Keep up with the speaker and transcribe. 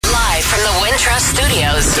Trust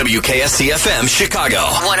Studios. WKSC-FM Chicago.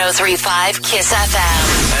 103.5 KISS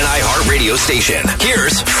FM. An iHeartRadio station.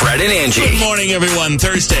 Here's Fred and Angie. Good morning, everyone.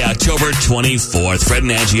 Thursday, October 24th. Fred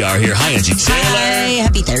and Angie are here. Hi, Angie Taylor. Hi,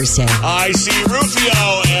 happy Thursday. I see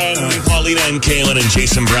Rufio and Paulina and Kaylin and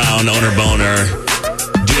Jason Brown, owner boner,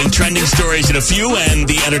 doing trending stories in a few, and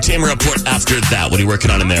the entertainment report after that. What are you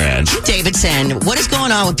working on in there, Ange? Davidson. What is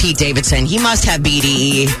going on with Pete Davidson? He must have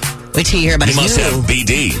BDE. Wait till you hear about He must have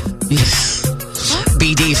BD.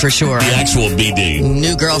 BD for sure. The actual BD.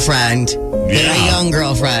 New girlfriend. Very young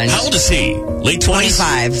girlfriend. How old is he? Late 20s?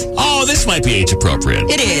 25. Oh, this might be age appropriate.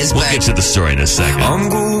 It is, We'll but... get to the story in a second. I'm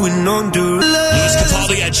going on to Louis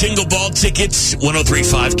Capaldi at Jingle Ball tickets,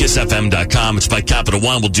 1035kissfm.com. It's by Capital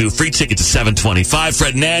One. We'll do free tickets at 725.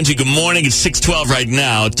 Fred and Angie, good morning. It's 6:12 right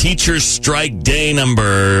now. Teachers strike day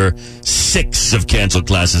number 6 of canceled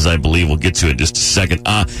classes, I believe. We'll get to it in just a second.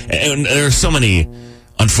 And there are so many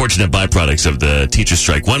unfortunate byproducts of the teacher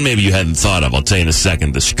strike. One maybe you hadn't thought of. I'll tell you in a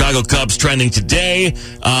second. The Chicago Cubs trending today.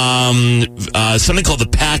 Something called the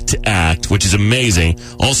PACT Act, which is amazing.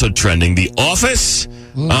 Also trending. The Office.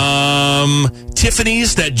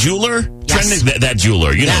 Tiffany's, that jeweler. Yes. Trending. That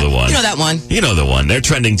jeweler. You know the one. You know that one. You know the one. They're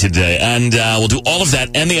trending today. And we'll do all of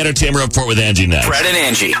that and the entertainment report with Angie next. Fred and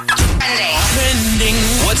Angie. Trending.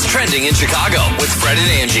 What's trending in Chicago with Fred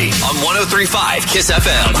and Angie on 103.5 KISS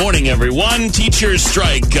FM. Good morning, everyone. Teachers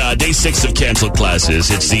strike, day 6 of canceled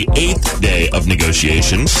classes. It's the 8th day of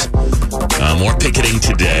negotiations. More picketing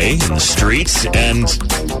today in the streets, and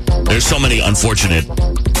there's so many unfortunate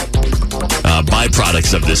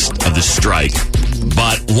byproducts of this strike.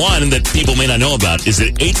 But one that people may not know about is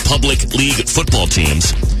that 8 public league football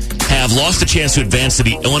teams have lost a chance to advance to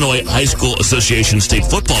the Illinois High School Association state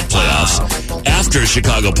football playoffs after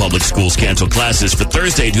Chicago Public Schools canceled classes for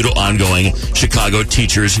Thursday due to ongoing Chicago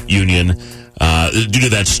Teachers Union. Due to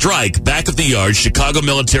that strike, back of the yard, Chicago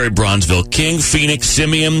Military, Bronzeville, King, Phoenix,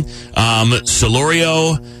 Simeon,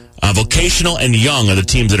 Solorio, Vocational, and Young are the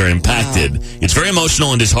teams that are impacted. Wow. It's very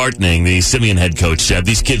emotional and disheartening, the Simeon head coach said.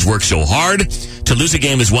 These kids work so hard. To lose a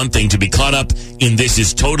game is one thing. To be caught up in this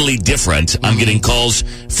is totally different. I'm getting calls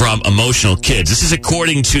from emotional kids. This is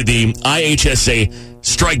according to the IHSA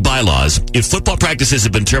strike bylaws. If football practices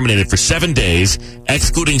have been terminated for 7 days,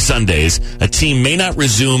 excluding Sundays, a team may not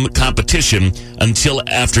resume competition until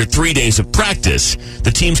after 3 days of practice. The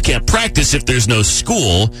teams can't practice if there's no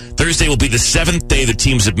school. Thursday will be the 7th day the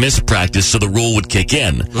teams have missed practice, so the rule would kick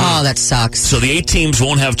in. Oh, that sucks. So the 8 teams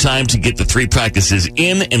won't have time to get the 3 practices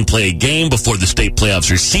in and play a game before the state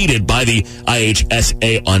playoffs are seeded by the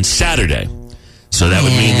IHSA on Saturday. So that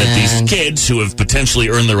would mean that these kids who have potentially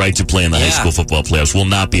earned the right to play in the high school football playoffs will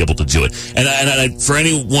not be able to do it. And I, for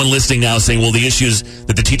anyone listening now saying, well, the issues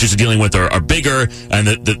that the teachers are dealing with are bigger and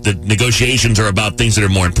the negotiations are about things that are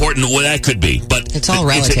more important, well, that could be. But it's all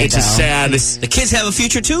relative, it's a sad... The kids have a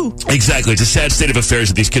future, too. Exactly. It's a sad state of affairs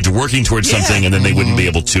that these kids are working towards something and then they wouldn't be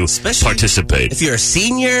able to participate. If you're a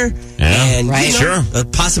senior and a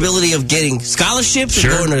possibility of getting scholarships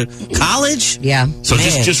and going to college. Yeah. So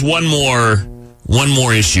just one more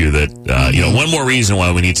issue that, one more reason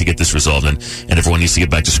why we need to get this resolved and everyone needs to get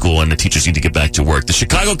back to school and the teachers need to get back to work. The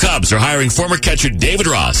Chicago Cubs are hiring former catcher David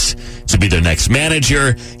Ross to be their next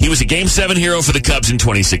manager. He was a Game 7 hero for the Cubs in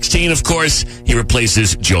 2016, of course. He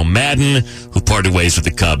replaces Joe Madden, who parted ways with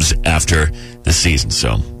the Cubs after the season.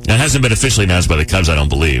 So that hasn't been officially announced by the Cubs, I don't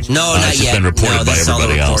believe. No, not it's yet. It's been reported by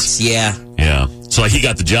everybody else. Yeah. Yeah. So he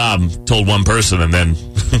got the job, told one person, and then...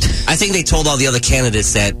 I think they told all the other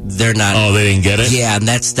candidates that they're not... Oh, they didn't get it? Yeah, and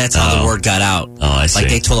that's how the word got out. Oh, I see. Like,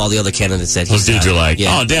 they told all the other candidates that those dudes are like,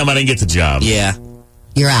 oh, damn, I didn't get the job. Yeah.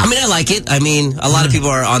 You're out. I mean, I like it. I mean, a lot of people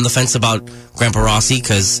are on the fence about Grandpa Rossi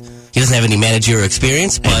because he doesn't have any managerial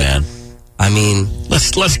experience, but... Hey, man. I mean...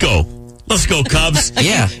 Let's go. Let's go, Cubs.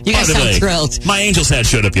 Yeah. You guys sound thrilled. My Angels hat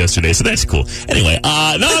showed up yesterday, so that's cool. Anyway,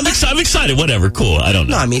 I'm excited. Whatever. Cool. I don't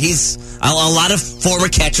know. No, I mean, a lot of former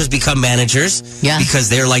catchers become managers because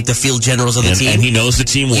they're like the field generals of the team. And he knows the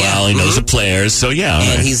team well. He knows the players. So, yeah.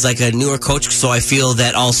 And he's like a newer coach, so I feel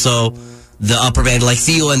that also the upper band, like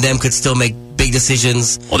Theo and them, could still make big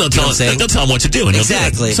decisions. Well, they'll tell him what to do. And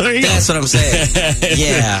exactly. So there you go. That's what I'm saying.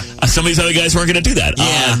 Yeah. Some of these other guys weren't going to do that.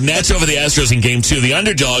 Yeah. Nets over the Astros in Game 2. The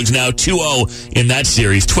underdogs now 2-0 in that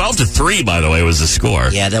series. 12-3, by the way, was the score.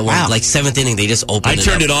 Yeah, that one, like 7th inning, they just opened it. I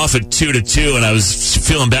turned it off at 2-2, and I was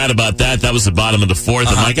feeling bad about that. That was the bottom of the 4th.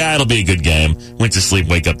 I'm like, it'll be a good game. Went to sleep,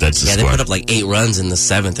 wake up, that's the score. Yeah, they put up like 8 runs in the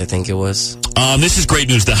 7th, I think it was. This is great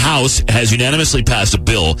news. The House has unanimously passed a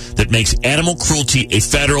bill that makes animal cruelty a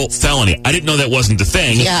federal felony. I didn't know know that wasn't a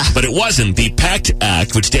thing. Yeah. But it wasn't. The PACT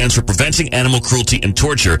Act, which stands for Preventing Animal Cruelty and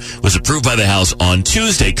Torture, was approved by the House on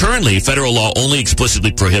Tuesday. Currently, federal law only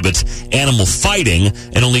explicitly prohibits animal fighting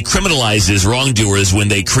and only criminalizes wrongdoers when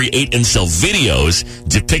they create and sell videos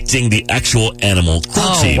depicting the actual animal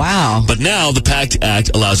cruelty. Oh, wow. But now the PACT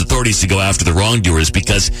Act allows authorities to go after the wrongdoers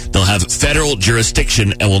because they'll have federal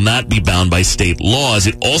jurisdiction and will not be bound by state laws.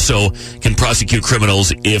 It also can prosecute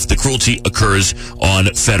criminals if the cruelty occurs on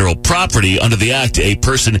federal property. Under the act, a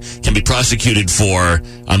person can be prosecuted for,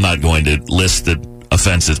 I'm not going to list the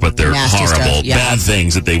offenses, but they're Nasty horrible, stuff, yeah. bad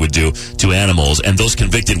things that they would do to animals. And those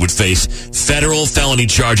convicted would face federal felony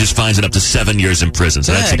charges, fines, and up to 7 years in prison.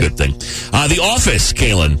 So that's a good thing. The Office,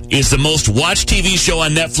 Kaylin, is the most watched TV show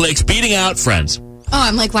on Netflix, beating out Friends. Oh,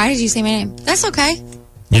 I'm like, why did you say my name? That's okay.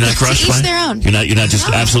 You're not crushed To by each it? their own. You're not just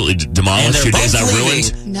absolutely demolished? And Your they're day's not both ruined?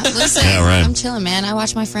 leaving. No, listen, Yeah, right. I'm chilling, man. I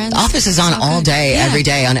watch my friends. The Office is on It's all good. day, Yeah. every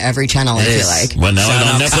day, on every channel, I feel like. Well, now Shout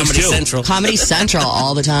on out Netflix, Comedy too. Central. Comedy Central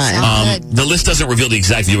all the time. Good. The list doesn't reveal the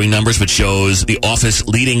exact viewing numbers, but shows The Office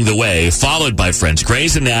leading the way, followed by Friends,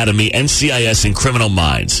 Grey's Anatomy, NCIS, and Criminal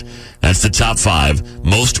Minds. That's the top 5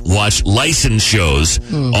 most watched licensed shows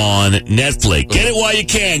on Netflix. Get it while you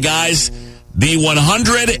can, guys. The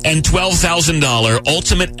 $112,000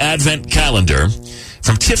 Ultimate Advent Calendar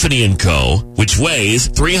from Tiffany & Co., which weighs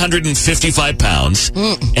 355 pounds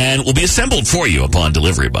and will be assembled for you upon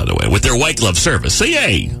delivery, by the way, with their white glove service. So,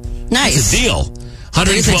 yay. Nice. It's a deal. It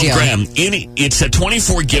is a 112 deal. gram. It's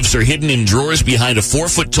 24 gifts are hidden in drawers behind a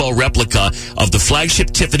 4-foot-tall replica of the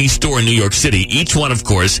flagship Tiffany store in New York City. Each one, of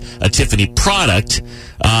course, a Tiffany product.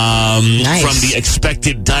 Nice. From the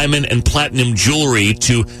expected diamond and platinum jewelry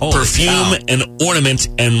to perfume cow. and ornament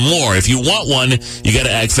and more. If you want one, you got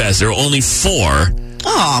to act fast. There are only 4.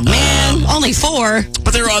 Oh, man. Only 4.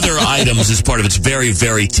 But there are other items as part of its very,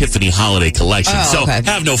 very Tiffany holiday collection. Oh, so okay.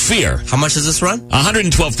 have no fear. How much does this run?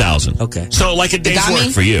 $112,000. Okay. So like a day's got work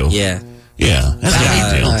me? for you. Yeah. Yeah. That's not a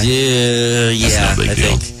big deal. Yeah, That's not a big I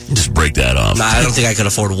deal. think. Just break that off. Nah, I don't think I could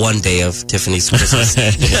afford one day of Tiffany's Christmas.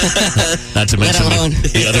 Not to mention Let alone.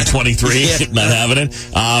 the other 23 not having it.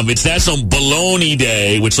 It's National Bologna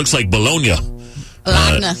Day, which looks like Bologna.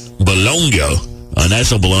 Bologna. Bologna.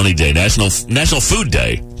 National Bologna Day, National Food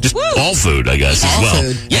Day, just all food, I guess, as All well.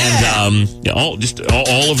 food. And all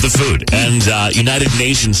of the food, and United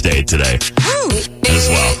Nations Day today as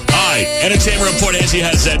well. All right, Entertainment Report. Angie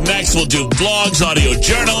has that next. We'll do blogs, audio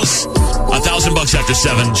journals. $1,000 after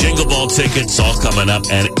 7. Jingle Ball tickets all coming up,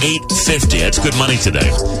 and $850. That's good money today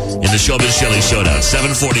in the Showbiz Shelley Showdown.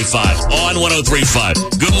 7:45 on 103.5.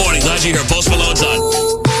 Good morning. Glad you're here. Post Malone's on.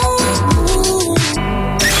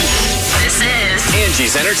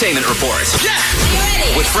 Angie's Entertainment Report.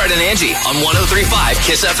 With Fred and Angie on 103.5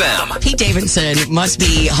 KISS FM. Pete Davidson must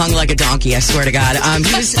be hung like a donkey, I swear to God.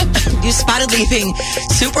 He was spotted leaving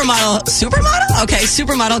supermodel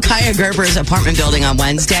Kaya Gerber's apartment building on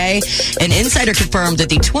Wednesday. An insider confirmed that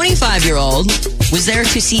the 25-year-old was there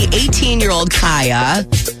to see 18-year-old Kaya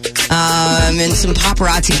in some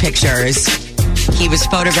paparazzi pictures. He was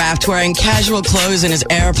photographed wearing casual clothes and his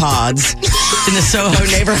AirPods in the Soho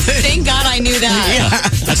neighborhood. Thank God I knew that.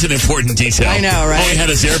 That's an important detail. I know, right? Oh, he had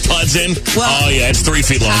his AirPods in? Well, it's 3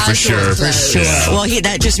 feet long for sure. For sure. Yeah. Well,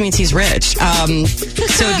 that just means he's rich.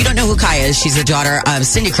 So if you don't know who Kaya is, she's the daughter of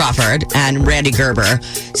Cindy Crawford and Randy Gerber.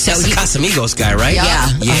 So That's the Casamigos guy, right? Yeah.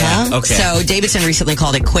 Yeah. Okay. So Davidson recently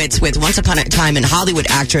called it quits with Once Upon a Time in Hollywood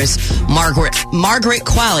actress Margaret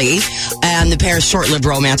Qualley, and the pair's short-lived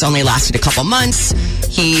romance only lasted a couple months.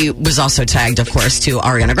 He was also tagged, of course, to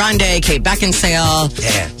Ariana Grande, Kate Beckinsale.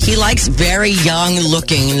 Yeah. He likes very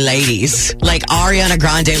young-looking ladies. Like Ariana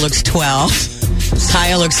Grande looks 12.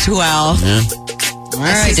 Kaya looks 12. Yeah. All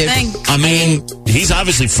right, His dude. thing. I mean, he's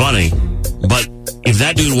obviously funny, but if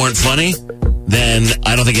that dude weren't funny, then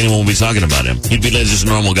I don't think anyone would be talking about him. He'd be just a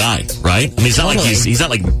normal guy, right? I mean, it's not like Totally. he's not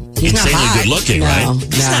like He's not insanely hot. good looking, No, right?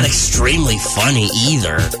 He's not extremely funny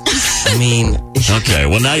either. I mean, Okay,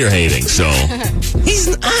 well now you're hating. So, he's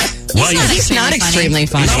not. well, He's not extremely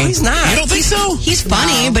funny. No, he's not. you don't think so? He's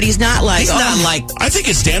funny, but he's not like... He's not like. I think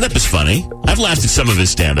his stand-up is funny. I've laughed at some of his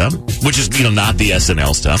stand-up, which is not the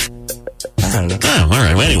SNL stuff. I don't know. Oh, all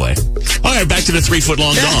right. Well, anyway, all right. Back to the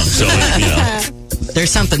 3-foot-long dong. So,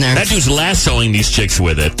 There's something there. that dude's lassoing these chicks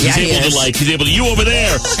with it. Yeah, he's he able is. to he's able to, you over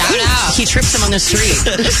there. Shout out. He trips them on the street.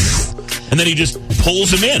 and then he just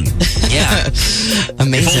pulls him in. Yeah.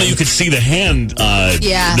 Amazing. If only you could see the hand,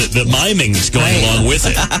 the miming's going along with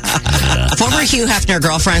it. Former Hugh Hefner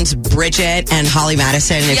girlfriends Bridget and Holly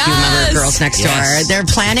Madison, if you remember Girls Next Door, they're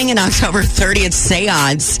planning an October 30th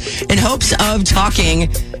seance in hopes of talking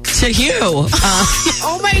to Hugh.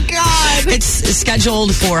 Oh my God. It's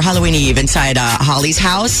scheduled for Halloween Eve inside Holly's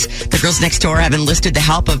house. The Girls Next Door have enlisted the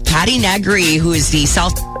help of Patty Negri, who is the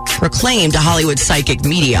self-proclaimed Hollywood psychic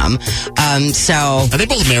medium. Are they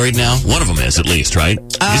both married now? One of them is, at least, right?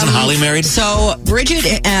 Isn't Holly married? So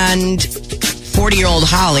Bridget and 40-year-old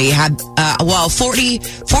Holly had,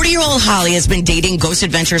 40-year-old Holly has been dating Ghost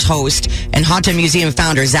Adventures host and Haunted Museum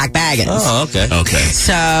founder Zach Baggins. Oh, okay. Okay.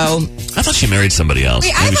 So I thought she married somebody else.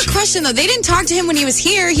 Wait, I have a question, though. They didn't talk to him when he was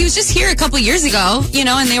here. He was just here a couple years ago,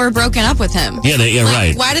 and they were broken up with him. Yeah,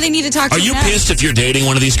 right. Why do they need to talk to him Are you now? pissed if you're dating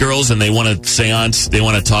one of these girls and they want to seance, they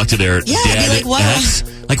want to talk to their dad? be like, what?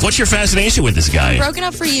 Like, what's your fascination with this guy? Broken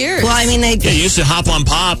up for years. well, I mean, they Yeah, you used to hop on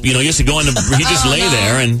pop. You used to go in. He just lay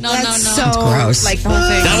there, and No. So gross. like the whole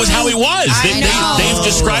thing. that was how he was. They've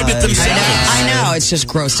described it themselves. I know it's just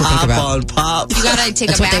gross to think Pop about. on pop. You gotta take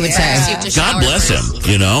That's a what they bath would say. first. You have to God shower bless first.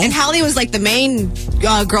 him. And Holly was like the main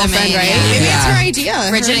girlfriend, The main, right? yeah. Maybe it's Yeah. her idea.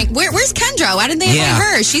 Bridget, where's Kendra? Why didn't they invite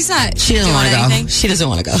her? She's not. She doesn't want to go. She doesn't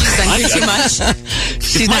want to go. Thank you too much.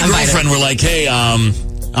 If my not invited. girlfriend were like, "Hey,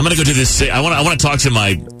 I'm gonna go do this. I want to talk to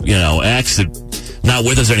my ex that's not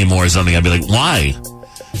with us anymore or something," I'd be like, "Why?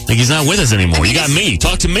 Like, he's not with us anymore. You got me.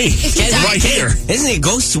 Talk to me. Right here." Isn't he a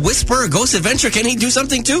ghost whisperer, ghost adventure? Can he do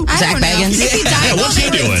something too? I Zach don't know. Baggins? If he died while what's he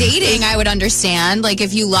they were doing? dating, I would understand. Like,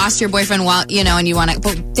 if you lost your boyfriend while, and you want to,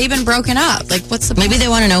 but they've been broken up. Like, what's the Maybe they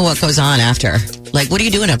want to know what goes on after. Like, what are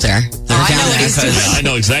you doing up there? I know what he's doing. I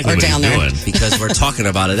know exactly Or what he's down there. doing. Because we're talking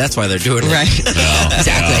about it. That's why they're doing it. Right. Yeah,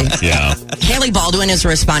 Exactly. Yeah. Haley Baldwin is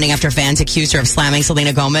responding after fans accused her of slamming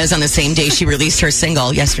Selena Gomez on the same day she released her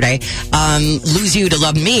single yesterday, Lose You to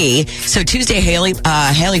Love Me. So Tuesday, Haley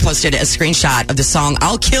posted a screenshot of the song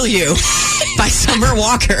I'll Kill You by Summer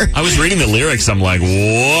Walker I was reading the lyrics. I'm like, whoa.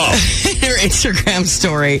 in her Instagram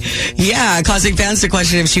story. Yeah, causing fans to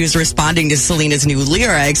question if she was responding to Selena's new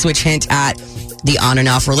lyrics, which hint at the on and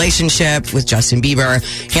off relationship with Justin Bieber.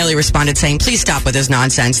 Haley responded saying, "Please stop with this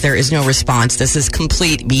nonsense. There is no response. This is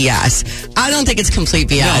complete BS." I don't think it's complete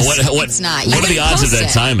BS. No, what? It's not. You What are the wouldn't odds of post that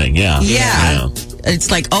it. timing? Yeah. Yeah. It's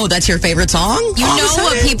like, oh, that's your favorite song? You All of a know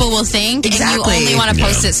what sudden? people will think, Exactly. and you only want to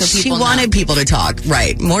post it so She people know. wanted people to talk.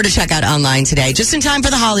 Right. More to check out online today. Just in time for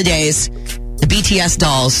the holidays, the BTS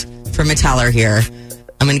dolls from Mattel are here.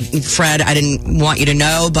 Fred, I didn't want you to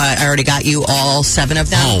know, but I already got you all 7 of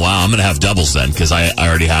them. Oh, wow. I'm going to have doubles then because I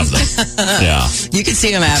already have them. Yeah. You can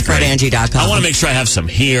see them at Great. fredangie.com. I want to make sure I have some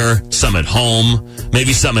here, some at home,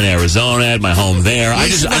 maybe some in Arizona at my home there. I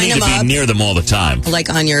just line need to them be up. near them all the time.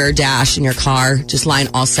 Like on your dash in your car, just line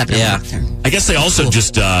all 7 Yeah. of them up there. I guess they also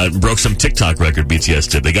just broke some TikTok record, BTS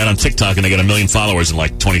did. They got on TikTok and they got 1 million followers in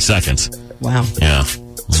like 20 seconds. Wow. Yeah.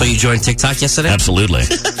 So you joined TikTok yesterday? Absolutely.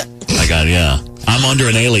 I'm under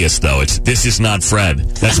an alias though. This is not Fred.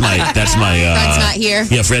 That's my Fred's not here.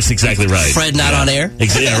 Yeah, Fred's exactly right. Fred not on air?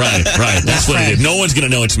 Yeah, right. That's what it is. No one's going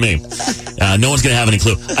to know it's me. No one's going to have any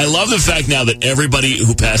clue. I love the fact now that everybody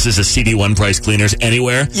who passes a CD1 price cleaners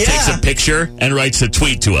anywhere takes a picture and writes a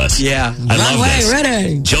tweet to us. Yeah. I love Runway this.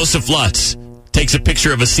 ready. Joseph Lutz takes a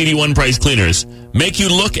picture of a CD1 price cleaners. Make you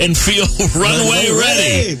look and feel runway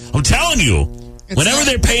ready. I'm telling you, whenever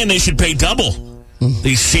they're paying, they should pay double.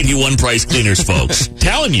 These CD1 price cleaners, folks.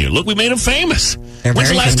 Telling you. Look, we made them famous. They're When's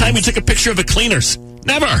the very last time you famous. took a picture of the cleaners?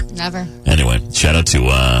 Never. Never. Anyway, shout out to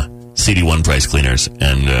CD1 price cleaners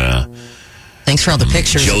and Thanks for all the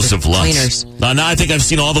pictures. Joseph of the Lutz. cleaners. Now I think I've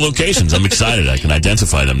seen all the locations. I'm excited. I can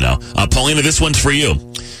identify them now. Paulina, this one's for you.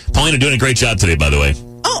 Paulina, doing a great job today, by the way.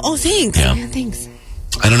 Oh, thanks. Yeah. Thanks.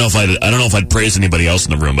 I don't know if I'd praise anybody else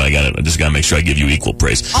in the room, but I just gotta make sure I give you equal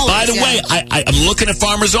praise. Always, By the way, I'm looking at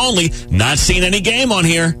Farmers Only, not seeing any game on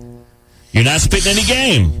here. You're not spitting any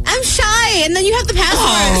game. I'm shy, and then you have the password.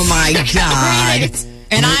 Oh, my God. Read it.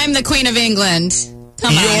 And I'm the Queen of England.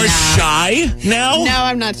 Come on You're now. shy now? No,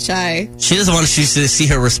 I'm not shy. She doesn't want you to see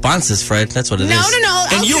her responses, Fred. That's what it is. No.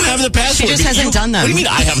 And you have the password. She just hasn't done them. What do you mean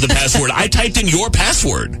I have the password? I typed in your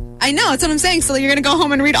password. I know, that's what I'm saying. So you're going to go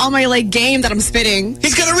home and read all my, game that I'm spitting.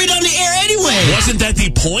 He's going to read on the air anyway. Wasn't that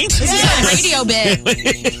the point? This is a radio bit.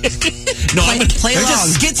 No, I'm Play They're along.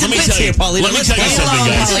 just skits and Let me bits tell you- here, Paulina. let me Let's tell you play something,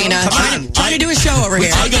 along, guys. Paulina, Come on. trying to do a show over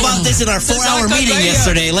here. Talk about this in our 4-hour meeting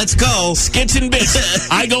yesterday. Let's go. skits and bits.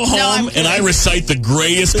 I go home I'm and I recite the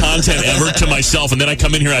greatest content ever to myself, and then I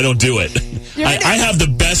come in here, I don't do it. I have the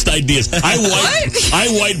best ideas. I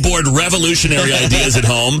whiteboard revolutionary ideas at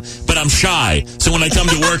home, but I'm shy. So when I come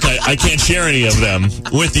to work, I can't share any of them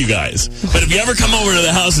with you guys. But if you ever come over to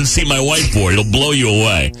the house and see my whiteboard, it'll blow you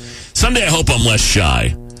away. Someday I hope I'm less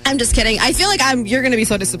shy. I'm just kidding. I feel like you're going to be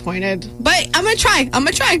so disappointed. But I'm going to try. I'm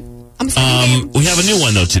game. We have a new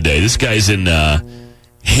one, though, today. This guy's in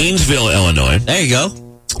Haynesville, Illinois. There you go.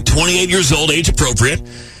 28 years old, age appropriate.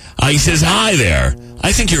 He says, hi there.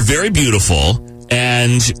 I think you're very beautiful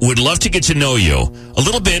and would love to get to know you. A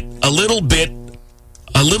little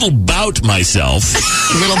about myself.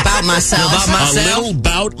 A little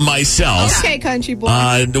about myself. Okay, country boy.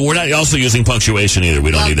 We're not also using punctuation either.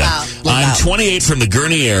 We don't need that. I'm 28 from the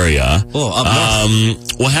Gurney area. Oh, up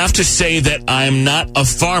north. We'll have to say that I'm not a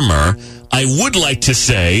farmer. I would like to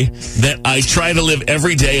say that I try to live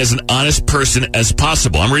every day as an honest person as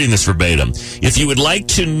possible. I'm reading this verbatim. If you would like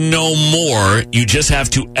to know more, you just have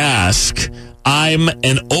to ask. I'm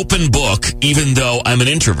an open book, even though I'm an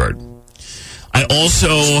introvert. I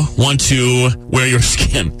also want to wear your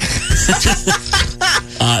skin.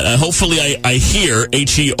 Hopefully I hear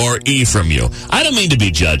H-E-R-E from you. I don't mean to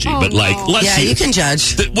be judgy, but let's see. Yeah, you can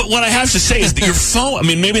judge. What I have to say is that your phone, I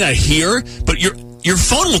mean, maybe not here, but your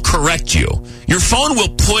phone will correct you. Your phone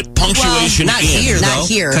will put punctuation not in. Here, not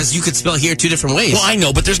here. Because you could spell here 2 different ways. Well, I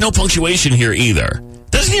know, but there's no punctuation here either.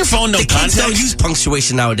 Doesn't your phone know the context? kids don't use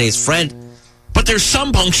punctuation nowadays, Fred. But there's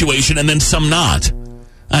some punctuation and then some not.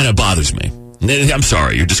 And it bothers me. I'm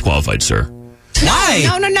sorry, you're disqualified, sir. Why?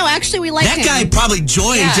 No. Actually, we like him. That guy probably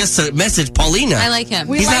joined just to message Paulina. I like him.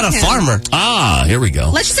 He's not a farmer. Ah, here we go.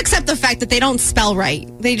 Let's just accept the fact that they don't spell right.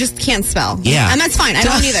 They just can't spell. Yeah. And that's fine. I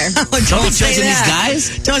don't either. Don't be judging these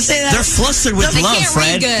guys. Don't say that. They're flustered with They love, can't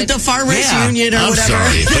read Fred. good. The Farmers Union or I'm whatever.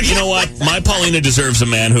 sorry. But you know what? My Paulina deserves a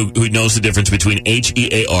man who knows the difference between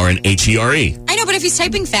H-E-A-R and H-E-R-E. I know, but if he's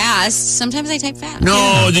typing fast, sometimes I type fast.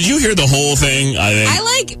 No, did you hear the whole thing? I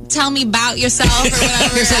think. Tell me about yourself or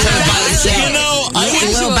whatever. You know,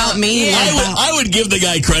 about me. I would give the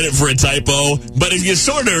guy credit for a typo, but if you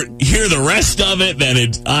sort of hear the rest of it, then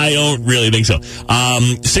I don't really think so.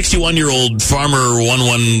 61-year-old farmer,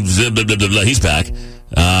 blah, blah, blah, blah, he's back.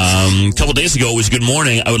 A couple days ago, it was good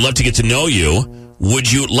morning. I would love to get to know you.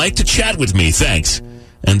 Would you like to chat with me? Thanks.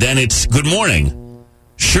 And then it's good morning.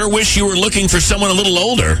 Sure wish you were looking for someone a little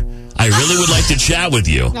older. I really would like to chat with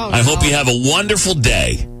you. I hope you have a wonderful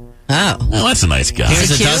day. Oh. Well, that's a nice guy.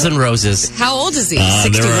 Here's a dozen roses. How old is he?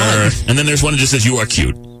 61. And then there's one that just says, you are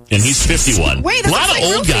cute. And he's 51. Wait, a lot of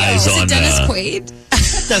old guys Is on it Dennis Quaid?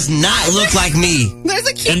 Does not look like me. There's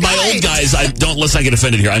a cute And by guy. old guys, let's not get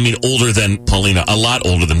offended here. I mean older than Paulina. A lot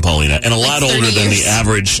older than Paulina. And a lot older than the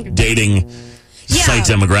average dating site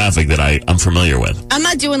demographic that I'm familiar with. I'm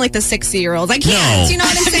not doing like the 60-year-olds. I can't. No. Do you know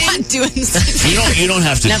what I'm saying? I'm not doing this. You don't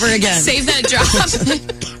have to. Never again. Save that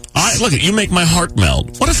drop. Look, you make my heart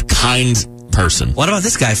melt. What a kind person. What about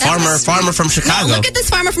this guy? Farmer from Chicago. Look at this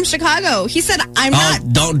farmer from Chicago. He said, "I'm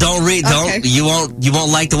not." Don't read. Okay. You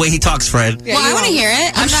won't like the way he talks, Fred. Well, I want to hear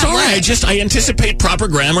it. I'm sorry. I anticipate proper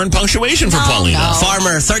grammar and punctuation for Paulina. no.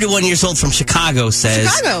 Farmer, 31 years old from Chicago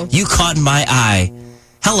says, Chicago. You caught my eye.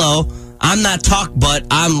 Hello, I'm not talk, but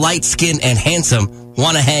I'm light-skinned and handsome.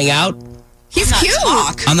 Want to hang out? He's cute.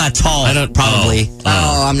 I'm not tall. I don't probably.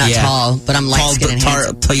 Oh, I'm not tall, but I'm light-skinned and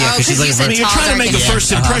handsome. Because she's looking for. I mean, you're trying to make a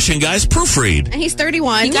first impression, guys. Proofread. And he's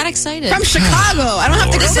 31. He got excited. From Chicago. I don't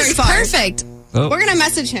have to go This very is far. perfect. Oh. We're gonna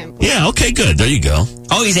message him. Yeah. Okay. Good. There you go.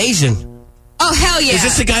 Oh, he's Asian. Oh, hell yeah. Is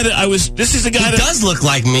this the guy that I was? This is the guy He that does look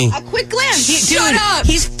like me. A quick glance. Shut up.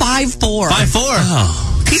 He's 5'4". 5'4".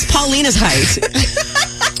 Oh, He's Paulina's height.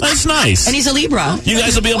 that's nice. And he's a Libra. You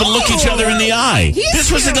guys will be able to look each other in the eye. This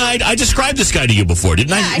was the guy I described this guy to you before,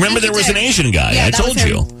 didn't I? I Remember think there you was did. an Asian guy. Yeah, I that told was him.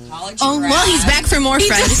 you. Oh, well, he's back for more, He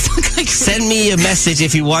friends. does look like Send me a message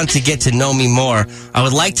if you want to get to know me more. I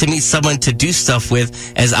would like to meet someone to do stuff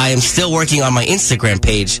with, as I am still working on my Instagram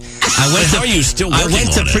page. How are you still working I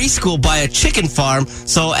went to on it? preschool by a chicken farm,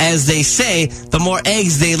 so as they say, the more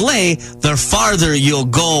eggs they lay, the farther you'll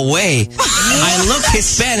go away. I look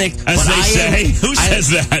Hispanic, As but they say? Who says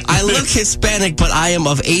that? I look Hispanic, but I am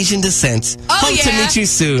of Asian descent. Hope to yeah. meet you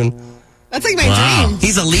soon. That's like my Wow. dream.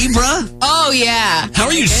 He's a Libra? Oh, yeah. How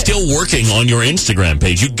are you still working on your Instagram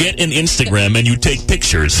page? You get an Instagram and you take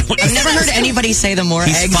pictures. I've never heard anybody say the more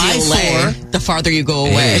He's eggs you lay, 5'4". the farther you go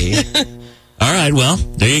away. Hey. All right, well,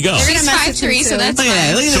 there you go. He's gonna message 5'3", him, so too. that's Look at that.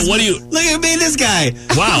 fine. Look at So this. what do you... Look at me, this guy.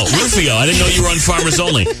 Wow, Rufio, I didn't know you were on Farmers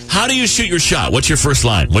Only. How do you shoot your shot? What's your first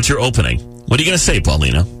line? What's your opening? What are you going to say,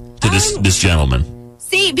 Paulina, to this gentleman?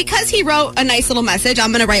 See, because he wrote a nice little message,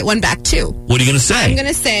 I'm going to write one back too. What are you going to say?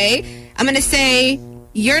 I'm going to say,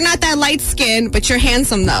 you're not that light skinned, but you're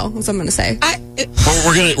handsome though. That's what I'm gonna say.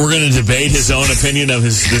 We're gonna debate his own opinion of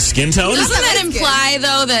his skin tone. Doesn't that imply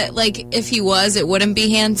though that like if he was, it wouldn't be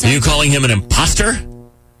handsome? Are you calling him an imposter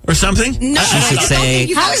or something? No, I should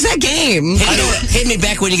say. How is that game? Hit me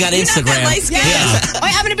back when you got Instagram. Wait,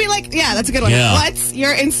 I'm gonna be like, yeah, that's a good one. Yeah. What's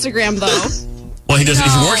your Instagram though? Well, he doesn't.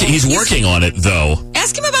 He's working on it though.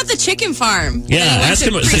 Ask him about the chicken farm. Yeah, ask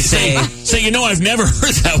him. Say, you know, I've never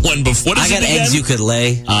heard that one before. I got eggs you could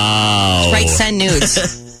lay. Oh, Right, send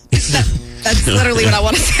nudes. That's literally what I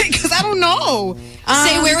want to say because I don't know.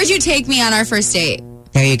 Say, where would you take me on our first date?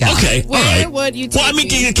 There you go. Okay, Where all right. would you take Well, I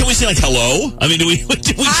mean, me? can we say like hello? I mean, do we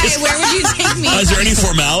Hi, just? where would you take me? Is there any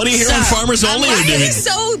formality here on Farmers Only? Why Or do are we, you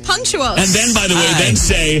so punctual? and then, by the way, then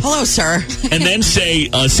say, Hello, sir. and then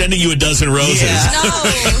say, sending you a dozen roses. Yeah.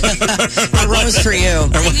 no, A rose for you.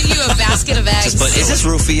 giving you a basket of eggs. But is this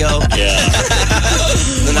Rufio? Yeah.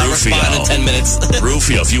 Then I'll respond in 10 minutes.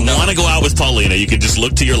 Rufio, if you want to go out with Paulina, you can just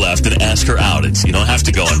look to your left and ask her out. You don't have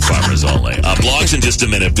to go on Farmers Only. Blogs in just a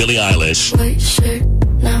minute. Billie Eilish. White shirt,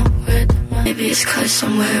 now red. Maybe it's 'cause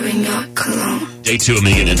I'm wearing your cologne. Day 2 of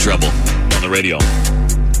me getting in trouble on the radio.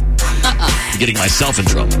 I'm getting myself in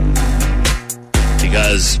trouble.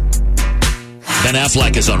 Because Ben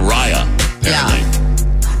Affleck is on Raya, apparently.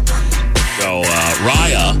 So,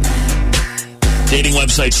 Raya, dating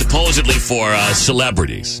website supposedly for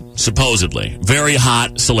celebrities. Supposedly. Very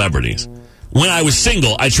hot celebrities. When I was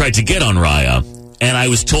single, I tried to get on Raya, and I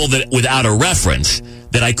was told that without a reference,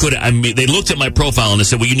 that I could. I mean, they looked at my profile and they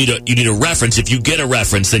said, "Well, you need a reference. If you get a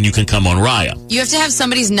reference, then you can come on Raya." You have to have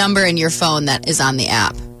somebody's number in your phone that is on the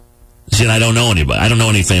app. See, and I don't know anybody. I don't know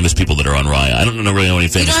any famous people that are on Raya. I don't really know any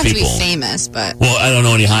You famous don't have people. to be famous, but Well, I don't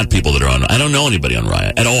know any hot people that are on. I don't know anybody on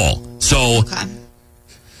Raya at all. So, okay.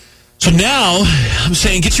 so now I'm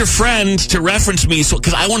saying, get your friend to reference me,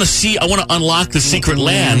 because I want to see. I want to unlock the secret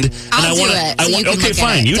land. And I'll do wanna, it. I So want, you can okay, look at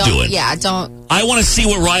fine. it. You Don't- do it. Yeah, don't. I want to see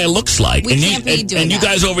what Raya looks like. We and can't be doing and you that.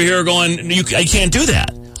 guys over here are going, I can't do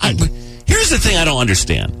that. Here's the thing I don't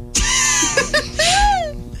understand.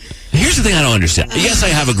 Here's the thing I don't understand. Yes, I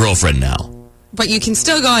have a girlfriend now. But you can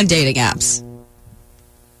still go on dating apps.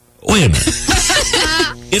 Wait a minute.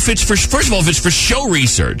 If it's for, first of all, if it's for show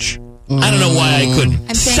research, I don't know why I couldn't.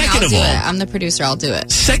 I'm saying Second I'll of do all, it. I'm the producer. I'll do it.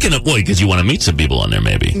 second of, well, because you want to meet some people on there,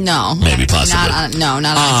 maybe. No. Maybe, possibly. Not on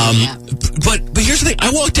a dating app. But here's the thing.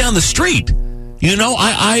 I walk down the street. You know,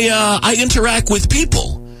 I interact with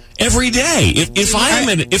people every day. If I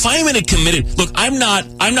am in a committed look, I'm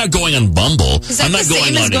not going on Bumble. Is that I'm the not same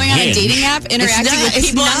going as on going on a Hinge. dating app, interacting with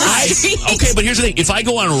people on the street? Okay, but here's the thing. If I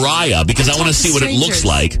go on Raya because I want to see what it looks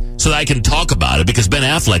like so that I can talk about it because Ben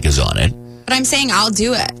Affleck is on it. But I'm saying I'll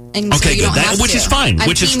do it. And Okay, so you good. don't have Which to. is fine. I'm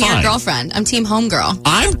Which is team fine. your girlfriend. I'm team homegirl.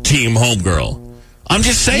 I'm team homegirl. I'm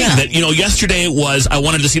just saying that, yesterday it was, I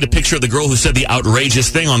wanted to see the picture of the girl who said the outrageous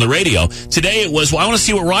thing on the radio. Today it was, well, I want to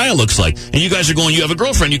see what Raya looks like. And you guys are going, you have a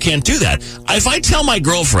girlfriend, you can't do that. If I tell my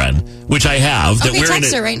girlfriend, which I have, that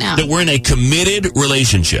text her right now. that we're in a committed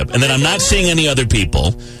relationship, and that I'm not seeing any other people,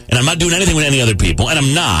 and I'm not doing anything with any other people, and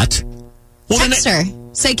I'm not, well, Text her.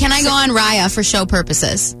 Say, can I go on Raya for show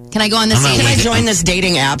purposes? Can I go on this I'm not dating Can I app? join this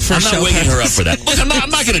dating app for I'm show not waking her up purposes? for that. Look, I'm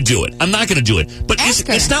not going to do it. I'm not going to do it. But Ask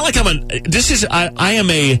her. it's not like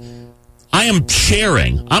I am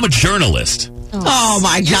sharing. I'm a journalist. Oh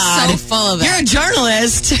my You're God! so full of it. You're a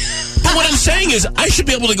journalist. But what I'm saying is, I should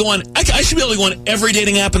be able to go on. I should be able to go on every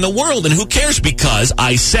dating app in the world, and who cares? Because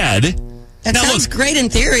I said. That Now, sounds look, great in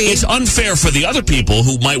theory. It's unfair for the other people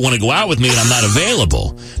who might want to go out with me and I'm not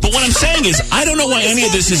available. But what I'm saying is, I don't know why any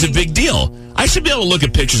of this is a big deal. I should be able to look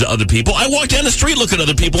at pictures of other people. I walk down the street, look at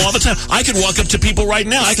other people all the time. I could walk up to people right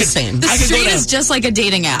now. I could. the same. The I could go street down. is just like a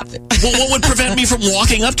dating app. Well, what would prevent me from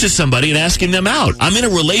walking up to somebody and asking them out? I'm in a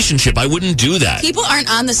relationship. I wouldn't do that. People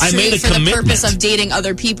aren't on the I made street a for the commitment. purpose of dating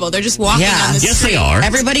other people. They're just walking Yeah. on the Yes, street. they are.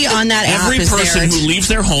 Everybody on that app Every is person there. who leaves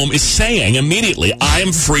their home is saying immediately, I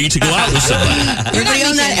am free to go out with somebody. Everybody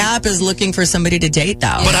on that app is looking for somebody to date,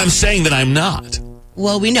 though. But I'm saying that I'm not.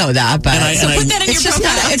 Well, we know that, but And I- Put that in it's your just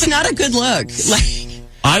profile. it's not a good look. Like,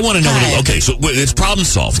 I want to know God. okay, so it's problem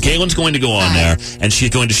solved. Kaylin's going to go on there, and she's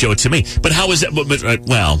going to show it to me. But how is that?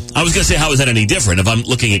 Well, I was going to say, how is that any different? If I'm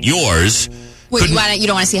looking at yours, Wait, you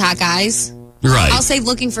don't want to see hot guys? right? I'll say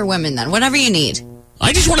looking for women then. Whatever you need.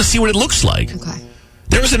 I just want to see what it looks like. Okay.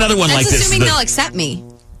 There was another one That's like this. assuming they'll accept me.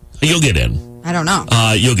 You'll get in. I don't know.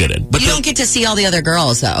 You'll get in. But you don't get to see all the other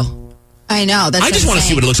girls, though. I know. That's I just what want I'm to see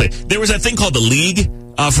saying. what it looks like. There was that thing called The League.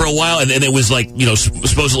 for a while, and it was like,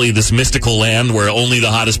 supposedly this mystical land where only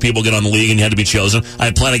the hottest people get on the league and you had to be chosen. I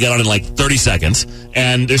had planned to get on in like 30 seconds,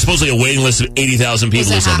 and there's supposedly a waiting list of 80,000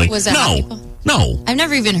 people or something. Was it hot people? No. I've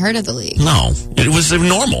never even heard of the league. No. It was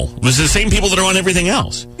normal. It was the same people that are on everything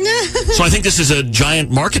else. So I think this is a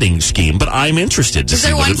giant marketing scheme, but I'm interested to is see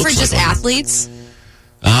there what one it looks for just like. athletes?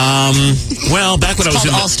 Well, back when I was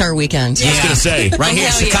in All-Star Weekend. I was going to say. Right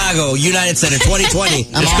here, Chicago, United Center, 2020.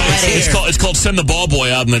 It's called send the ball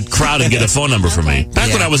boy out in the crowd and get a phone number for me.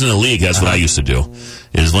 Back when I was in the league, that's what I used to do.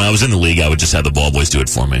 Is when I was in the league, I would just have the ball boys do it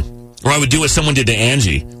for me. Or I would do what someone did to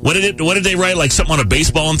Angie. What did they write? Like something on a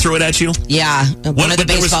baseball and throw it at you? Yeah. One of the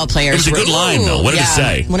baseball players. It was a good line, though. What did it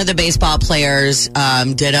say? One of the baseball players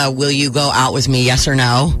did a "Will you go out with me? Yes or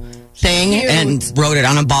no" thing, and wrote it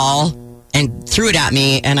on a ball and threw it at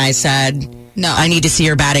me. And I said, "No, I need to see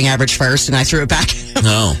your batting average first." And I threw it back.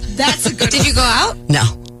 No, that's a good. Did you go out? No,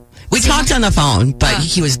 we talked on the phone, but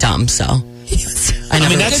he was dumb. So he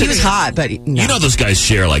was hot, but no. You know those guys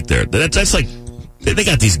share like that's like. They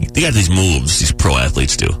got these moves, these pro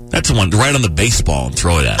athletes do. That's the one right on the baseball and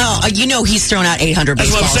throw it at him. Oh, he's thrown out 800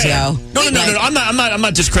 That's baseballs, what I'm saying. No. I'm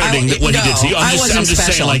not discrediting what he did to you. I'm just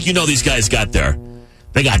saying, like, these guys got their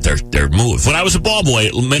moves. When I was a ball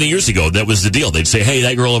boy many years ago, that was the deal. They'd say, "Hey,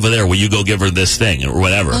 that girl over there, will you go give her this thing or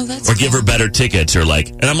whatever, or give her better tickets or like."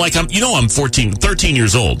 And I'm like, I'm 13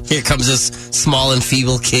 years old. Here comes this small and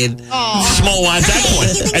feeble kid. Small at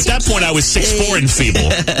that point, I was 6'4" and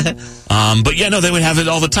feeble. But yeah, no, they would have it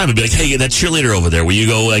all the time. It'd be like, "Hey, that cheerleader over there, will you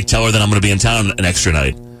go like tell her that I'm going to be in town an extra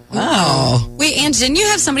night?" Oh. Wait, Ange, didn't you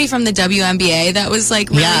have somebody from the WNBA that was like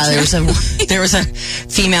really there was a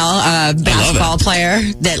female basketball player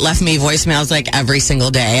that left me voicemails like every single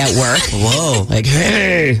day at work. Whoa. Like,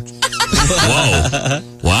 hey. Whoa.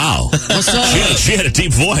 Wow. She had a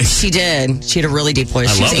deep voice. She did. She had a really deep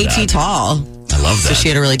voice. She was 8 feet tall. I love that. So she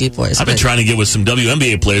had a really deep voice. I've been trying to get with some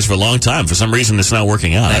WNBA players for a long time. For some reason, it's not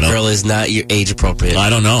working out. That girl is not your age appropriate. I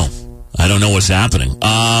don't know. I don't know what's happening.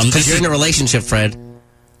 Because you're in a relationship, Fred.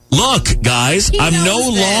 Look, guys, I'm no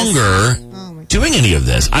longer doing any of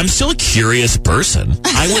this. I'm still a curious person.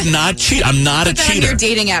 I would not cheat. I'm not a cheater. On your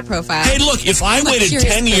dating app profile. Hey, look, if I waited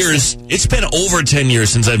 10 years, it's been over 10 years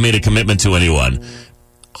since I've made a commitment to anyone.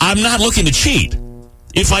 I'm not looking to cheat.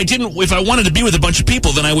 If I wanted to be with a bunch of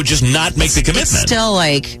people, then I would just not make the commitment. It's still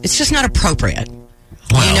like, it's just not appropriate.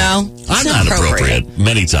 Well, I'm not appropriate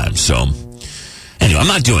many times, so. Anyway, I'm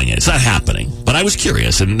not doing it. It's not happening. But I was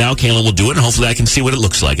curious, and now Kaylin will do it, and hopefully I can see what it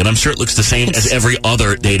looks like. And I'm sure it looks the same as every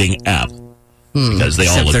other dating app. Because they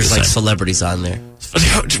all look the same. There's like celebrities on there.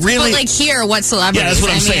 Really? But like here, what celebrities? Yeah, that's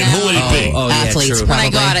what I'm saying. Who would it be? Athletes, true. When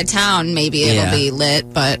I go out of town, maybe it'll be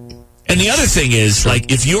lit, but... And the other thing is,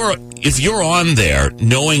 like, if you're on there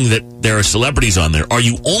knowing that there are celebrities on there, are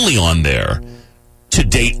you only on there to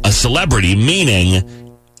date a celebrity, meaning...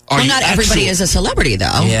 not everybody is a celebrity,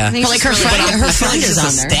 though. Yeah. But like her friend is on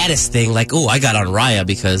a there. status thing. Like, I got on Raya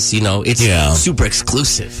because, it's super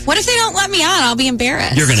exclusive. What if they don't let me on? I'll be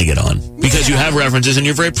embarrassed. You're going to get on. Because you have references and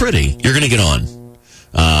you're very pretty. You're going to get on.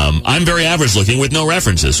 I'm very average looking with no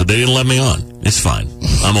references, so they didn't let me on. It's fine.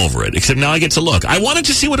 I'm over it. Except now I get to look. I wanted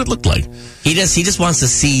to see what it looked like. He just wants to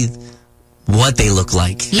see what they look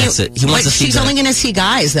like. That's it. He wants to see. She's only going to see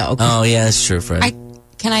guys, though. Oh, yeah, that's true, Fred.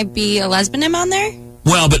 Can I be a lesbian on there?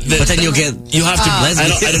 Well, but then you have to.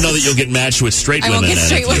 I don't know that you'll get matched with straight women. Won't get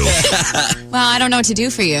straight women. Well, I don't know what to do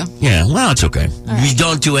for you. Yeah, well, it's okay. You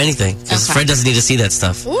don't do anything because Fred doesn't need to see that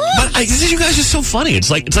stuff. But you guys are so funny. It's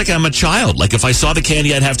like I'm a child. Like if I saw the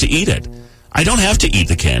candy, I'd have to eat it. I don't have to eat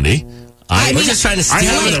the candy. We're just trying to steer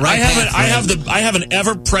you in the right path. I have an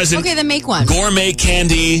ever-present. Okay, then make one. Gourmet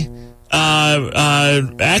candy.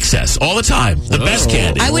 Access all the time. The best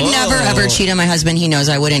candy. I would never ever cheat on my husband. He knows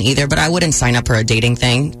I wouldn't either, but I wouldn't sign up for a dating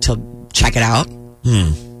thing to check it out.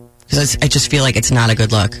 Because I just feel like it's not a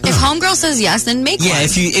good look. If homegirl says yes, then make one. Yeah,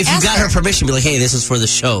 if you got her permission, be like, hey, this is for the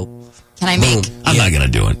show. Can I make? I'm not going to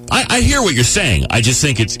do it. I hear what you're saying. I just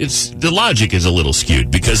think it's the logic is a little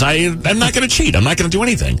skewed because I'm not going to cheat. I'm not going to do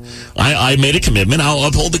anything. I made a commitment. I'll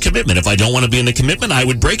uphold the commitment. If I don't want to be in the commitment, I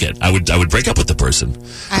would break it. I would break up with the person.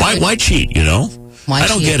 Why cheat? I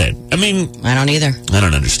don't get it. I mean, I don't either. I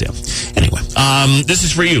don't understand. Anyway, this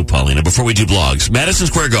is for you, Paulina. Before we do blogs, Madison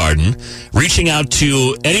Square Garden reaching out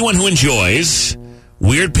to anyone who enjoys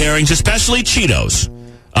weird pairings, especially Cheetos.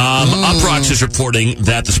 Uproxx is reporting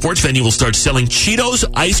that the sports venue will start selling Cheetos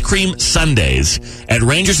ice cream sundaes at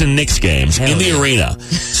Rangers and Knicks games in the arena.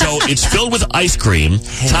 So it's filled with ice cream,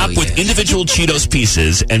 topped with individual Cheetos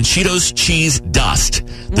pieces and Cheetos cheese dust.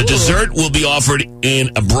 The dessert will be offered in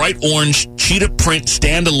a bright orange cheetah print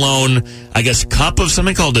standalone, I guess, cup of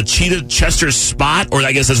something called a Cheetah Chester's Spot, or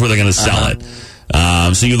I guess that's where they're going to sell it.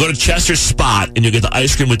 So you go to Chester's Spot and you get the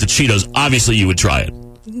ice cream with the Cheetos. Obviously, you would try it.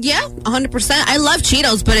 Yeah, 100%. I love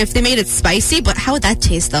Cheetos, but if they made it spicy, but how would that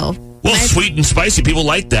taste, though? Well, sweet and spicy, people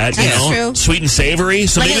like that, you That's know. true. Sweet and savory.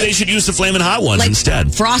 So maybe they should use the Flamin' Hot ones instead.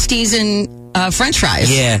 Frosties and French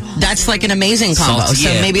fries. Yeah. That's like an amazing combo. Salty, so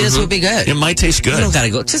yeah. maybe this would be good. It might taste You good. don't gotta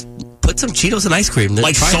go. Just put some Cheetos and ice cream.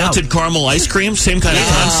 Like Try it out. salted caramel ice cream, same kind of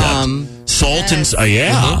concept. Salt and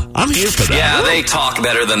I'm here for that. Yeah, they talk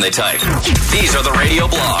better than they type. These are the radio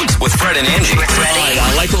blogs with Fred and Angie.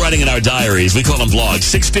 Right, like we're writing in our diaries. We call them blogs.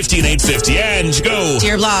 650 and 850. And go.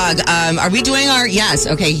 Dear blog, are we doing our... Yes,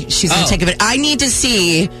 okay, she's going to take a bit. I need to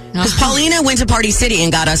see... Because Paulina went to Party City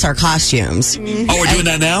and got us our costumes. Oh, we're doing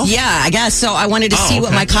that now? Yeah, I guess. So I wanted to see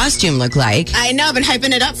what my costume looked like. I know, I've been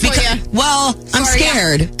hyping it up for you. Well, I'm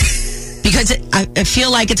scared. Because I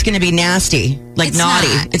feel like it's going to be nasty. Like It's naughty.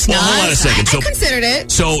 not. It's Well, not. hold on a second. I considered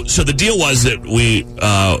it. So the deal was that we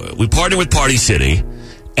partnered with Party City,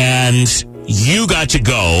 and you got to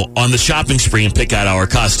go on the shopping spree and pick out our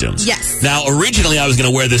costumes. Yes. Now, originally, I was going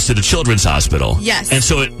to wear this to the children's hospital. Yes. And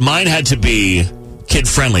so mine had to be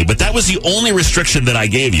kid-friendly, but that was the only restriction that I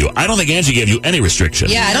gave you. I don't think Angie gave you any restriction.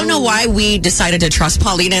 Yeah, I don't know why we decided to trust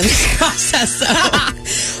Paulina in this process.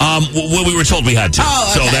 Well, we were told we had to.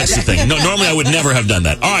 Oh, so okay, that's the thing. No, normally I would never have done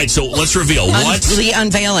that. All right, so let's reveal. What's the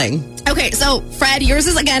unveiling? Okay, so Fred, yours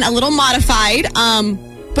is again a little modified,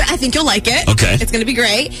 but I think you'll like it. Okay. It's going to be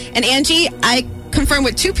great. And Angie, I confirmed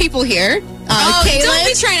with two people here. Caitlin, don't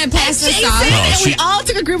be trying to pass and this Jason, off. and we all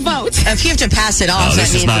took a group vote. If you have to pass it off, No, that this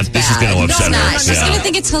is means not. it's This is bad. going to upset It's her. not. She's Yeah. going to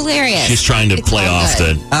think it's hilarious. She's trying to play all off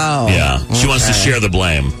good. the. Oh. Yeah. She wants to share the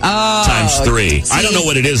blame. Times 3. I don't know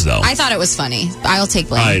what it is, though. I thought it was funny. I'll take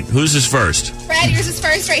blame. All right, who's is first? Fred, yours is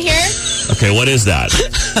first right here. Okay, what is that?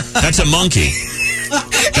 That's a monkey.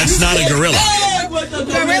 That's not a gorilla.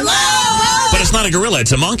 Gorilla. But it's not a gorilla,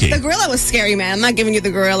 it's a monkey. The gorilla was scary, man. I'm not giving you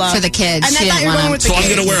the gorilla. For the kids. And I She thought didn't you were want going him. with the So I'm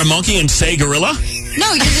kids. going to wear a monkey and say gorilla?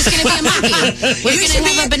 No, you're just going to be a monkey. We're going to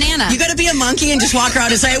have a banana. You got to be a monkey and just walk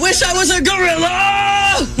around and say, I wish I was a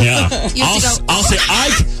gorilla! Yeah. You have to go, I'll say,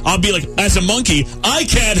 I'll be like, as a monkey, I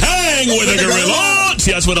can't hang with a gorilla.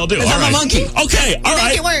 See, that's what I'll do. All I'm right. a monkey. Okay, all right.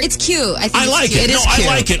 Make it work. It's cute. I think I like it's it. cute. No, I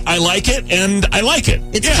like it. I like it, and I like it.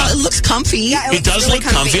 It Yeah. looks comfy. Yeah, It does really look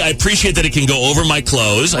comfy. I appreciate that it can go over my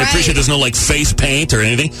clothes. I appreciate there's no like face paint or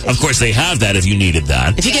anything. Of course, they have that if you needed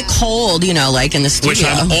that. If you get cold, you know, like in the Which studio.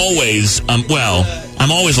 I'm always, I'm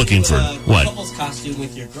always looking for. What? Couple's costume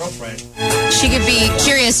with your girlfriend, She could be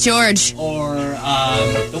Curious George. or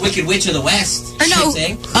the Wicked Witch of the West. Or no.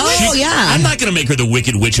 Oh, yeah. I'm not going to make her the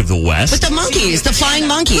Wicked Witch of the West. With the monkeys, the flying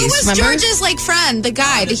monkeys. Who was remember? George's like friend, the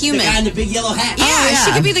guy, the The human? guy in the big yellow hat. Yeah, yeah.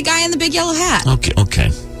 she could be the guy in the big yellow hat. Okay.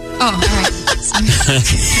 Oh, all right.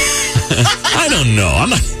 I don't know. I'm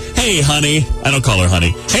not. Hey, honey. I don't call her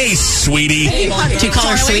honey. Hey, sweetie. Do you call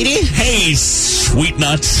her sweetie? Hey, sweet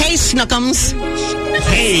nuts. Hey, Snookums.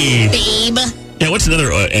 Hey. Babe. Yeah, what's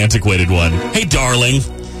another antiquated one? Hey, darling.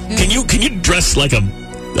 Can you dress like a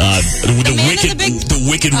the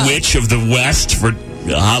wicked witch of the West for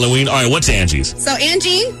Halloween? All right, what's Angie's? So,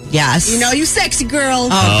 Angie, Yes. you know you sexy girl. Oh,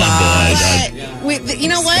 God. But you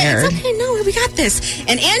know what? Scared. It's okay. No, we got this.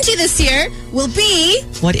 And Angie this year will be...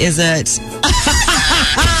 What is it?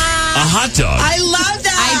 A hot dog. I love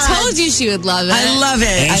that. I told you she would love it. I love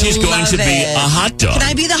it. Angie's I going love to be it. a hot dog. Can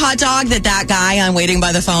I be the hot dog that guy on Waiting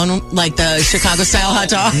by the Phone, like the Chicago style hot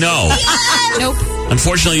dog? No. Nope.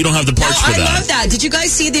 Unfortunately, you don't have the parts for I that. love that. Did you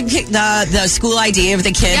guys see the school ID of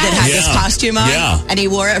the kid that had this Yeah. costume on? Yeah. And he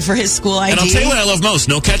wore it for his school ID? And I'll tell you what I love most: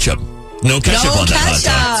 no ketchup. No ketchup No on that hot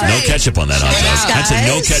ketchup. dog. Right. No ketchup on that hot Yes, dog. That's a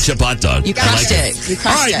no guys. ketchup hot dog. You I like crushed it. You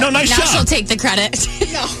crushed All right, it. no, nice Now she'll job. take the credit.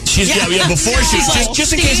 She's before she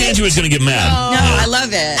just in case Angie was going to get mad. No, Yeah. I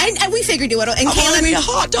love it. And we figured you would. And I want to be a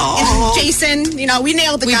hot dog. and Jason, you know, we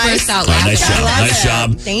nailed the We guys. burst out All right, laughing. nice job. love Nice it.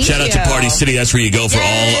 job. Thank Shout out to you. Party City. That's where you go for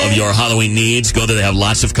all of your Halloween needs. Go there. They have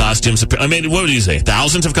lots of costumes. I mean, what would you say?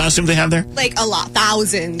 Thousands of costumes they have there? Like a lot.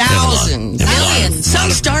 Thousands. Thousands. They have a lot. Millions. A lot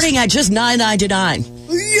Some of- starting at just $9.99.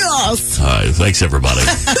 Yes. All right, thanks, everybody.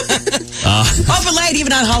 Overlaid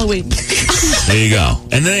even on Halloween. There you go.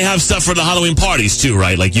 And then they have stuff for the Halloween parties, too,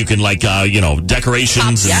 right? Like you can,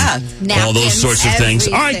 decorations and all those Napkins, sorts of things.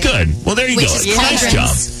 All right, everything. good. Well, there you go. Witches' Nice cauldrons. job.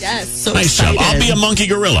 Yes. So Nice job. I'll be a monkey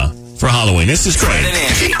gorilla for Halloween. This is great. Fred and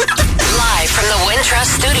Angie. Live from the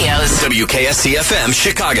Wintrust Studios. WKSC-FM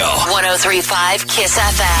Chicago. 103.5 KISS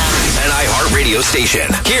FM. An iHeartRadio station.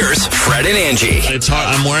 Here's Fred and Angie. It's hard.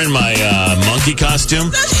 I'm wearing my monkey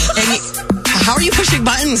costume. How are you pushing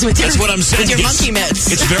buttons with your, That's what I'm saying. with your monkey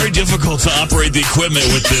mitts? It's very difficult to operate the equipment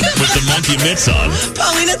with the monkey mitts on.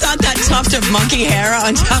 Paulina thought that tuft of monkey hair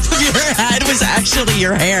on top of your head was actually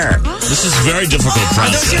your hair. This is very difficult Are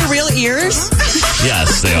process. those your real ears?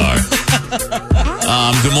 Yes, they are.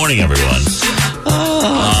 Good morning, everyone.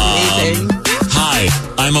 Amazing. Hi,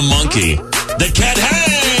 I'm a monkey that can't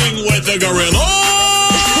hang with a gorilla.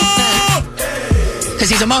 Because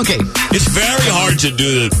he's a monkey. It's very hard to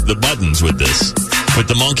do the buttons with this, with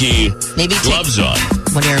the monkey gloves on.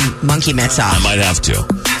 One of your monkey mitts off. I might have to. All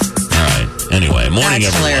right. Anyway, morning,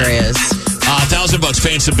 That's everyone. hilarious. $1,000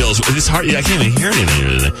 paying some bills. It's hard. I can't even hear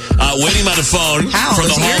anything today. Waiting by the phone from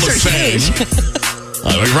the Hall of Fame.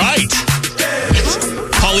 Right.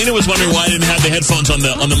 Paulina was wondering why I didn't have the headphones on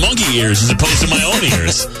the monkey ears as opposed to my own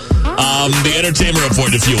ears. The entertainment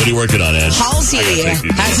report, if you, what are you working on, Ed? Halsey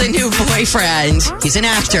has a new boyfriend. He's an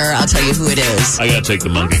actor. I'll tell you who it is. I gotta take the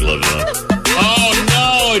monkey gloves off. Oh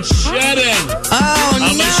no, it's shedding. Oh no.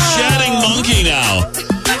 I'm a shedding monkey now.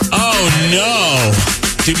 Oh no.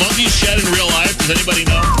 Do monkeys shed in real life? Does anybody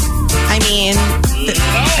know? I mean,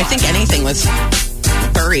 I think anything with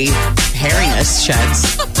furry hairiness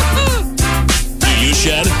sheds. Do you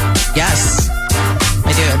shed? Yes,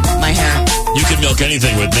 I do. My hair. You can milk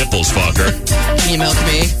anything with nipples, fucker. Can you milk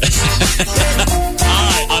me? All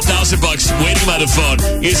right, $1,000 waiting by the phone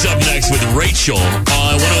is up next with Rachel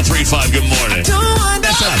on 103.5. Good morning.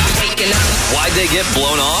 Why'd they get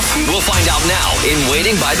blown off? We'll find out now in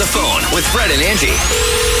Waiting by the Phone with Fred and Angie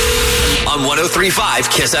on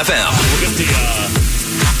 103.5 KISS FM.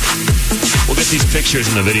 We'll get these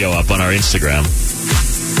pictures and the video up on our Instagram.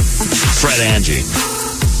 Fred Angie.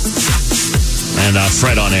 And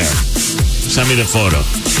Fred on air. Send me the photo.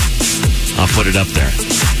 I'll put it up there.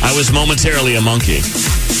 I was momentarily a monkey,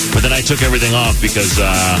 but then I took everything off because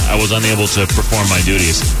I was unable to perform my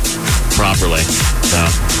duties properly. So,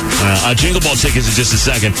 Jingle Ball tickets in just a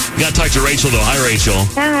second. We got to talk to Rachel, though. Hi, Rachel.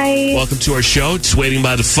 Hi. Welcome to our show. It's Waiting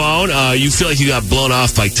by the Phone. You feel like you got blown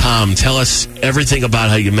off by Tom. Tell us everything about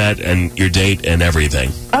how you met and your date and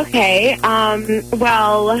everything. Okay.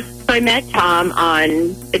 Well, so I met Tom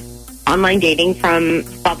on online dating from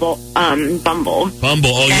Bumble. Bumble.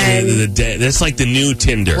 Oh, yeah. That's like the new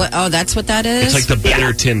Tinder. What, that's what that is? It's like the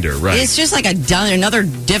better Tinder, right? It's just like another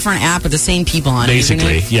different app with the same people on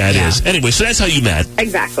Basically, it. yeah, it is. Anyway, so that's how you met.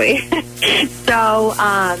 Exactly. So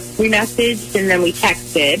we messaged and then we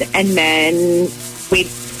texted and then we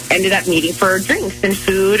ended up meeting for drinks and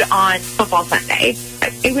food on football Sunday.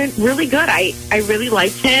 It went really good. I really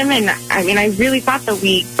liked him, and I mean, I really thought that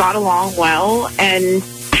we got along well, and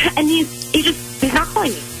he's not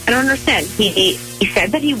calling me. I don't understand. He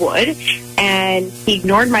said that he would, and he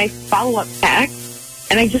ignored my follow-up text,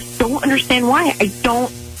 and I just don't understand why. I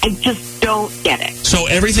just don't get it. So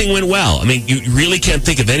everything went well. I mean, you really can't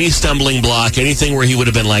think of any stumbling block, anything where he would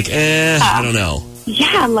have been like, I don't know.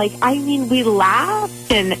 Yeah, we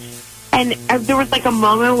laughed, and there was like a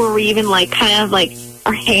moment where we even kind of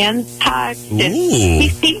our hands touched, and he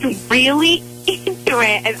seemed really into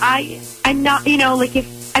it, and I'm not,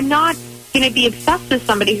 if I'm not going to be obsessed with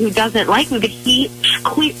somebody who doesn't like me, but he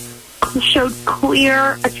showed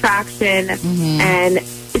clear attraction, and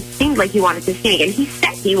it seemed like he wanted to see me again. He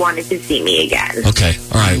said he wanted to see me again. Okay.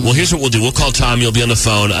 All right. Well, here's what we'll do. We'll call Tom. You'll be on the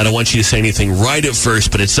phone. I don't want you to say anything right at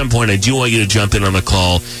first, but at some point I do want you to jump in on the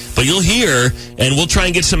call. But you'll hear, and we'll try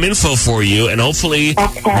and get some info for you, and hopefully we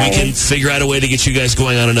can figure out a way to get you guys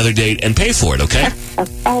going on another date and pay for it, okay?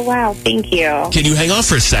 Oh, wow. Thank you. Can you hang on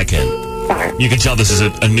for a second? You can tell this is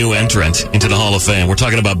a new entrant into the Hall of Fame. We're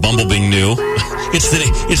talking about Bumble being new. It's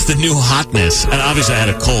the new hotness. And obviously I had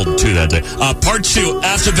a cold, too, that day. Part 2,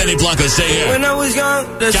 after Benny Blanco. Stay here. When I was young,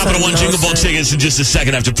 Capital One Jingle Ball tickets in just a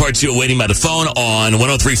second after part 2 of Waiting by the Phone on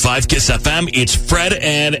 103.5 KISS FM. It's Fred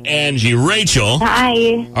and Angie. Rachel.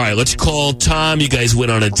 Hi. All right, let's call Tom. You guys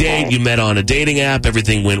went on a date. You met on a dating app.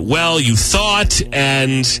 Everything went well, you thought,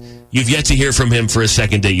 and you've yet to hear from him for a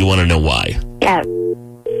second date. You want to know why. Yeah.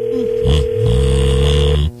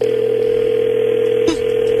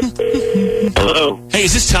 Hello. Hey,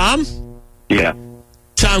 is this Tom? Yeah.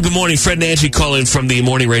 Tom, good morning. Fred and Angie calling from the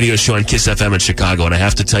morning radio show on KISS FM in Chicago. And I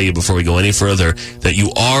have to tell you before we go any further that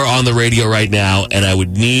you are on the radio right now, and I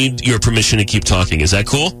would need your permission to keep talking. Is that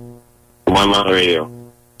cool? I'm on the radio.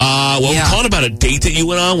 We're calling about a date that you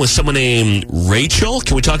went on with someone named Rachel.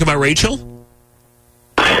 Can we talk about Rachel?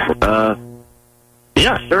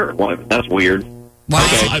 Yeah, sure. Well, that's weird.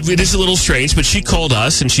 Wow. It is a little strange, but she called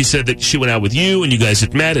us and she said that she went out with you and you guys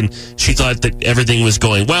had met and she thought that everything was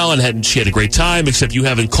going well and she had a great time, except you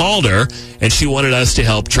haven't called her and she wanted us to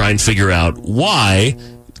help try and figure out why.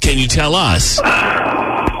 Can you tell us?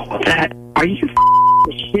 Are you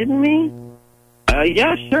kidding me?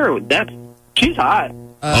 Yeah, sure. She's hot.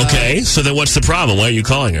 Okay, so then what's the problem? Why are you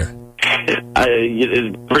calling her?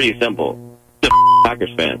 It's pretty simple. The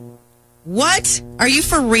Packers fan. What? Are you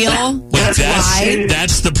for real? Wait,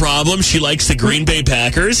 that's the problem? She likes the Green Bay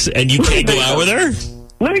Packers and you can't go out with her?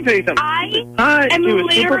 Let me tell you something. She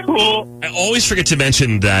was super cool. I always forget to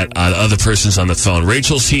mention that other person's on the phone.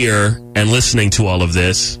 Rachel's here and listening to all of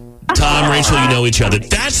this. Tom, Rachel, you know each other.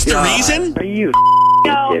 That's the reason? Are you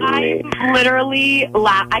No, kidding me? I'm literally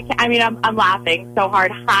laughing. I'm laughing so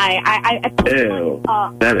hard. Hi. I put you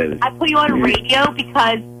on, that is. I put you on radio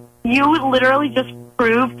because you literally just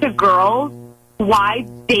proved to girls why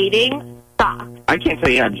dating sucks. I can't tell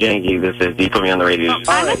you how janky this is. You put me on the radio.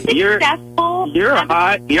 I'm a successful. You're a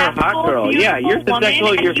hot girl. Yeah, you're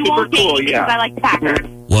successful. You're super cool. Yeah. I like Packers.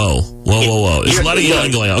 Whoa. There's a lot of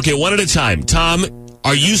yelling going on. Okay, one at a time. Tom,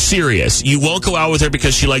 are you serious? You won't go out with her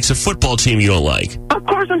because she likes a football team you don't like? Of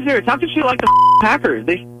course I'm serious. How could she like the Packers?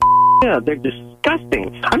 They're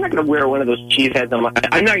disgusting. I'm not going to wear one of those cheese heads on my...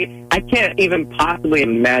 I can't even possibly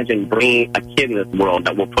imagine bringing a kid in this world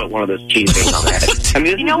that will put one of those cheese things on their head. I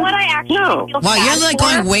mean, You know what I actually feel Wow, sad you're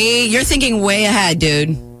like for? you're thinking way ahead,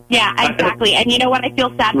 dude. Yeah, exactly. And you know what I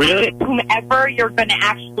feel sad Really? for? Whomever you're going to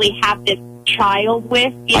actually have this child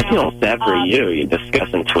with. I feel sad for you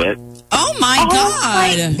disgusting twit. Oh my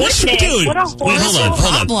God. Dude, what a wait, hold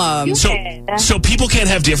on. problem. So people can't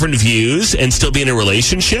have different views and still be in a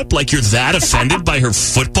relationship? Like you're that offended by her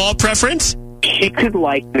football preference? She could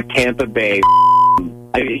like the Tampa Bay.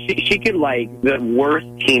 I mean, she could like the worst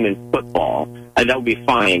team in football, and that would be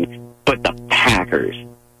fine. But the Packers,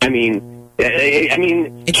 I mean,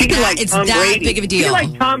 It's she could that- like it's Tom that Brady. big of a She deal. could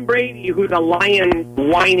like Tom Brady, who's a lion,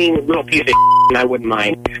 whining little piece of and I wouldn't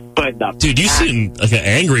mind. But Dude, you seem like an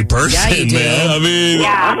angry person, Yeah, you do. man. I mean,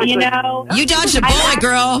 Yeah, you know. You dodged a bullet,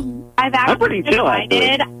 girl. I've I'm pretty actually chill,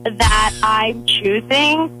 decided that I'm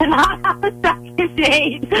choosing to not have a second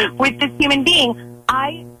date with this human being.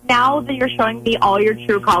 Now that you're showing me all your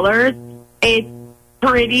true colors, it's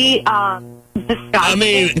pretty disgusting. I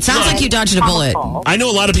mean, It sounds like you dodged a bullet. I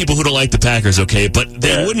know a lot of people who don't like the Packers, okay, but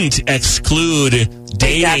they wouldn't exclude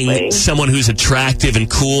dating someone who's attractive and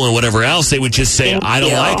cool and whatever else. They would just say, I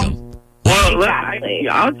don't like them. Well,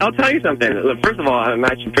 I'll tell you something. First of all, I'm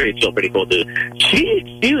actually pretty cool dude.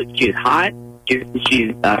 She's hot. She's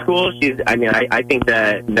cool. I think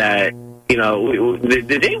that you know the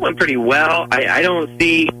date went pretty well. I don't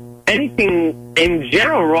see anything in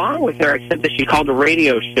general wrong with her except that she called a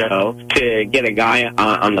radio show to get a guy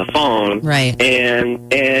on the phone, right? And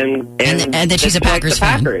that she's a Packers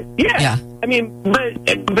fan. Yeah. I mean,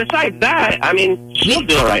 but besides that, I mean, she'll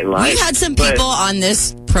do all right in life. We've had some people on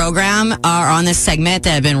this program or on this segment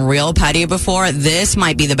that have been real petty before. This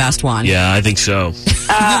might be the best one. Yeah, I think so.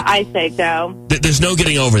 I say so. There's no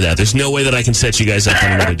getting over that. There's no way that I can set you guys up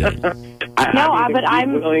on another date. But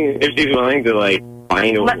I'm willing, if she's willing to like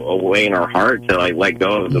find a way in her heart to like let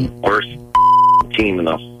go of the worst team in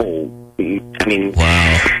the whole. I mean,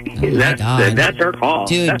 wow. That's her call.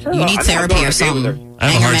 Dude, that's her you call. need I'm not therapy going or to date with her. something. I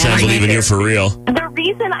have a hard time believing you're for real. The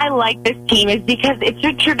reason I like this team is because it's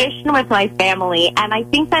a tradition with my family, and I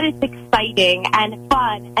think that it's exciting and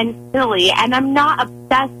fun and silly, and I'm not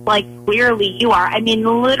obsessed like clearly you are. I mean,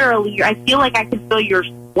 literally, I feel like I could feel your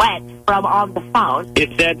sweat from on the phone.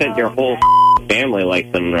 It's sad that your whole family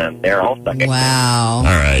likes them, and they're all stuck. Wow. All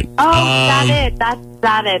right. Oh,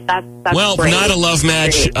 that's well, great. not a love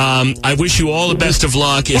match. I wish you all the best of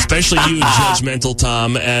luck, especially you, judgmental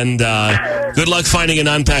Tom, and good luck finding a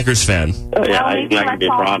non-Packers fan. Oh, yeah, it's not going to be a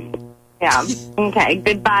problem. Yeah. Okay.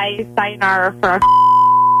 Goodbye. Sayonara for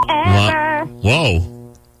ever. Whoa.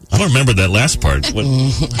 I don't remember that last part. What?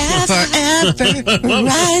 Forever,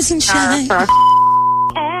 rise and shine. Ever.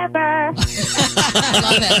 I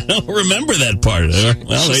love it. I don't remember that part.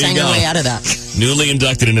 Well, She there sang you her go. way out of that. Newly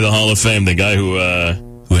inducted into the Hall of Fame, the guy who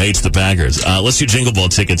hates the Packers. Let's do Jingle Ball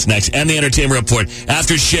tickets next, and the Entertainment Report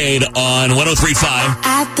after Shade on 103.5.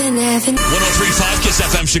 I've been having 103.5 Kiss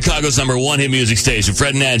FM, Chicago's #1 hit music station.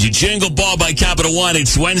 Fred and Angie, Jingle Ball by Capital One.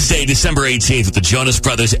 It's Wednesday, December 18th with the Jonas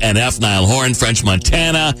Brothers and F. Niall Horan, French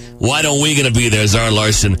Montana. Why Don't We Gonna Be There? Zara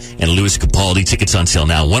Larson and Louis Capaldi. Tickets on sale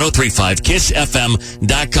now. 103.5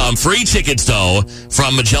 KissFM.com. Free tickets, though,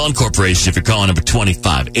 from Magellan Corporation if you're calling number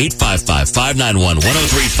 25 855 591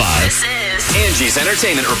 1035. This is Angie's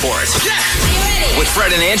Entertainment Report. With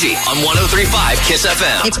Fred and Angie on 103.5 Kiss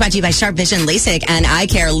FM. It's brought to you by Sharp Vision, LASIK, and Eye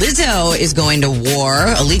Care. Lizzo is going to war,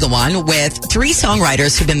 a legal one, with 3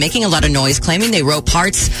 songwriters who've been making a lot of noise, claiming they wrote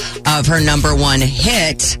parts of her number 1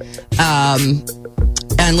 hit.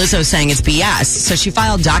 And Lizzo's saying it's BS. So she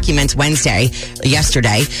filed documents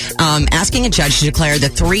yesterday, asking a judge to declare the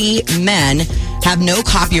 3 men have no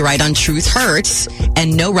copyright on Truth Hurts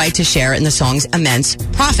and no right to share in the song's immense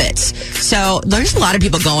profits. So there's a lot of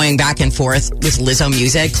people going back and forth with Lizzo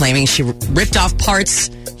music, claiming she ripped off parts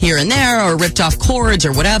here and there or ripped off chords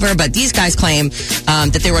or whatever. But these guys claim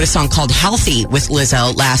that they wrote a song called Healthy with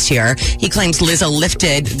Lizzo last year. He claims Lizzo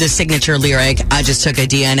lifted the signature lyric, I just took a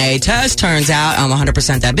DNA test, turns out I'm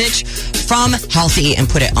 100% that bitch, from Healthy and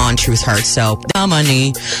put it on Truth Hurts. So,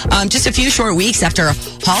 money. Just a few short weeks after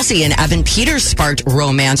Halsey and Evan Peters sparked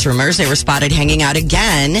romance rumors, they were spotted hanging out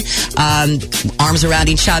again, arms around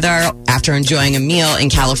each other after enjoying a meal in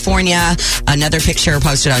California. Another picture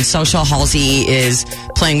posted on social, Halsey is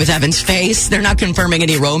playing with Evan's face. They're not confirming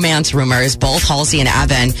any romance rumors. Both Halsey and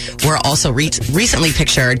Evan were also recently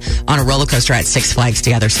pictured on a roller coaster at Six Flags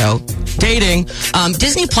together. So, dating.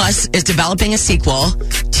 Disney Plus is developing a sequel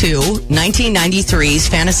to 1993's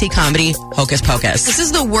fantasy comedy Hocus Pocus. This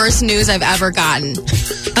is the worst news I've ever gotten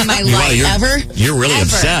in my life. Ever? You're really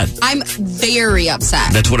upset. I'm very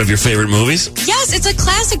upset. That's one of your favorite movies? Yes, it's a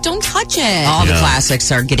classic. Don't touch it. All the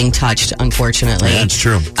classics are getting touched, unfortunately. Yeah, that's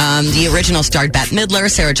true. The original starred Bette Midler,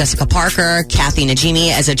 Sarah Jessica Parker, Kathy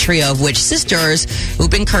Najimy as a trio of witch sisters who've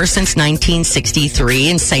been cursed since 1963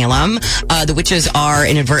 in Salem. The witches are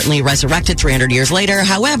inadvertently resurrected 300 years later.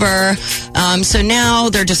 However, so now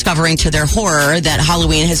they're discovering to their horror that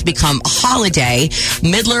Halloween has become a holiday.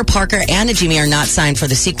 Midler, Parker, and Najimy are not signed for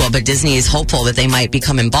the sequel, but Disney is hopeful that they might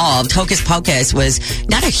become involved. Hocus Pocus was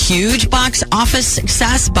not a huge box office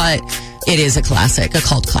success, but it is a classic, a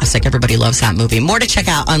cult classic. Everybody loves that movie. More to check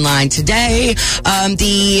out online today.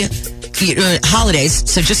 The holidays,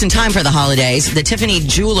 so just in time for the holidays, the Tiffany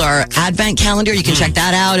Jeweler Advent Calendar, you can check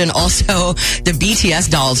that out. And also, the BTS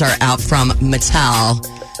dolls are out from Mattel.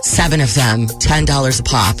 7 of them, $10 a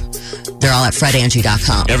pop. They're all at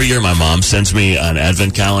fredangie.com. Every year, my mom sends me an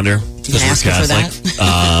Advent calendar. You can ask her for that.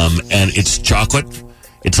 And it's chocolate.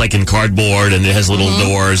 It's like in cardboard, and it has little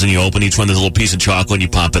doors, and you open each one, there's a little piece of chocolate, and you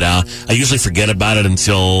pop it out. I usually forget about it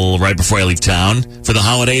until right before I leave town for the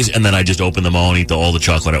holidays, and then I just open them all and eat all the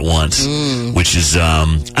chocolate at once, which is, I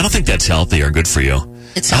don't think that's healthy or good for you.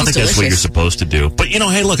 It sounds I don't think that's what you're supposed to do. But,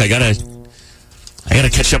 hey, look, I gotta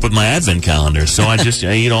catch up with my Advent calendar, so I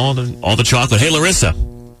eat all the chocolate. Hey, Larissa.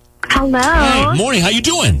 Hello. Hey, morning. How you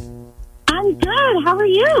doing? I'm good. How are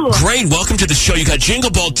you? Great. Welcome to the show. You got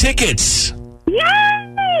Jingle Ball tickets. Yay!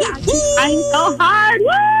 I'm so hard.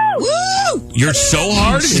 Woo! Woo! You're so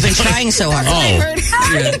hard? She's been trying so hard.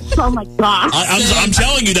 Oh my gosh. I'm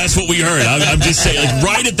telling you, that's what we heard. I'm just saying, like,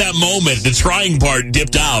 right at that moment, the trying part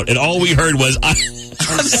dipped out, and all we heard was, I'm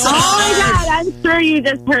so Oh my God, I'm sure you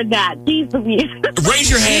just heard that. Jeez Louise. Raise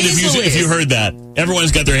your hand if you heard that.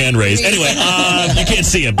 Everyone's got their hand raised. Anyway, you can't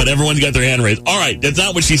see it, but everyone's got their hand raised. All right, that's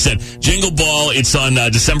not what she said. Jingle Ball, it's on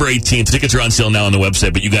December 18th. Tickets are on sale now on the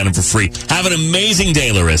website, but you got them for free. Have an amazing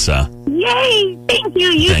day, Larissa. Yay! Thank you.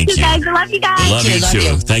 You Thank too, you. guys. I love you guys. Love you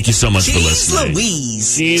too. Thank you so much for listening.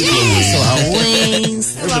 Louise. Jeez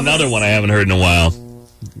Louise. There's another one I haven't heard in a while.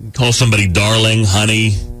 Call somebody darling, honey.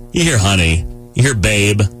 You hear honey. You hear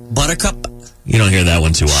babe. Buttercup. You don't hear that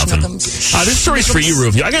one too often. This story's for you,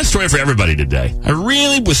 Rufio. I got a story for everybody today. I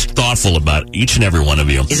really was thoughtful about each and every one of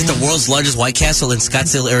you. Is it the world's largest White Castle in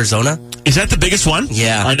Scottsdale, Arizona? Is that the biggest one?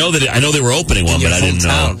 Yeah. I know they were opening one, but I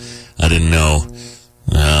didn't know.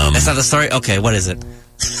 That's not the story? Okay, what is it?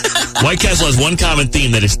 White Castle has one common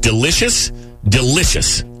theme that is delicious.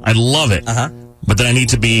 Delicious. I love it. Uh-huh. But then I need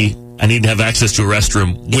to have access to a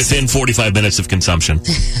restroom within 45 minutes of consumption.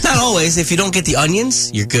 Not always. If you don't get the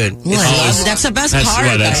onions, you're good. That's the best part.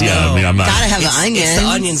 I'm not. Gotta have the onions. It's the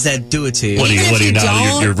onions that do it to you. What do you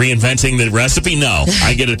know? You're reinventing the recipe? No.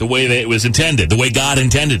 I get it the way that it was intended, the way God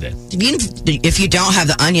intended it. If you don't have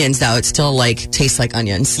the onions, though, it still tastes like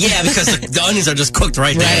onions. Yeah, because the onions are just cooked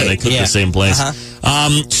right there. Yeah, they cook the same place.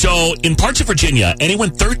 So in parts of Virginia, anyone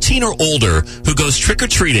 13 or older who goes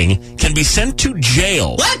trick-or-treating can be sent to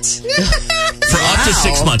jail. What? For up to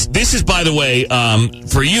 6 months. This is, by the way,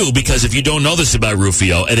 for you, because if you don't know this about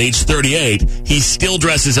Rufio, at age 38, he still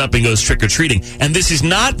dresses up and goes trick-or-treating. And this is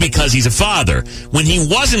not because he's a father. When he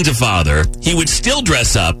wasn't a father, he would still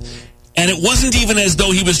dress up. And it wasn't even as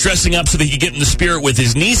though he was dressing up so that he could get in the spirit with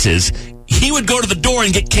his nieces. He would go to the door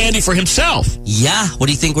and get candy for himself. Yeah. What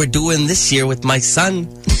do you think we're doing this year with my son?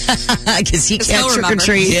 Because he can't trick or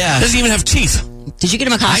treat. Yeah. Doesn't even have teeth. Did you get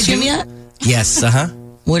him a costume yet? Yes,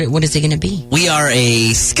 What is it going to be? We are a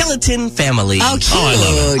skeleton family. Oh, cute. Oh, I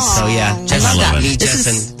love it. So, yeah. Jess, I love that. Me, This Jess,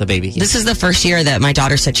 is- and the baby. This is the first year that my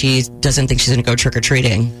daughter said she doesn't think she's going to go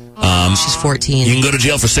trick-or-treating. She's 14. You can go to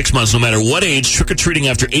jail for 6 months no matter what age. Trick-or-treating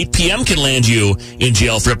after 8 p.m. can land you in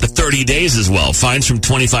jail for up to 30 days as well. Fines from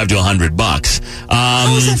 $25 to $100.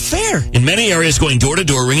 How is that fair? In many areas, going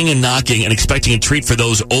door-to-door, ringing and knocking, and expecting a treat for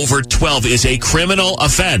those over 12 is a criminal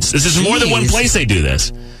offense. This is more than one place they do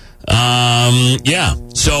this. Yeah.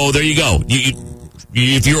 So there you go.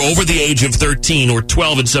 If you're over the age of 13 or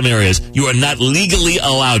 12 in some areas, you are not legally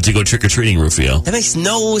allowed to go trick-or-treating, Rufio. That makes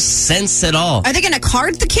no sense at all. Are they going to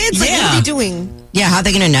card the kids? Like, what are they doing? Yeah, how are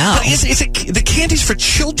they going to know? But the candy's for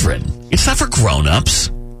children. It's not for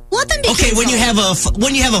grown-ups. Let them be Okay, kids when you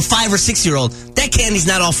though. have a 5 or 6 year old, that candy's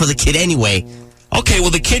not all for the kid anyway. Okay, well,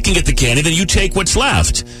 the kid can get the candy, then you take what's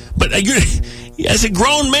left. But as a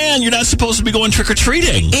grown man, you're not supposed to be going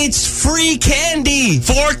trick-or-treating. It's free candy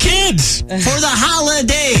For kids. for the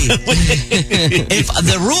holiday. If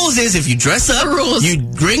the rules is if you dress up, you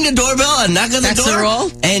ring the doorbell and knock on the That's door, the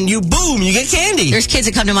rule? and you get candy. There's kids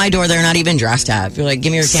that come to my door, they're not even dressed up. You're like,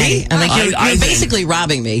 give me your candy. See? I'm like, you're I think- basically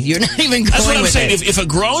robbing me. You're not even going That's what I'm with saying. it. If a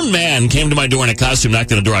grown man came to my door in a costume,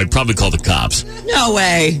 knocked on the door, I'd probably call the cops. No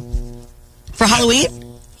way. For Halloween?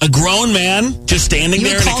 A grown man just standing You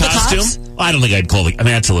there would in a call the costume? cops? I don't think I'd call the... I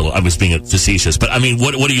mean, that's a little... I was being facetious. But, I mean,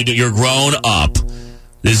 what do you do? You're grown up.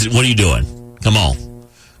 What are you doing? Come on.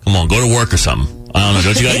 Go to work or something. I don't know.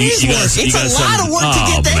 Don't you got... It is work. It's a lot of work to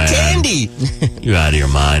get that candy. You're out of your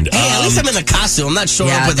mind. Hey, at least I'm in the costume. I'm not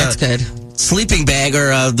showing up with that's a good. sleeping bag or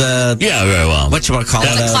the... Yeah, very well. What you want to call it?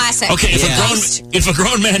 That's a classic. Okay, if a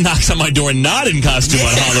grown man knocks on my door not in costume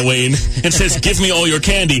on Halloween and says, give me all your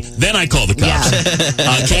candy, then I call the cops.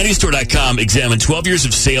 CandyStore.com examined 12 years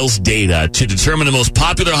of sales data to determine the most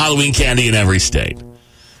popular Halloween candy in every state.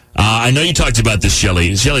 I know you talked about this,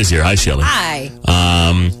 Shelly. Shelly's here. Hi, Shelly. Hi.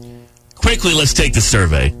 Quickly, let's take the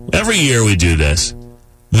survey. Every year we do this.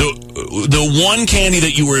 The one candy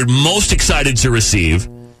that you were most excited to receive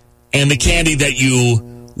and the candy that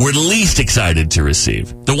you were least excited to receive.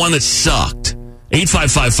 The one that sucked.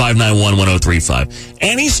 855-591-1035.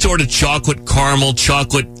 Any sort of chocolate caramel,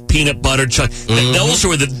 chocolate peanut butter,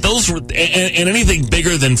 those were and anything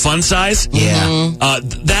bigger than fun size. Yeah.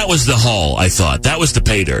 That was the haul, I thought. That was the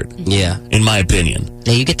pay dirt. Yeah. In my opinion.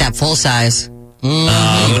 Yeah, you get that full size.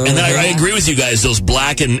 And then I agree with you guys. Those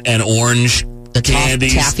black and orange The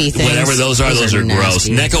candies, taffy things. whatever those are gross.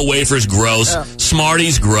 nasty. Necco wafers, gross.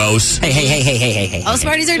 Smarties, gross. Hey. Oh,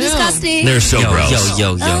 Smarties are disgusting. They're so gross.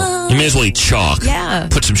 Yo. You may as well eat chalk. Yeah.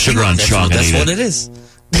 Put some sugar on chalk and That's eat what it. it is.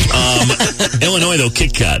 Illinois, though,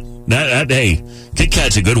 Kit Kat. Hey, Kit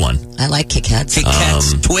Kat's a good one. I like Kit Kats. Kit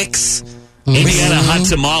Kats, Twix. Indiana hot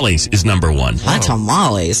tamales is number one. Hot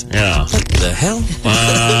tamales. Yeah. What the hell?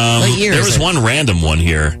 What year There is was it? one random one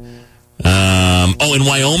here. In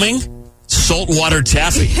Wyoming, saltwater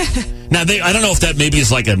taffy. Now, I don't know if that maybe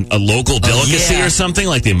is like a local delicacy yeah. or something,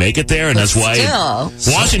 like they make it there, and that's why. still.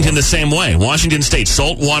 Washington, the same way. Washington State,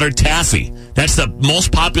 saltwater taffy. That's the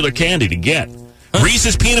most popular candy to get.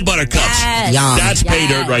 Reese's peanut butter cups. Yes. Yum. That's pay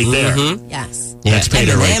dirt right there. Yes. That's pay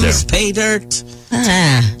dirt right there. M&M's pay dirt.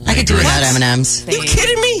 I could do agree. without M&M's. You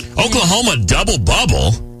kidding me? Oklahoma double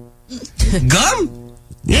bubble. Gum?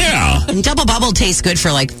 Yeah. And Double Bubble tastes good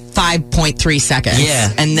for like 5.3 seconds.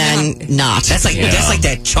 Yeah. And then not. That's like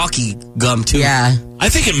that chalky gum too. Yeah. I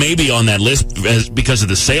think it may be on that list because of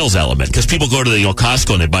the sales element. Because people go to the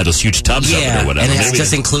Costco and they buy those huge tubs of it or whatever. and it's Maybe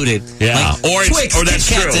just included. Yeah. Like Or that's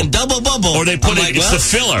Kit Kats true. and Double Bubble. Or they put I'm it's the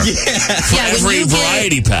filler for Yeah, when every you get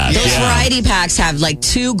variety pack. Those Yeah. variety packs have like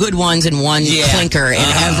 2 good ones and 1 clinker in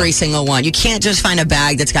every single one. You can't just find a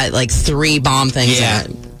bag that's got like 3 bomb things Yeah.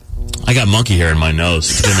 in it. I got monkey hair in my nose.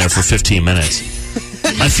 It's been there for 15 minutes.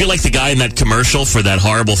 I feel like the guy in that commercial for that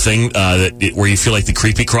horrible thing where you feel like the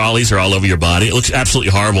creepy crawlies are all over your body. It looks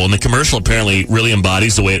absolutely horrible. And the commercial apparently really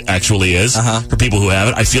embodies the way it actually is for people who have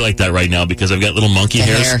it. I feel like that right now because I've got little monkey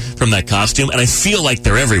hairs from that costume. And I feel like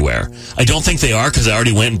they're everywhere. I don't think they are because I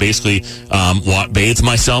already went and basically bathed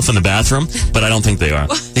myself in the bathroom. But I don't think they are.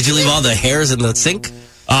 Did you leave all the hairs in the sink?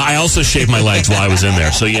 I also shaved my legs while I was in there.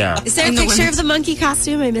 So, yeah. Is there a picture of the monkey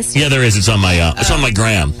costume? I missed it. Yeah, there is. It's on my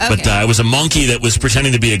gram. Okay. But it was a monkey that was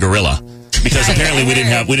pretending to be a gorilla because apparently we didn't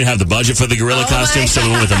have the budget for the gorilla costume, so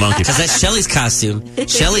we went with the monkey. Because that's Shelly's costume.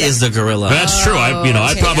 Shelly is the gorilla. That's true.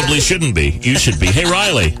 I probably shouldn't be. You should be. Hey,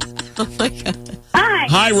 Riley. Oh my god. Hi.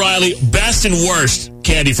 Hi, Riley. Best and worst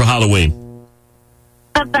candy for Halloween.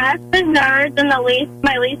 The best is nerds, and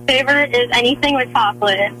my least favorite is anything with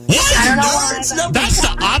chocolate. What? I don't know why. That's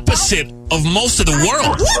the opposite of most of the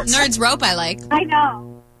world. Nerds rope I like. I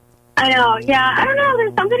know. Yeah, I don't know.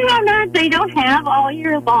 There's something about nerds they don't have all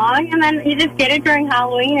year long, and then you just get it during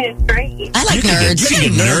Halloween, and it's great. I like nerds. You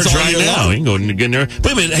can get nerds right now. You can go and get nerds.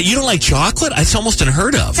 Wait a minute. You don't like chocolate? It's almost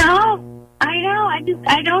unheard of. No, I know.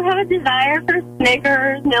 I don't have a desire for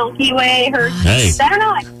Snickers, Milky Way, Hershey's. Hey. I don't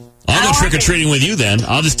know. I'll go trick-or-treating with you then.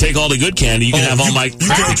 I'll just take all the good candy. You can have all my... You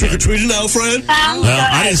go trick-or-treating now, friend? Well,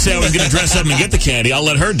 I didn't say I was going to dress up and get the candy. I'll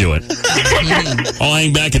let her do it. I'll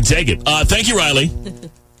hang back and take it. Thank you, Riley.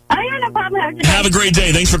 Oh, yeah, no problem. Have a great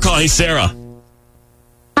day. Thanks for calling. Hey, Sarah.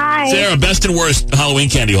 Hi. Sarah, best and worst Halloween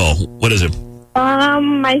candy haul. What is it?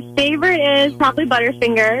 My favorite is probably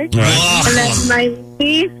Butterfingers. Right. And then my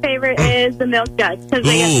least favorite is the Milk Duds, because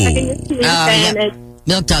they get stuck in your teeth, and it's...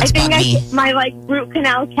 Milk Duds bug me. My root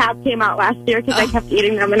canal cap came out last year because I kept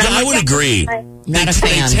eating them. And I would agree. Not a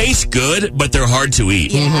fan. They taste good, but they're hard to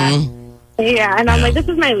eat. Yeah, and I'm like, this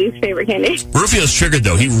is my least favorite candy. Rufio's triggered,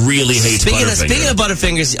 though. He really hates Butterfingers. Speaking of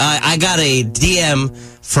Butterfingers, I got a DM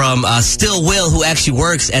from Still Will, who actually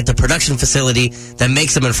works at the production facility that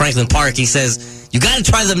makes them in Franklin Park. He says, you got to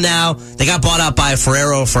try them now. They got bought out by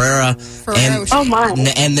Ferrera. Oh, my.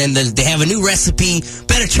 And then they have a new recipe,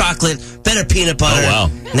 better chocolate, better peanut butter. Oh, wow.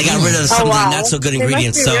 And they got rid of some of the not so good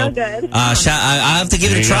ingredients. Must be real good. I have to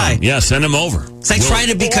give it a try. Yeah, send them over. So I tried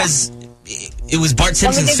it because it was Bart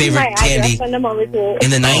Simpson's favorite candy in the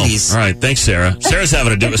 90s. All right, thanks, Sarah. Sarah's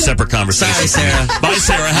having a separate conversation. Sorry, Sarah. Bye,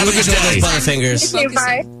 Sarah. Have a good day. Butterfingers. Okay,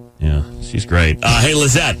 bye. Yeah, she's great. Hey,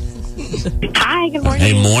 Lizette. Hi, good morning.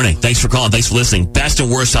 Hey, morning. Thanks for calling. Thanks for listening. Best and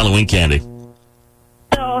worst Halloween candy.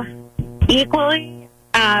 So, equally,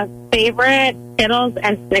 favorite, Skittles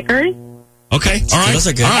and Snickers. Okay, all right. Those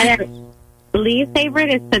are good. All right. And then least favorite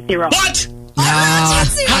is Tootsie Rolls. What? No.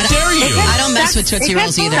 How dare you? I don't mess with Tootsie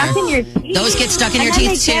Rolls either. Those get stuck in your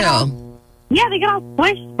teeth, too. Yeah, they get all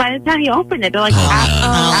squished by the time you open it. They're like, Tootsie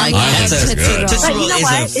but Roll you know is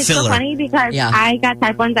what? a It's filler. so funny because I got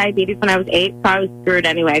type 1 diabetes when I was 8, so I was screwed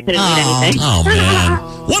anyway. I couldn't eat anything. Oh, man.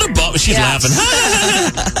 What a bummer. She's laughing.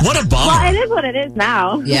 What a bummer. Well, it is what it is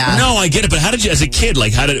now. Yeah. No, I get it, but how did you, as a kid,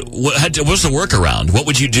 like, what was the workaround? What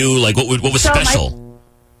would you do? Like, what was special?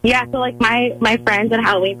 So like my friends at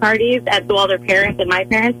Halloween parties, their parents and my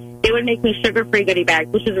parents, they would make me sugar-free goodie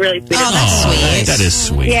bags, which is really sweet. Oh, that's sweet. That is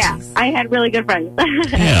sweet. Yeah, I had really good friends.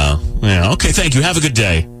 Yeah. Okay, thank you. Have a good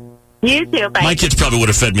day. You too. Bye. My kids probably would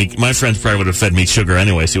have fed me, my friends probably would have fed me sugar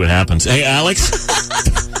anyway, see what happens. Hey, Alex?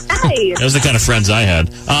 Hi. Those are the kind of friends I had.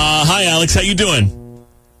 Hi, Alex. How you doing?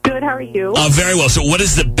 Good, how are you? Very well. So what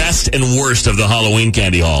is the best and worst of the Halloween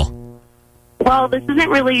candy haul? Well, this isn't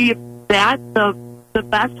really that. The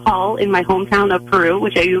best haul in my hometown of Peru,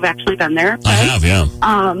 which you've actually been there. I have, yeah.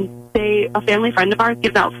 A family friend of ours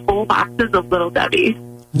gives out full boxes of Little Debbie.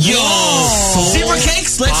 Yo! Zebra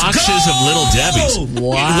cakes, let's boxes go! of Little Debbie's.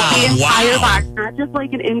 Wow. The entire box, not just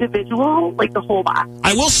like an individual, like the whole box.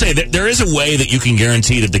 I will say that there is a way that you can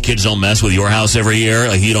guarantee that the kids don't mess with your house every year.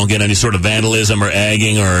 Like you don't get any sort of vandalism or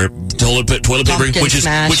egging or toilet paper, Pumpkin which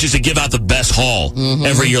smash. is to give out the best haul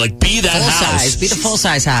every year. Like be that Full house. size. Be the full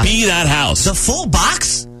size house. Be that house. The full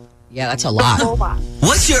box? Yeah, that's a The lot. whole box.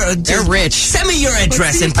 What's your... They're rich. Send me your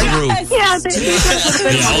address in Peru. Yeah,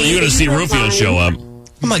 You're going to see Rufio show up.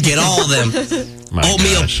 I'm going to get all of them. My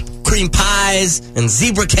Oatmeal gosh. cream pies and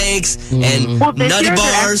zebra cakes and Well, this nutty year they're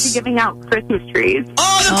actually bars. giving out Christmas trees.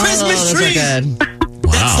 Oh, the Christmas those trees! are good.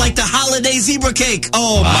 Wow. That's like the holiday zebra cake.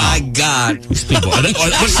 Oh, my God. These people, are they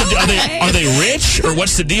rich or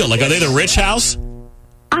what's the deal? Like, are they the rich house?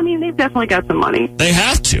 I mean, they've definitely got some money. They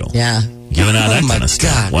have to. Yeah. Giving out that Oh, my kind of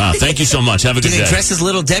stuff. God. Wow. Thank you so much. Have a Do good they day. dress as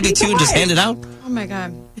Little Debbie, too, and just hand it out? Oh my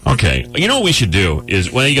God. Okay. You know what we should do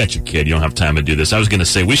is, well, you got your kid. You don't have time to do this. I was going to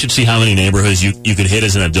say we should see how many neighborhoods you could hit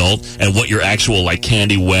as an adult and what your actual, like,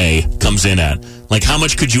 candy weigh comes in at. Like, how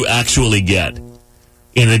much could you actually get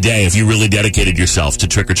in a day if you really dedicated yourself to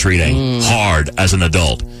trick-or-treating hard as an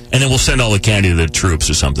adult? And then we'll send all the candy to the troops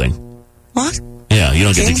or something. What? Yeah, you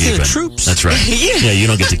don't get to Candy keep to the it. troops? That's right. Yeah, you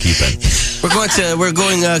don't get to keep it. We're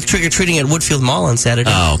going trick or treating at Woodfield Mall on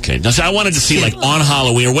Saturday. Oh, okay. Now, so I wanted to see, like, on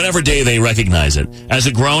Halloween or whatever day they recognize it, as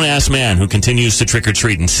a grown-ass man who continues to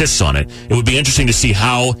trick-or-treat, insists on it, it would be interesting to see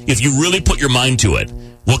how, if you really put your mind to it,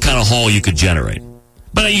 what kind of haul you could generate.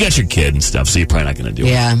 But you got your kid and stuff, so you're probably not going to do it.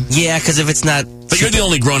 Yeah, because if it's not... But you're the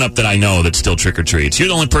only grown-up that I know that still trick-or-treats. You're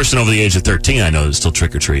the only person over the age of 13 I know that still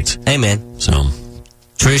trick-or-treats. Hey, man. So...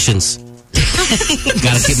 Traditions.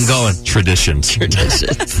 Gotta keep them going. Traditions.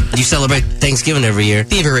 You celebrate Thanksgiving every year.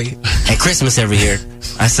 Thievery. And Christmas every year.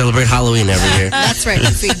 I celebrate Halloween every year. That's right.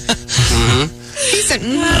 Let's see. He said,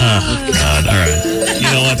 Oh, God. All right. You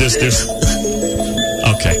know what? There's okay.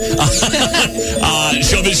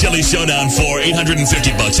 Showbiz Shelly Showdown for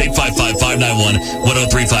 $850.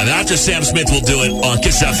 855-591-1035. After Sam Smith will do it on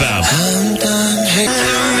Kiss FM.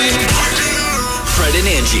 Fred and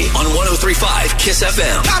Angie on 103.5 Kiss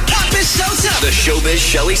FM. The Showbiz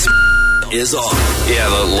Shelly is on. Yeah,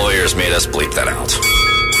 the lawyers made us bleep that out.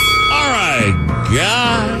 All right,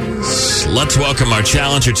 guys. Let's welcome our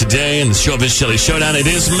challenger today in the Showbiz Shelly Showdown. It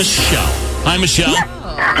is Michelle. Hi, Michelle.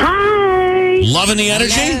 Hi. Loving the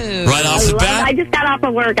energy? Hello. Right off the bat? I just got off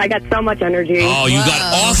of work. I got so much energy. Oh, you got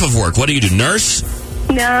off of work. What do you do, nurse?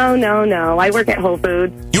 No. I work at Whole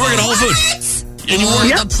Foods. You work at Whole Foods? And you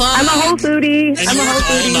work I'm a Whole Foodie. and I'm you a work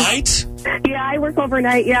Whole all Foodie. night? Yeah, I work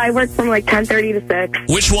overnight. Yeah, I work from like 10:30 to 6.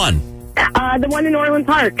 Which one? The one in Orland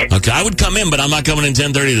Park. Okay, I would come in, but I'm not coming in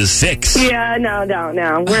 10:30 to 6. Yeah, no.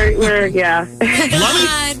 We're yeah.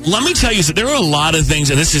 Let me tell you, so there are a lot of things,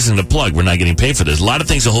 and this isn't a plug. We're not getting paid for this. A lot of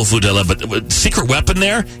things at Whole Foods I love, but secret weapon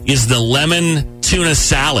there is the lemon tuna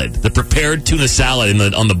salad, the prepared tuna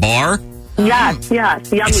salad on the bar. Yes, yummy.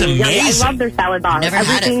 It's amazing. Yummy. I love their salad bar. Never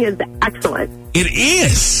had Everything is excellent. It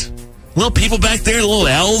is. Little people back there, little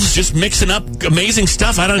elves, just mixing up amazing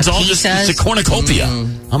stuff. I don't. It's all just it's a cornucopia.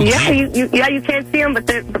 You can't see them, but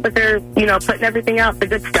they're putting everything out, the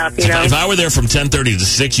good stuff. If I were there from 10:30 to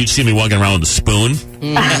 6, you'd see me walking around with a spoon.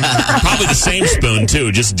 Probably the same spoon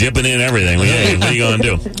too, just dipping in everything. Hey, what are you going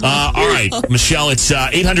to do? All right, Michelle, it's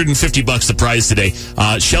 $850 the prize today.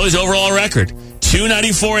 Shelly's overall record.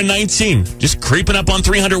 294-19, just creeping up on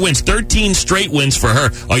 300 wins. 13 straight wins for her.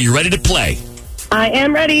 Are you ready to play? I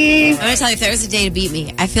am ready. I'm going to tell you, if there was a day to beat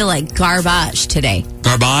me, I feel like garbage today.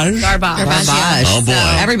 Garbage? Garbage. Oh, boy.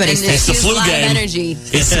 Everybody's It's the flu game. Energy.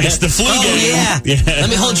 It's the flu game. Yeah. Let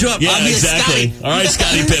me hold you up. Yeah, I'll be exactly. Scotty. All right,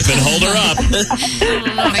 Scottie Pippen, hold her up.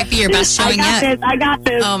 Might be your best showing yet. I got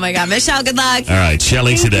this. Oh, my God. Michelle, good luck. All right,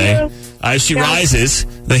 Shelly today. you. As she rises,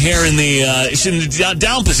 the hair in she's in the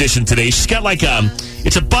down position today. She's got like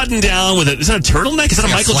it's a button down with is that a turtleneck? Is that a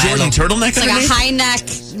Michael Jordan turtleneck? It's like a high neck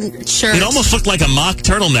shirt. It almost looked like a mock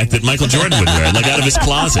turtleneck that Michael Jordan would wear, like out of his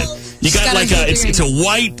closet. You got like it's a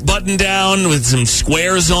white button down with some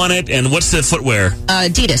squares on it, and what's the footwear?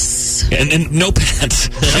 Adidas. And no pants.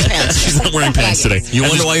 She's not wearing pants today. You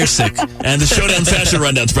wonder why you're sick. And the Showdown Fashion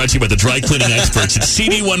Rundown is brought to you by the dry cleaning experts at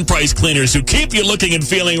CD1 Price Cleaners, who keep you looking and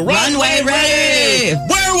feeling runway ready.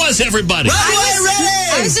 Where was everybody?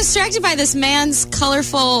 I was distracted by this man's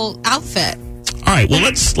colorful outfit. All right, well,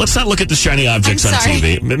 let's not look at the shiny objects on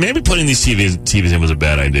TV. Maybe putting these TVs in was a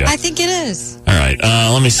bad idea. I think it is. All right,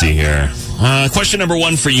 let me see here. Question number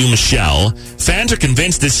 1 for you, Michelle. Fans are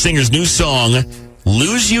convinced this singer's new song,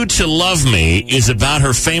 Lose You to Love Me, is about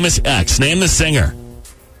her famous ex. Name the singer.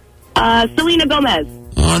 Selena Gomez.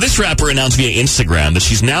 This rapper announced via Instagram that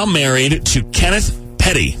she's now married to Kenneth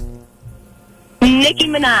Petty. Nicki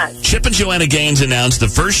Minaj. Chip and Joanna Gaines announced the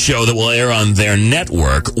first show that will air on their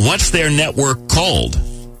network. What's their network called?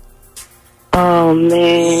 Oh,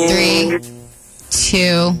 man. 3,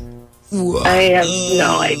 2. I have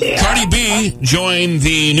no idea. Cardi B joined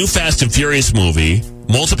the new Fast and Furious movie.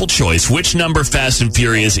 Multiple choice. Which number Fast and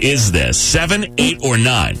Furious is this? 7, 8, or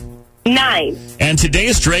 9? 9. And today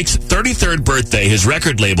is Drake's 33rd birthday. His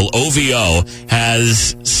record label, OVO,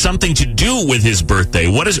 has something to do with his birthday.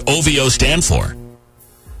 What does OVO stand for?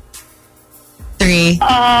 3,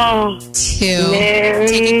 Oh, 2. Mary.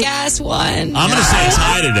 Take a guess. 1. I'm going to say it's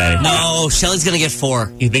high today. No, Shelly's going to get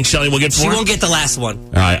 4. You think Shelly will get 4? She won't get the last one.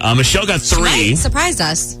 All right, Michelle got 3. Might surprise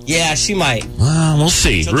us. Yeah, she might. We'll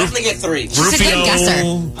see. She'll definitely get 3. She's a good guesser.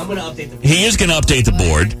 I'm going to update the board. He is going to update the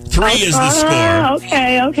board. 3 is the score.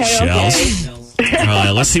 Okay. Shells. All right,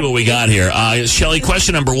 let's see what we got here. Shelly,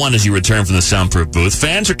 question number 1 as you return from the soundproof booth.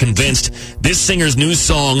 Fans are convinced this singer's new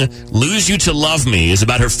song, Lose You to Love Me, is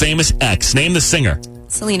about her famous ex. Name the singer.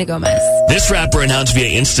 Selena Gomez. This rapper announced via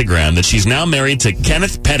Instagram that she's now married to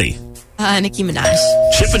Kenneth Petty. Nicki Minaj.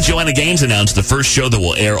 Chip and Joanna Gaines announced the first show that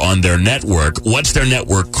will air on their network. What's their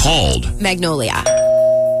network called? Magnolia.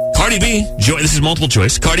 Cardi B, this is multiple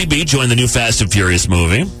choice. Cardi B joined the new Fast and Furious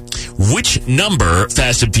movie. Which number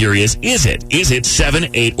Fast and Furious is it? Is it 7,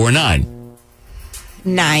 8, or 9?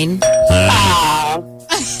 9. I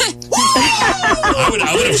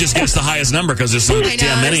would have just guessed the highest number because there's so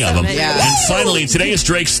damn many of them. Yeah. And finally, today is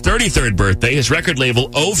Drake's 33rd birthday. His record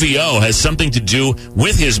label, OVO, has something to do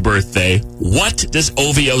with his birthday. What does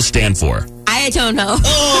OVO stand for? I don't know.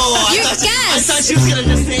 Oh, You I guessed. thought she was going to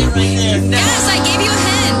just say it right there. Yes, I gave you a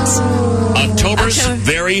hint. October's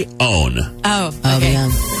very own. Oh, okay.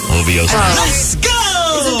 OVO stands. Let's go!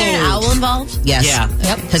 Isn't there an owl involved? Yes. Yeah.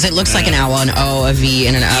 Yep. Because it looks like an owl, an O, a V,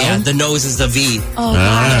 and an O. Yeah, the nose is the V. Oh,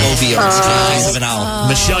 God. OV, or it's the eyes of an owl.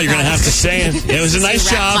 Michelle, you're going to have to say it. It was a nice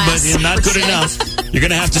job, but not good enough. You're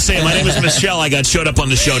going to have to say it. My name is Michelle. I got showed up on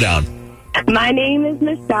the Showdown. My name is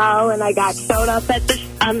Michelle, and I got showed up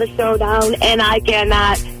on the Showdown, and I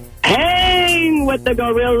cannot hang with the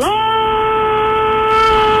gorilla.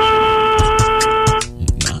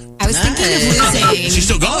 I was thinking of losing. She's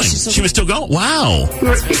still going. She was still going. Wow.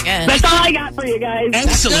 That's all I got for you guys.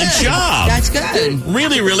 Excellent job. That's good.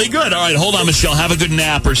 Really, really good. All right, hold on, Michelle. Have a good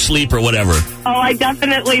nap or sleep or whatever. Oh, I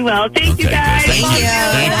definitely will. Thank you, Okay, guys. good.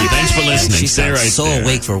 Thank you. Thanks for listening. She Stay sounds right so there.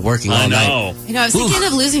 awake for working all night. know. You know, I was thinking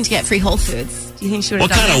of losing to get free Whole Foods. Do you think she would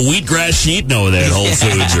have What done kind of wheatgrass she eating over there at Whole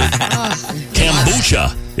Foods? Or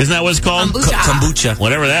kombucha. Isn't that what it's called? Kombucha.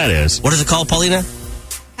 Whatever that is. What is it called, Paulina?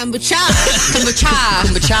 Kombucha. Kombucha.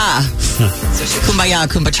 Kombucha. Kumbaya,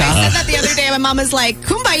 kombucha. I said that the other day. My mom was like,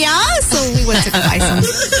 kumbaya. So we went to go buy some.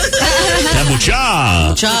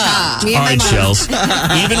 Kombucha. Me All and my right, mom. Shells.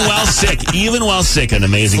 Even while sick, an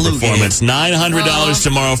amazing Flu performance. $900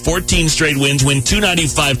 tomorrow, 14 straight wins, win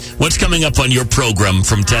 $295. What's coming up on your program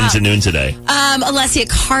from 10 to noon today? Alessia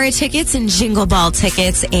Cara tickets and Jingle Ball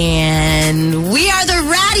tickets, and we are the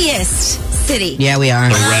rattiest city. Yeah, we are.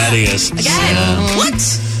 The rattiest. Again.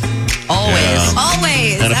 What? Always. Yeah.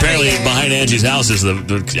 Always. And apparently every day. behind Angie's house is the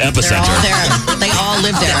They're epicenter. all there. They all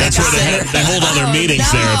live there. That's where they hold all their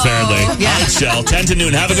meetings there, apparently. Yeah. All right, Shell. 10 to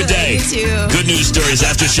noon. Have a good day. You too. Good news stories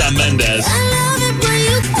after Shawn Mendes.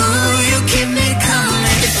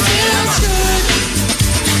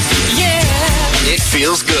 It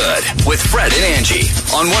feels good with Fred and Angie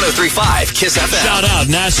on 103.5 Kiss FM. Shout out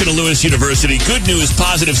National Louis University. Good news,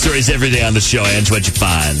 positive stories every day on the show. Ange, what'd you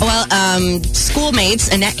find? Well, schoolmates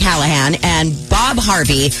Annette Callahan and Bob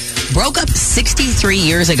Harvey broke up 63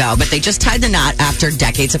 years ago, but they just tied the knot after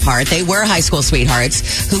decades apart. They were high school sweethearts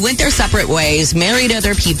who went their separate ways, married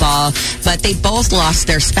other people, but they both lost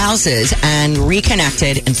their spouses and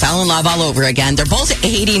reconnected and fell in love all over again. They're both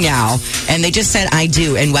 80 now, and they just said I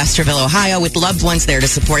do in Westerville, Ohio, with loved ones there to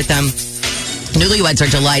support them. Newlyweds are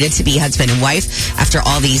delighted to be husband and wife after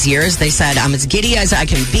all these years. They said, I'm as giddy as I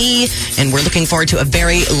can be, and we're looking forward to a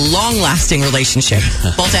very long-lasting relationship,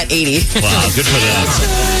 both at 80. Wow, good for them.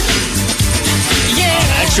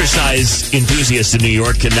 Exercise enthusiasts in New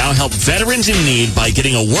York can now help veterans in need by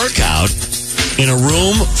getting a workout in a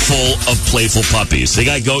room full of playful puppies. They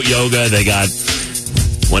got goat yoga, they got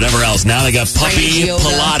whatever else. Now they got puppy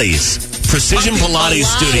Pilates. Precision Pilates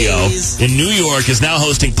Studio in New York is now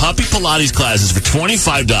hosting puppy Pilates classes for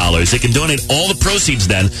 $25. They can donate all the proceeds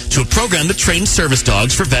then to a program that trains service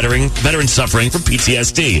dogs for veterans suffering from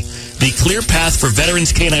PTSD. The Clear Path for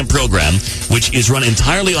Veterans Canine program, which is run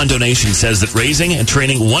entirely on donation, says that raising and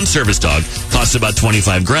training one service dog costs about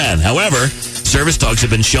 $25,000. However, service dogs have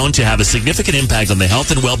been shown to have a significant impact on the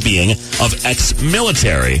health and well-being of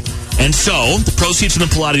ex-military. And so, the proceeds from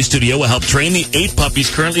the Pilates studio will help train the 8 puppies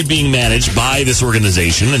currently being managed by this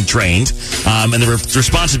organization and trained. And the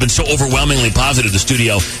response has been so overwhelmingly positive, the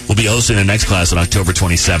studio will be hosting their next class on October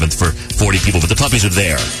 27th for 40 people. But the puppies are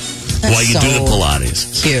there while you do the Pilates.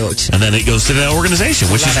 Cute. And then it goes to the organization,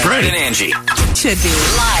 which is great. Fred and Angie. Should be.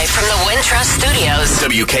 Live from the Wintrust Studios.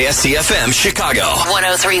 WKSC-FM Chicago.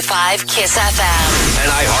 103.5 Kiss FM. An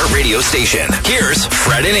iHeartRadio station. Here's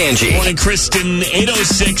Fred and Angie. Morning, Kristen.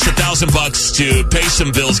 806, $1,000 to pay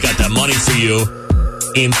some bills. Got that money for you.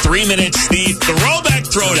 In 3 minutes, the Throwback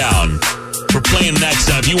Throwdown. We're playing next.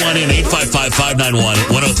 If you want in,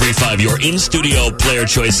 855-591-1035. Your in-studio player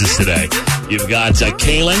choices today. You've got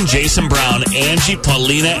Kaylin, Jason Brown, Angie,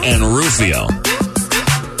 Paulina, and Rufio. All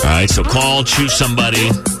right, so call, choose somebody,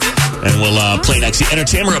 and we'll play next. The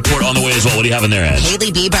entertainment report on the way as well. What do you have in there, Ed?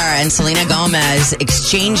 Hailey Bieber and Selena Gomez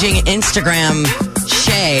exchanging Instagram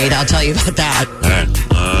shade. I'll tell you about that. All right,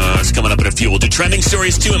 it's coming up in a few. We'll do trending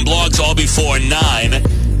stories, too, and blogs all before 9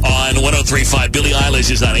 on 103.5. Billie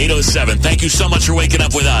Eilish is on 807. Thank you so much for waking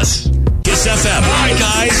up with us. Kiss FM. All right,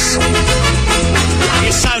 guys.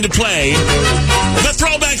 It's time to play the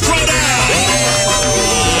Throwback Throwdown.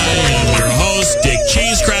 I am your host, Dick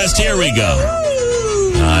Cheesecrest. Here we go.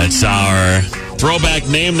 It's our Throwback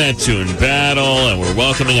Name That Tune battle, and we're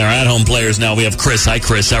welcoming our at-home players now. We have Chris. Hi,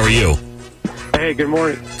 Chris. How are you? Hey, good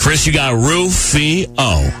morning. Chris, you got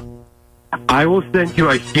Rufio. I will send you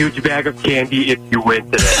a huge bag of candy if you win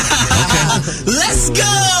today. Let's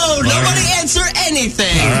go! Nobody answer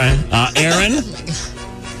anything. All right. Aaron?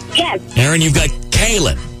 Yes. Aaron, you've got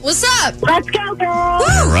Kaylin. What's up? Let's go, girl.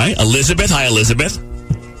 All right. Elizabeth. Hi, Elizabeth.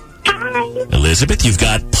 Hi. Elizabeth, you've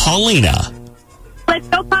got Paulina. Let's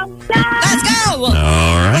go, Paulina. Let's go. All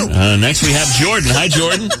right. Next we have Jordan. Hi,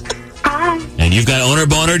 Jordan. Hi. And you've got owner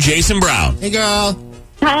boner Jason Brown. Hey, girl.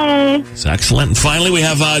 Hi. It's excellent. And finally we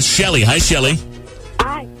have Shelly. Hi, Shelly.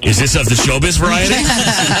 Hi. Is this of the Showbiz variety?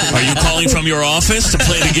 Are you calling from your office to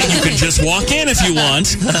play the game? You can just walk in if you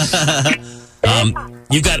want.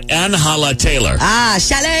 You got Anhala Taylor.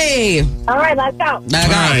 Shelly. All right, let's go. All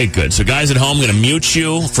right, good. So, guys at home, I'm going to mute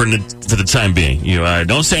you for the time being. You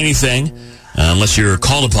don't say anything unless you're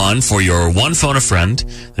called upon for your one phone a friend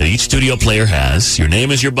that each studio player has. Your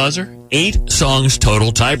name is your buzzer. 8 songs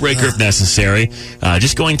total, tiebreaker if necessary.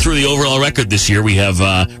 Just going through the overall record this year, we have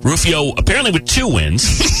Rufio apparently with 2 wins.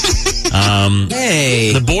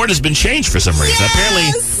 Hey. The board has been changed for some reason.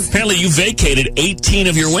 Apparently you vacated 18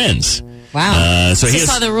 of your wins. Wow. So That's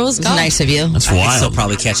how the rules go. Nice of you. That's I wild. can still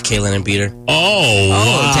probably catch Kaylin and beat her. Oh,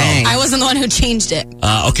 wow. Dang. I wasn't the one who changed it.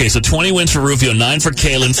 Okay, so 20 wins for Rufio, 9 for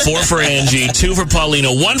Kaylin, 4 for Angie, 2 for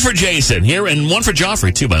Paulina, 1 for Jason here, and 1 for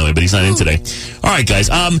Joffrey too, by the way, but he's not in today. All right, guys.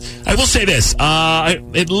 I will say this: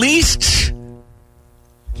 at least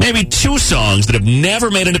maybe 2 songs that have never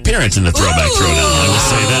made an appearance in the Throwback Throwdown. I will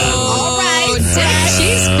say that. All right.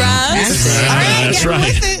 Cheese scrubs. That's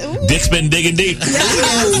right. Dick's been digging deep. Oh,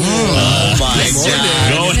 my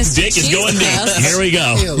God. Dick is going deep. Here we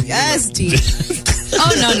go. Yes, deep.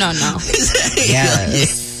 Oh, no. Yeah.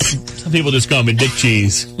 Some people just call me Dick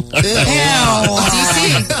Cheese. DC.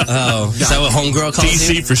 Oh, is that what homegirl calls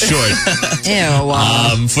DC you? for short. Ew.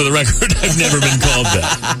 For the record, I've never been called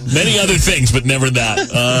that. Many other things, but never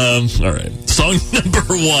that. All right. Song number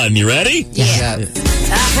 1. You ready? Yeah.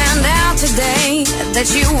 I found out today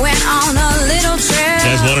that you went on a little trip.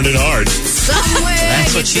 You guys wanted it hard.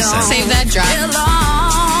 That's what she said. Save that drop.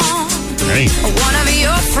 Great. One of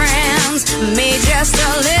your friends made just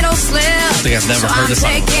a little slip. I think I've never heard this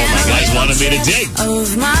song before. You guys wanted me to dig.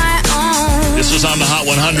 Of my own. This was on the Hot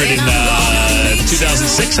 100 in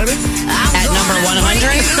 2006, I think. At number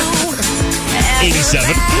 100?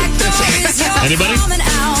 87. Anybody?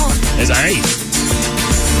 It's all right.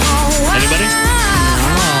 Anybody?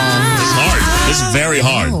 This is hard. This is very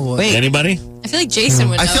hard. Wait. Anybody? I feel like Jason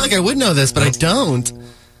would know. I feel like I would know this, but I don't.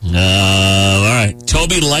 All right.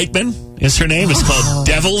 Toby Lightman is her name. It's called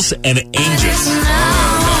Devils and Angels.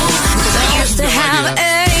 To have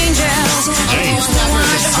angels.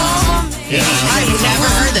 Yeah. I've never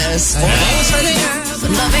heard this. What was her name?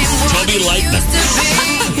 Toby Lightman.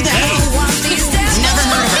 Never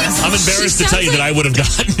heard of her. I'm embarrassed to tell you that I would have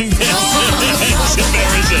gotten this. It's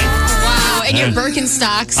embarrassing. Wow, and your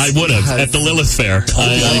Birkenstocks. I would have at the Lilith Fair.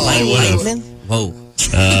 I would have. Whoa.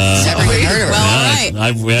 Never heard of her. Well, all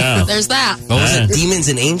right. Yeah. There's that. What was it? Demons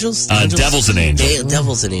and Angels? Devils and Angels.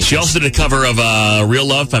 Devils and Angels. She also did a cover of Real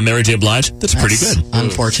Love by Mary J. Blige. That's pretty good.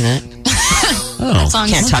 Unfortunate. Oh.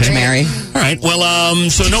 Can't touch Mary. All right. Well,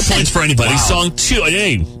 so no points for anybody. Song 2.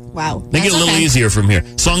 Hey. Wow. Make it a little easier from here.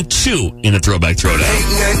 Song 2 in the Throwback Throwdown.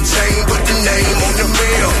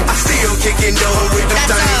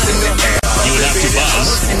 You would have to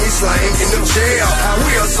buzz.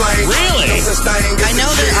 Really? I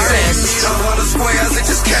know the artist.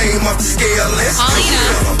 Paulina.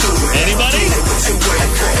 Anybody?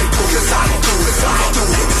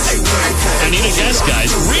 I need a guess,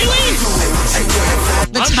 guys. Really?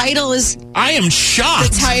 The title is... I am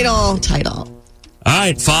shocked. Title. All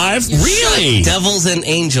right, 5. Really? Devils and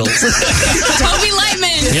Angels. Toby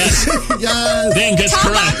Lightman. Yes. Dang, that's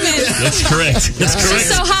Tom correct. Bachman. That's correct. That's correct.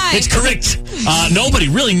 so high. It's correct. Nobody.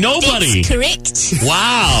 Really, nobody. It's correct.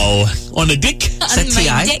 Wow. On the dick? Is that On my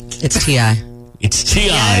T.I.? dick. It's T.I. It's T.I.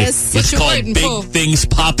 Yes. It's Get your called word in Big full. Things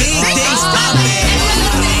Poppin'. Big Things Poppin'.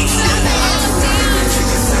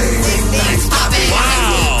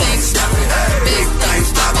 Wow.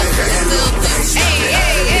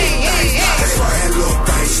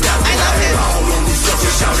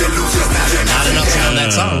 Not enough time on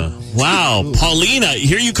that song. Wow. Paulina,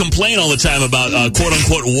 hear you complain all the time about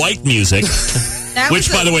quote-unquote white music.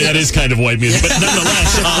 Which, by the way, that is kind of white music. But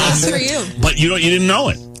nonetheless. For you. But you didn't know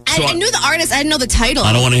it. So I knew the artist. I didn't know the title.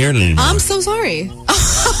 I don't want to hear it anymore. I'm so sorry.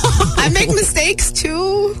 I make mistakes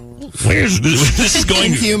too. This is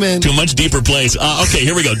going to a much deeper place. Okay,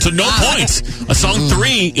 here we go. So no points. Song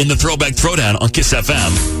 3 in the Throwback Throwdown on Kiss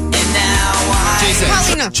FM.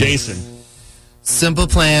 Paulina. Jason. Simple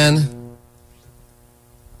Plan.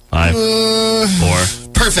 5,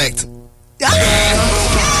 4. Perfect. I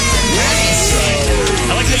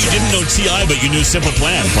like how you didn't know T.I., but you knew Simple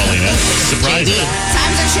Plan, Paulina. Surprising.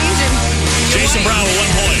 Times are changing. Jason Brown with 1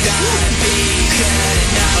 point.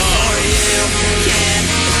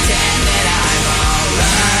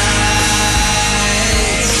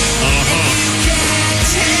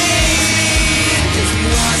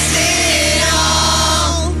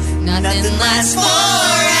 last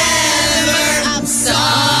forever. I'm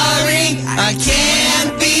sorry, I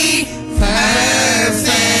can't be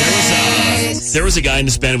perfect. There was a guy in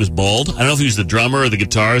this band who was bald. I don't know if he was the drummer or the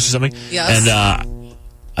guitarist or something. Yes. And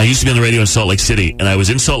I used to be on the radio in Salt Lake City, and I was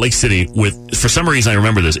in Salt Lake City with, for some reason I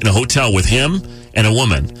remember this, in a hotel with him and a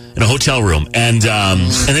woman in a hotel room, and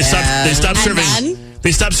they stopped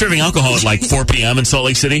serving alcohol at like 4 p.m. in Salt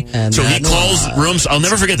Lake City. So he calls rooms. I'll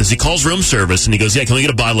never forget this. He calls room service and he goes, "Yeah, can we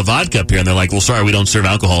get a bottle of vodka up here?" And they're like, "Well, sorry, we don't serve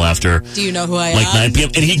alcohol after." Do you know who I am? Like 9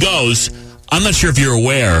 p.m. And he goes, "I'm not sure if you're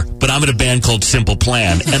aware, but I'm in a band called Simple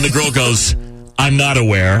Plan." And the girl goes, "I'm not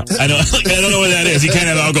aware. I don't know what that is. You can't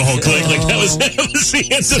have alcohol." Click. Like that was the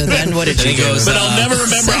end. So then what did you do? But I'll never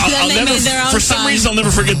remember. I'll never. For some reason, I'll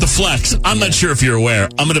never forget the flex. I'm not sure if you're aware.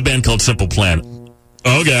 I'm in a band called Simple Plan.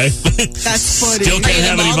 Okay. That's funny. Still can't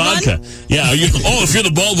have any vodka. Yeah. If you're the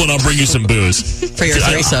bald one, I'll bring you some booze. For your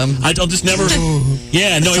threesome. I'll just never.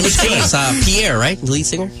 Yeah, no, it was good. It was Pierre, right? The lead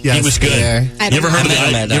singer? Yes, he was good. You ever heard of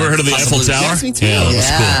the Eiffel Tower? Yes, me too. Yeah, that was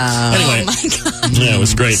cool. Anyway. Oh my God. Yeah, it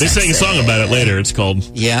was great. They sang a song about it later. It's called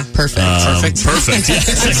Perfect. Perfect. Yeah.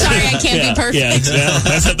 I'm sorry, I can't be perfect. Yeah,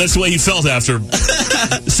 that's the way he felt after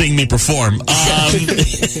seeing me perform.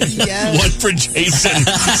 One for Jason.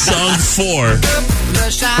 Song 4.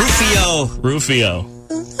 Rufio.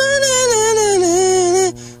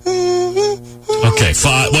 Okay,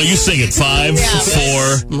 5. Well, you sing it. 5,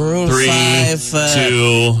 4, Maroon 3, 5,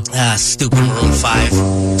 2. Stupid Maroon 5.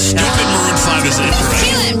 Stupid Maroon 5 is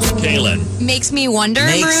incorrect. Kaylin. Makes me wonder,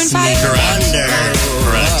 Makes Maroon me 5. Correct.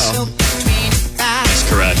 That's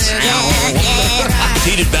correct.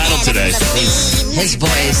 Heated battle today. His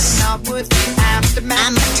voice. I'm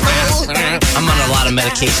on a lot of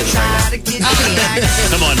medications right now.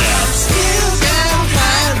 Come on now.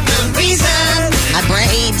 My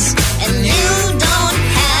braids. And you don't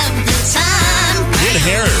have the time. He had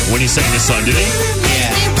hair when he sang this song, did he? Yeah.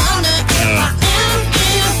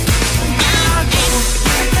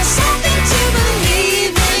 There's something to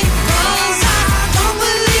believe in, 'cause I don't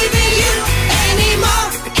believe in you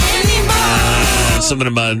anymore. Something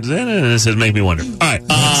about it says make me wonder. All right.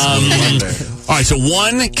 All right, so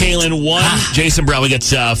 1, Kaylin, 1, Jason Brown. We got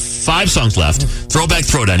 5 songs left. Throwback,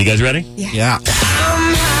 Throwdown. You guys ready? Yeah.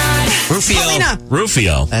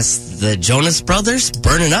 Rufio. That's the Jonas Brothers,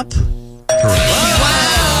 Burning Up. Correct.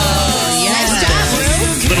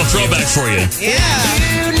 Little throwback for you.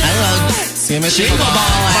 Jingle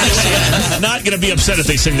Ball. Not going to be upset if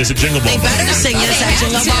they sing this at Jingle Ball. They better sing this at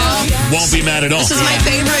Jingle Ball. Won't be mad at all. This is my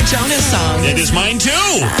favorite Jonas song. It is mine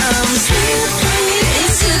too.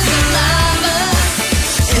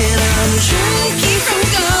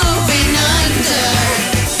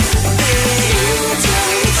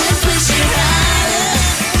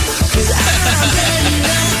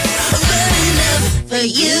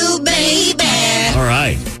 You, baby. All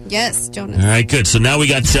right. Yes, Jonas. All right, good. So now we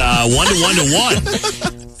got 1 to 1 to 1.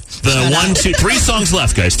 The 1, 2, 3 songs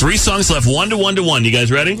left, guys. 3 songs left. 1 to 1 to 1. You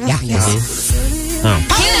guys ready? Yeah. I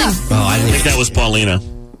think that was Paulina.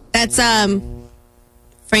 That's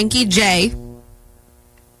Frankie J.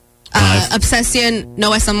 Obsession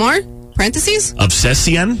no es amor. Parentheses.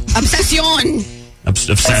 Obsession. Obsession.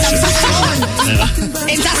 Obsession. Obsession.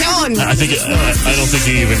 I think I don't think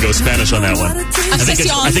you even go Spanish on that one. I think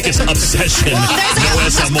it's obsession. No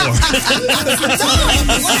es amor.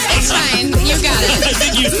 It's fine. You got it. I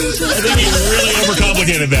think you really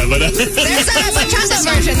overcomplicated that, but There's a bachata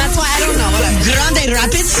version. That's why I don't know. Whatever. Grande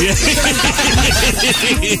Rapids.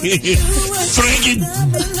 Frankie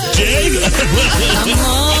J.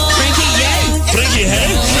 Frankie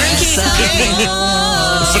Hey.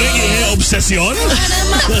 Frankie Hey. Obsession.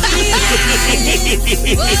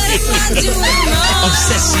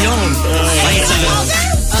 Obsession. Like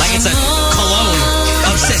it's a cologne.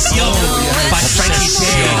 Obsession by Frankie J.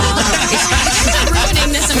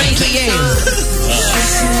 Ruining this amazing song.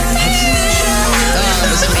 That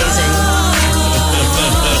was amazing.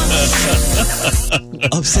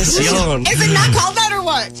 Obsession. Is it not called that or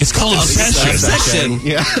what? It's called Obsession.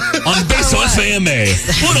 Yeah. On Beso FM.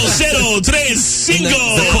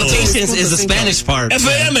 103.5. The quotations is the Spanish part.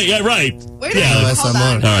 FM. Yeah, right. Wait a Yeah. minute. Hold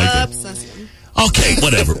on. All right, good. Obsession. Okay,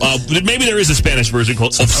 whatever. Maybe there is a Spanish version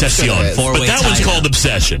called Obsession, but that one's called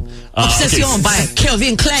Obsession. Obsession by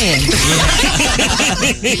Kelvin Klein.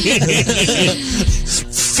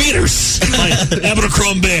 Feeders by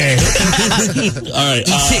Abercrombie. All right.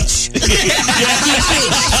 How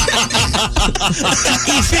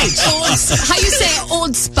you say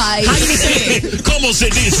Old Spice? How you say? Como se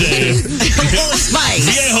dice? Old Spice.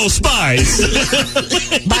 Viejo Spice.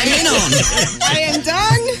 By Menon. I am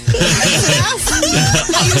done.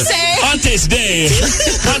 How you Antes de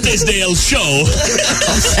el show,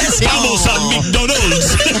 vamos a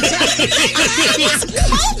McDonald's.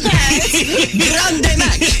 Grande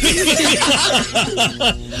Mac.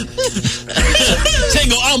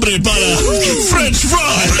 Tengo hambre para French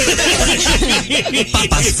fry.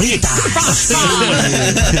 Papas fritas.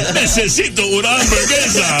 Necesito una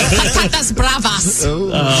hamburguesa. Patatas bravas. Oh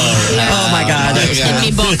my God. En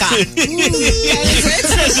mi boca.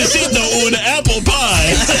 Necesito un apple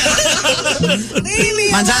pie.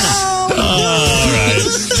 Manzana. All right.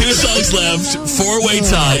 2 songs left. 4-way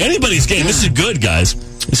tie. Anybody's game. This is good, guys.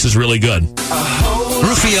 This is really good.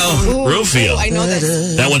 Rufio. I know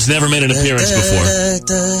this. That one's never made an appearance before.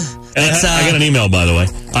 I got an email, by the way.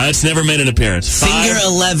 It's never made an appearance. Finger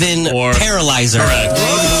 11 or Paralyzer. Correct.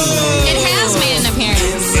 It has made an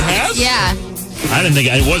appearance. It has? Yeah. I didn't think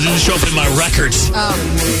it wasn't show up in my records. Oh.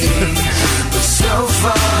 So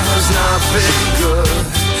far has not been good.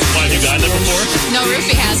 Why, have you gotten it before? No,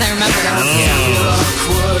 Rufy has, I remember.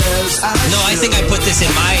 No, I think I put this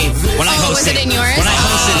in my when I hosted. Was it in yours? When I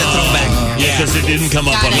hosted the Throwback. Yeah, because it didn't come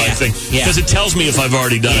up Got on it. my thing. Because it tells me if I've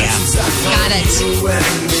already done it. Got it.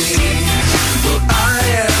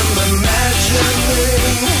 I am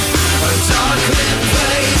imagining a darker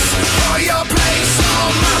place for your place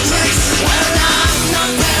on my place. When I'm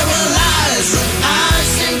not paralyzed, I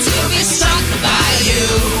seem to be struck by you.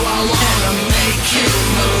 I wanna make you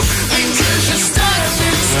move because you're stuck to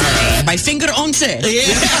stay. By finger 11.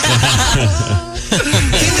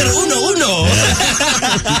 Finger uno.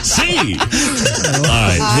 See. All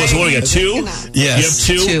right. So what do we got? 2? Yes.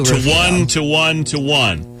 You have 2 to 1 to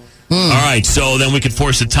 1. All right. So then we could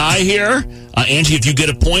force a tie here. Angie, if you get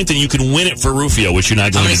a point, then you can win it for Rufio, which you're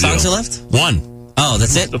not going to do. How many songs are left? 1. Oh,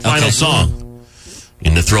 that's it? The final song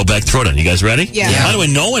in the Throwback Throwdown. You guys ready? Yeah. By the way,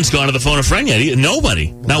 no one's gone to the phone a friend yet.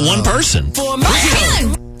 Nobody. Not one person.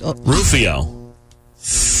 Rufio.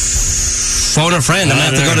 Phone a friend. I'm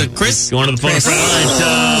going to have to go to Chris. Going to the phone a friend. All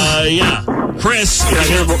right. Yeah. Chris, give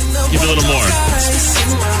me a little more.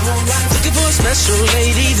 Looking for a special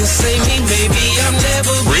lady to save me, maybe I'm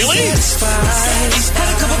never Really?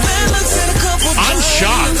 I'm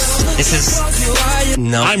shocked. This is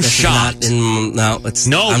no. I'm this shocked. Is not in,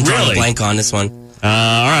 no, I'm drawing a blank on this one.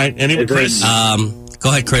 All right. Any Chris? Go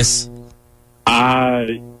ahead, Chris.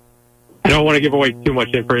 I don't want to give away too much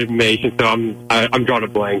information, so I'm drawing a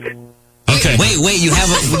blank. Okay. Wait. You have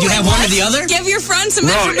one or the other? Give your friend some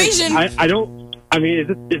information. I don't. I mean, is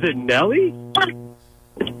it Nelly?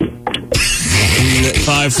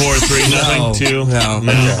 5, 4, 3, nothing. 2. No. All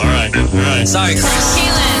right. Sorry, Chris.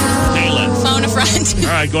 Kaylin. Phone a friend.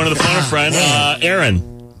 All right, going to the phone a friend. Aaron.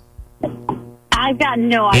 I've got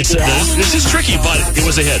no idea. This is tricky, but it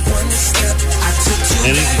was a hit.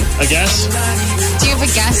 A guess? Do you have a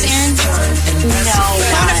guess, Aaron? No.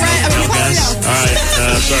 Phone a friend. No guess. All right.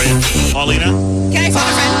 Sorry. Paulina? Can I phone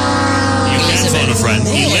a friend? You can phone a friend.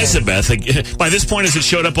 Elizabeth. By this point, has it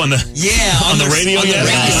showed up on the on the radio yet?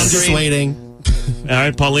 I'm just waiting. All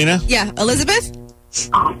right, Paulina? Yeah. Elizabeth?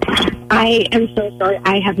 I am so sorry.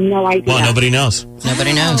 I have no idea. Well, nobody knows.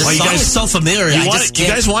 Nobody knows. Well, you guys are so familiar. You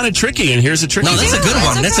guys wanted tricky, and here's a tricky. No, that's a good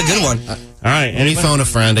one. Okay. That's a good one. All right. Any phone a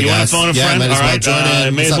friend, I You want guess. to phone a Yeah, friend? might as All well. right.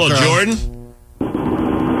 Jordan. May as What's well. up, girl?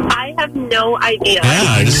 I have no idea.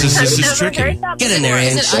 Yeah, this is Never tricky. heard that Get in there,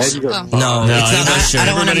 before. Ange. Is it Usher? Oh. No, it's not Usher. I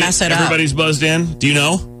don't want to mess it up. Everybody's buzzed in. Do you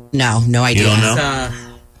know? No idea. You don't know?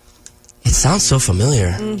 It sounds so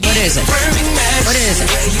familiar. What is it? What is it?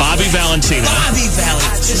 Bobby Valentino. Bobby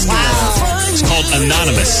Valentino. Wow. It's called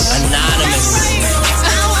Anonymous.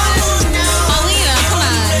 Paulina, come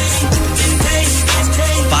on.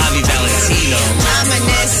 Bobby Valentino.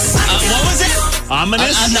 What was it?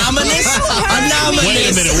 Ominous? Anonymous? Wait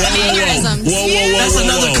a minute. Whoa. That's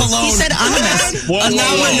another cologne. He said anonymous.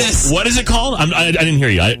 Anonymous. What is it called? I didn't hear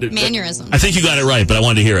you. Mannerism. I think you got it right, but I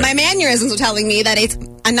wanted to hear it. My mannerisms are telling me that it's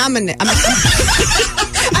anonymous. I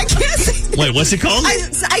can't say. Wait, what's it called?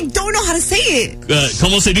 I don't know how to say it.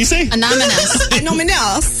 ¿Cómo se dice? Anonymous.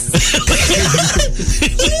 Anonymous.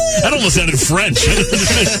 That almost sounded French.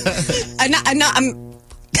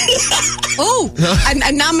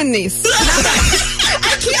 Anonymous.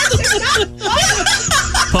 I can't.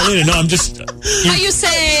 Paulina, no, I'm just. How you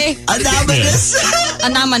say Anonymous?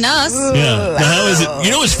 anonymous? Yeah. Now, how is it?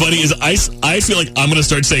 You know what's funny is I feel like I'm going to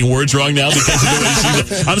start saying words wrong now because of the way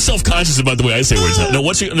she's. I'm self-conscious about the way I say words now.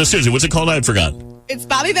 No, seriously, what's it called? I forgot. It's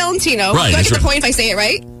Bobby Valentino. Right, Do I that's get the right. point if I say it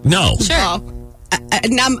right? No. Sure. Oh.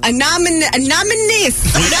 Anonymous.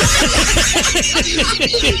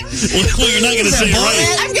 Well, you're not going to say it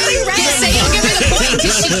right. I'm getting ready. Just say you'll give her the point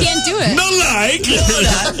because she can't do it. No like.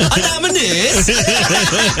 Anonymous.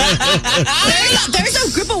 There's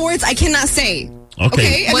a group of words I cannot say.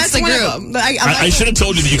 Okay. And What's that's the one group? of them. But I should have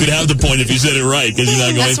told you that you could have the point if you said it right because you're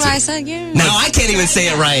not going That's to. why I said yeah. Now I can't even say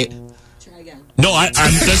it right. No,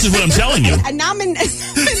 this is what I'm telling you. Anonymous.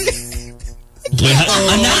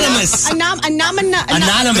 Anonymous.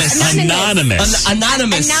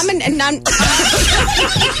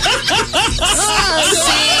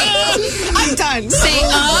 I'm done. Say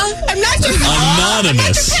I'm not doing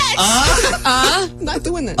Anonymous. not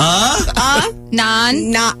doing this.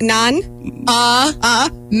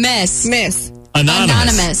 Miss.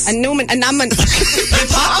 Anonymous. Anonymous.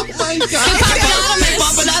 Hip-hop. Oh my God.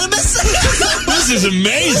 Hip-hop Anonymous. This is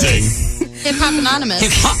amazing. Hip-hop Anonymous.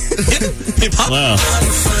 Hip-hop. Wow.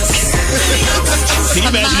 Can you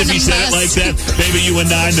imagine if he said it like that? Baby, you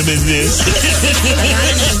anonymous.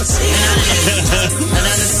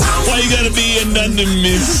 Why you gotta be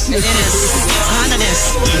anonymous?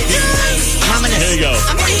 There you go.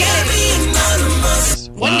 I'm gonna get it.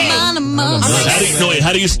 One day.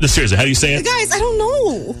 How do you seriously, how do you say it? Guys, I don't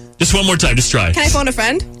know. Just one more time, just try. Can I phone a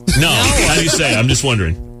friend? No. How do you say it? I'm just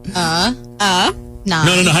wondering. No.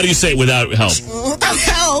 No. How do you say it without help? Without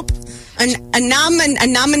help.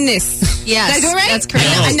 Anonymous. Yes. Did I do it right? That's correct.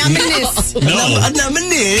 Anonymous. No.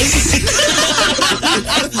 Anonymous.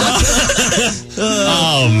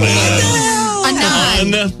 Oh, man.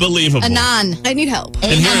 Unbelievable. Anon. I need help.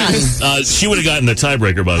 And here, she would have gotten the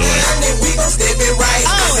tiebreaker, by the way.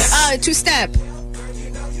 Oh, two-step.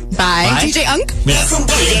 By DJ Unk? Yeah. Oh,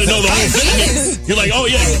 you gotta know the whole thing. You're like, oh,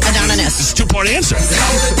 yeah. Anonymous. It's a two-part answer.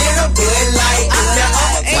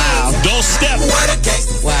 Wow. Don't step.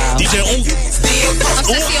 Wow. DJ Unk.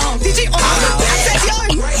 DJ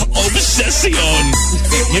Unk. Obsession.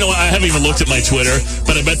 You know what? I haven't even looked at my Twitter,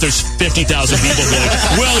 but I bet there's 50,000 people going,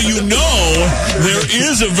 well, you know, there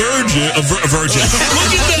is a virgin. Look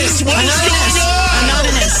at this. What is going on?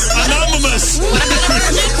 Anonymous.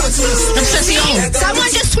 Obsession.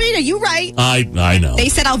 Someone just tweeted. You right. I know. They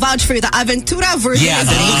said I'll vouch for you. The Aventura version. Yeah,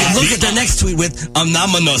 look at the next tweet with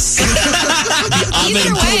anonymous.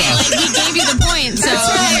 Either way, he gave you the point, so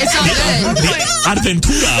it's all good. The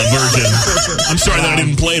Aventura version. I'm sorry that I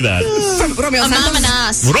didn't play that. From Romeo Santos.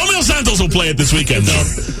 Anonymous. Romeo Santos will play it this weekend, though.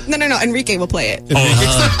 No. Enrique will play it. Yeah,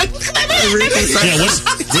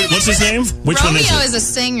 what's his name? Which one is Romeo it? is a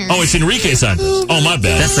singer. Oh, it's Enrique Santos. Oh, my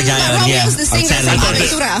bad. That's the guy on, Romeo's the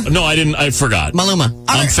singer. No, I didn't. I forgot. Maluma.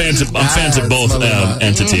 I'm fans of both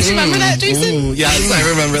entities. Remember that, Jason? Ooh, yes, I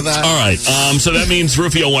remember that. All right. So that means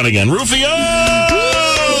Rufio won again. Rufio!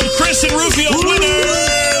 Chris and Rufio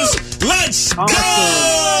winners! Let's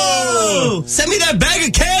go! Send me that bag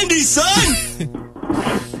of candy, son.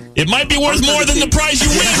 It might be worth more than the prize you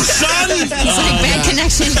win, son! It's like bad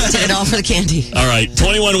connection. Did it all for the candy. All right.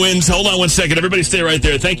 21 wins. Hold on one second. Everybody stay right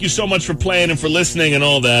there. Thank you so much for playing and for listening and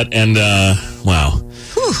all that. And, wow.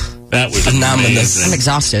 Whew. That was Anonymous. amazing. I'm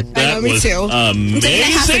exhausted. I know, me too. I'm taking a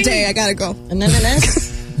half a Amazing. day. I gotta go.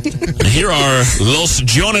 Here are Los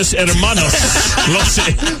Jonas Hermanos. Los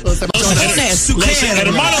Hermanos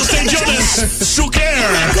de Jonas Suker.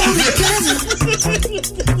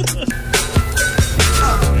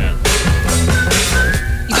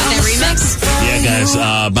 You got that remix? Yeah, guys.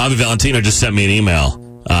 Bobby Valentino just sent me an email.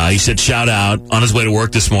 He said shout out on his way to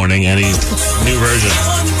work this morning, and he's new version.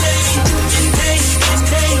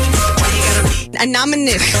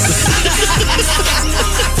 Anonymous.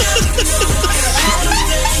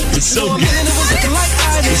 It's so good.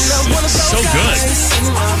 It's so good.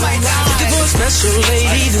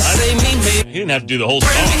 He didn't have to do the whole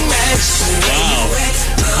song. Wow.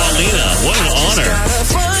 Paulina, what an honor.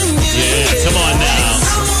 Yeah, come on now.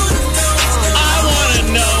 I want to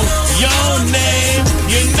know your name.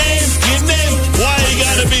 Why you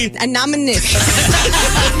gotta be Anonymous.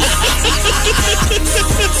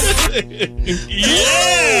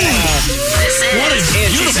 Yeah! What a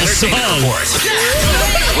beautiful song.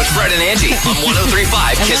 With Fred and Angie on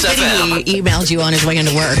 103.5 Kiss FM. He emailed you on his way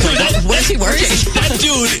into work. Like, where's he working? That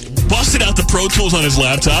dude busted out the Pro Tools on his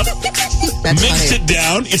laptop, mixed it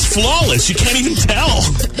down. It's flawless. You can't even tell.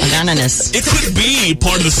 Anonymous. It could be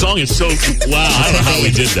part of the song. It's so, wow, I don't know how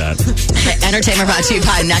we did that. Entertainment brought to you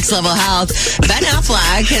by Next Level Health. Ben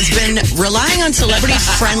Affleck has been relying on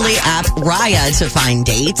celebrity-friendly app Raya to find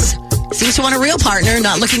dates. Seems to want a real partner,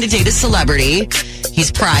 not looking to date a celebrity. He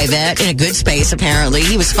He's private, in a good space, apparently.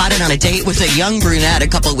 He was spotted on a date with a young brunette a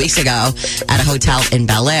couple of weeks ago at a hotel in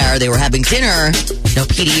Bel Air. They were having dinner. No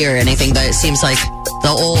PD or anything, but it seems like the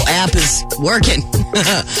old app is working.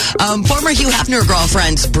 Former Hugh Hefner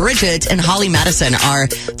girlfriends Bridget and Holly Madison are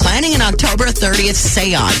planning an October 30th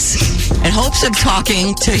seance in hopes of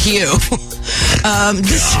talking to Hugh.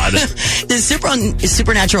 This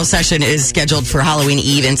supernatural session is scheduled for Halloween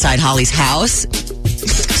Eve inside Holly's house.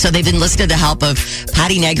 So they've enlisted the help of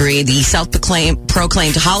Patty Negri, the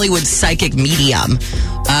self-proclaimed Hollywood psychic medium.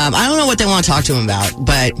 I don't know what they want to talk to him about,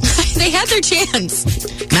 but they had their chance.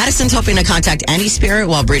 Madison's hoping to contact any spirit,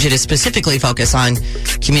 while Bridget is specifically focused on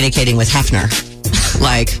communicating with Hefner.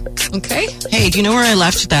 Like, okay. Hey, do you know where I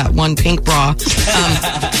left that one pink bra?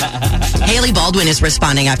 Haley Baldwin is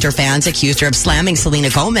responding after fans accused her of slamming Selena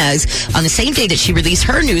Gomez on the same day that she released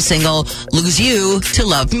her new single, Lose You to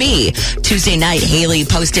Love Me. Tuesday night, Haley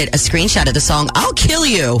posted a screenshot of the song, I'll Kill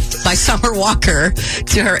You by Summer Walker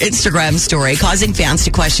to her Instagram story, causing fans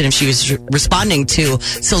to question if she was responding to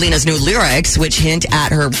Selena's new lyrics, which hint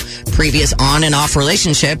at her previous on and off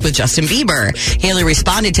relationship with Justin Bieber. Haley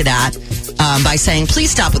responded to that by saying,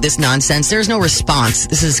 please stop with this nonsense. There's no response.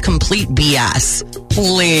 This is complete BS.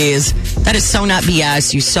 Please. That is so not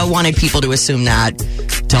BS. You so wanted people to assume that.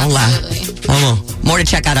 Don't laugh. More to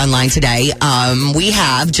check out online today. We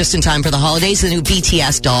have, just in time for the holidays, the new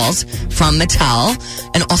BTS dolls from Mattel,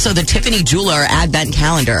 and also the Tiffany Jeweler Advent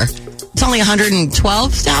calendar. It's only $112,000?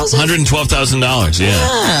 $112,000,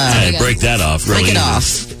 yeah. Hey, break that off. Break it off.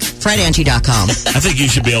 FredAngie.com. I think you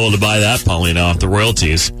should be able to buy that, Paulina, off the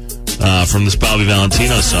royalties from this Bobby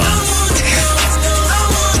Valentino song.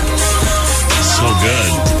 So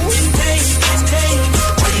good.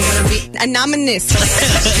 Anonymous.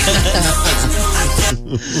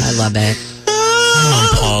 I love it.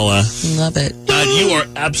 Paula. Love it. You are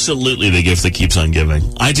absolutely the gift that keeps on giving.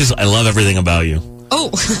 I love everything about you. Oh,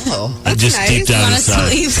 I just nice. deep down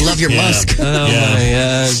inside. Love your musk. Oh, my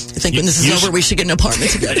God. I think when this is over, we should get an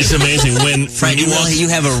apartment together. It's amazing. When you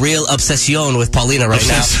have a real obsession with Paulina right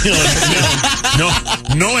now.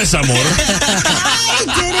 No es amor.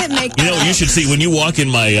 I didn't make that You should see when you walk in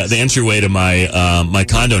the entryway to my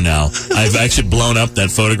condo now. I've actually blown up that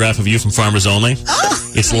photograph of you from Farmers Only.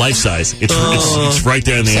 It's life size. It's right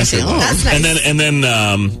there in the entryway. That's nice. And then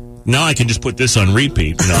now I can just put this on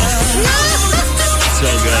repeat. So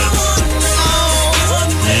good.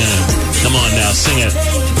 Man, come on now, sing it.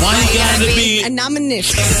 Why you gotta be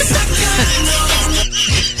anonymous?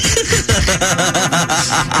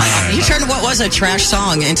 You turned what was a trash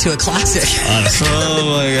song into a classic. Honestly. Oh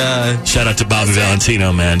my God. Shout out to Bobby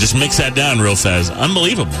Valentino, man. Just mix that down real fast.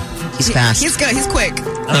 Unbelievable. He's fast. He's good. He's quick.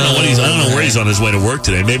 I don't know where he's on his way to work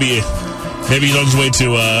today. Maybe he's on his way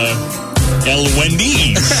to El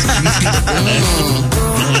Wendy's.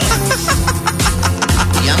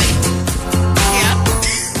 Yummy. Yeah.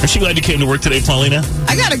 Aren't you glad you came to work today, Paulina?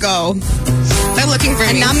 I gotta go. They're looking for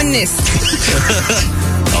anonymous.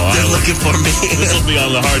 They're looking for me. This will be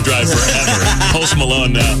on the hard drive forever. Post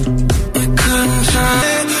Malone now.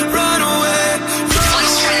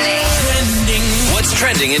 What's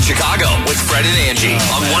trending in Chicago with Fred and Angie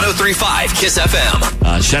on 103.5 KISS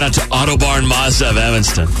FM. Shout out to Autobarn Mazda of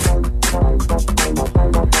Evanston.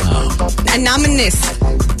 Anonymous.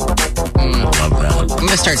 I love that. I'm going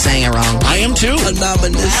to start saying it wrong. I am too.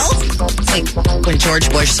 Anonymous. It's like when George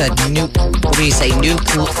Bush said, what do you say,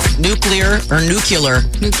 nuclear or nuclear?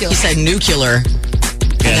 Nuclear. He said nuclear.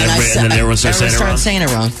 Yeah, and then everyone starts saying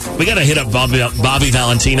it wrong. We got to hit up Bobby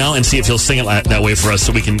Valentino and see if he'll sing it that way for us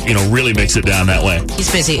so we can, really mix it down that way.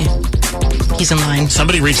 He's busy. He's in line.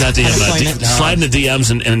 Somebody reach out to him. Slide in the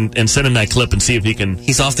DMs and send him that clip and see if he can.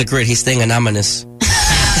 He's off the grid. He's staying anonymous.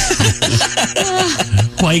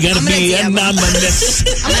 Why you gotta be anonymous?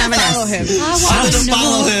 I'm gonna follow him.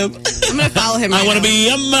 I'm gonna follow him. I want to be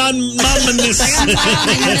anonymous. I'm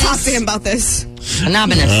gonna talk to him about this.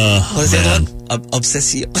 Anonymous. What is that one?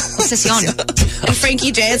 Obsession. And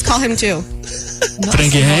Frankie J. Let's call him too.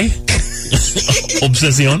 Frankie, hey?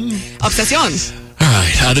 Obsession. All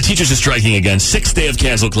right. The teachers are striking again. 6th day of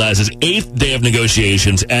canceled classes, 8th day of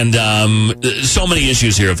negotiations, and so many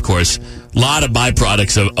issues here, of course. A lot of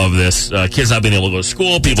byproducts of this. Kids not being able to go to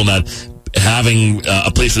school, people not having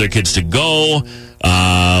a place for their kids to go,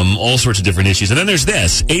 all sorts of different issues. And then there's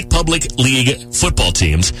this. 8 public league football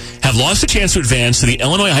teams have lost a chance to advance to the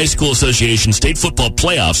Illinois High School Association state football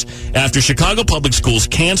playoffs after Chicago Public Schools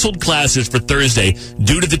canceled classes for Thursday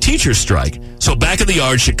due to the teachers' strike. So back at the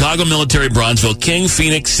yard, Chicago Military, Bronzeville, King,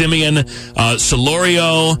 Phoenix, Simeon,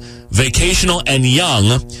 Solorio, Vocational, and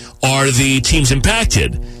Young are the teams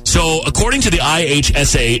impacted. So, according to the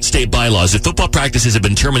IHSA state bylaws, if football practices have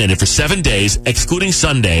been terminated for 7 days, excluding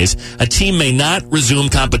Sundays, a team may not resume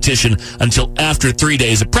competition until after 3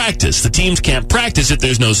 days of practice. The teams can't practice if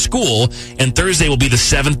there's no school, and Thursday will be the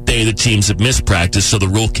 7th day the teams have missed practice, so the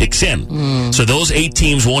rule kicks in. So those 8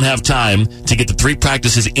 teams won't have time to get the 3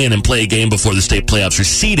 practices in and play a game before the state playoffs are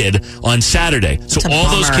seeded on Saturday. So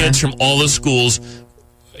all those kids from all the schools,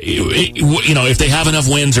 you know, if they have enough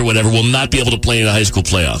wins or whatever, will not be able to play in the high school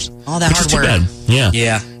playoffs. All that hard work. Bad. Yeah.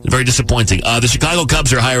 Yeah. Very disappointing. The Chicago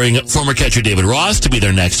Cubs are hiring former catcher David Ross to be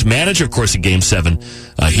their next manager. Of course, a Game 7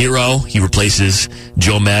 hero. He replaces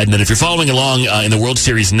Joe Madden. And if you're following along in the World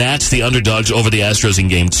Series, Nats, the underdogs over the Astros in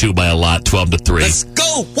Game 2 by a lot, 12-3. Let's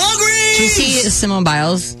go, Walgreens! Did you see Simone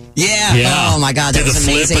Biles? Yeah. Oh my God, that was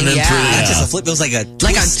amazing. Flip and then Not just a flip, it was like a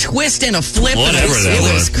twist and a flip. Whatever it that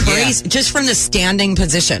was was. crazy. Just from the standing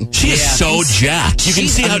position. She is so jacked. You can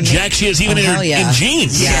see how jacked she is even in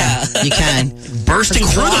jeans. Yeah, you can. Bursting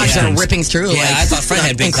through the quads are ripping through. Yeah, I thought Fred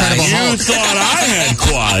had big Incredible thighs. You thought I had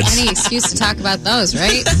quads. Any excuse to talk about those,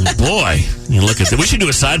 right? Boy, you look at that. We should do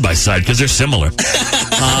a side-by-side because they're similar.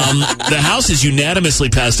 The House has unanimously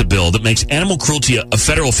passed a bill that makes animal cruelty a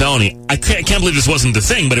federal felony. I can't believe this wasn't the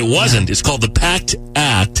thing, but it wasn't. It's called the PACT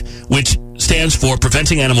Act, which stands for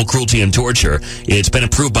Preventing Animal Cruelty and Torture. It's been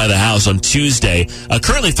approved by the House on Tuesday.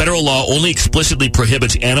 Currently, federal law only explicitly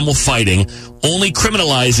prohibits animal fighting, only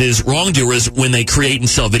criminalizes wrongdoers when they create and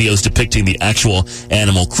sell videos depicting the actual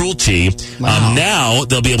animal cruelty. Wow. Now,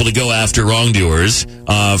 they'll be able to go after wrongdoers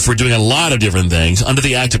for doing a lot of different things. Under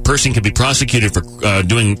the Act, a person can be prosecuted for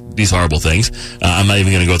doing these horrible things. I'm not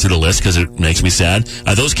even going to go through the list because it makes me sad.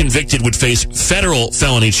 Those convicted would face federal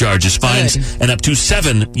felony charges, fines, and up to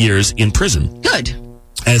 7 years in prison. Good.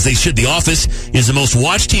 As they should. The Office is the most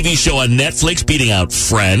watched TV show on Netflix, beating out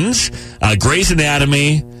Friends, Grey's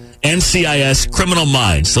Anatomy, NCIS, Criminal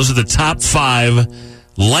Minds. Those are the top 5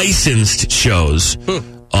 licensed shows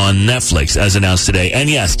on Netflix, as announced today. And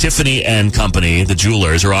yes, Tiffany and Company, the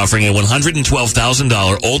jewelers, are offering a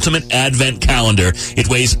 $112,000 ultimate advent calendar. It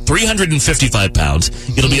weighs 355 pounds.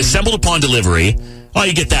 It'll be assembled upon delivery. Oh,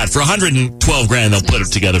 you get that. For $112,000, they'll put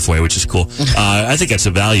it together for you, which is cool. I think that's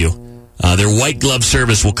a value. Their white glove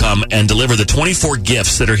service will come and deliver the 24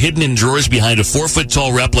 gifts that are hidden in drawers behind a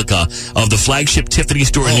 4-foot-tall replica of the flagship Tiffany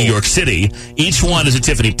store in New York City. Each one is a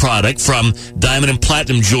Tiffany product, from diamond and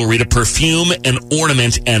platinum jewelry to perfume and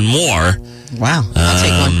ornament and more. Wow. I'll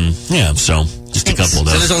take one. Yeah, so just a couple of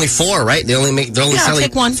those. So there's only 4, right? They're only I'll selling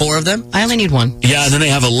take one. 4 of them? I only need one. Yeah, and then they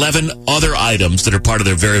have 11 other items that are part of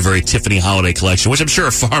their very, very Tiffany holiday collection, which I'm sure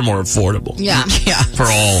are far more affordable. Yeah. Yeah. For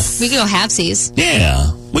all. We could go halfsies.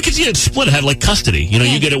 Yeah. We could split it, have like custody. You know,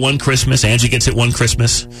 you get it one Christmas, Angie gets it one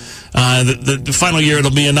Christmas. The final year,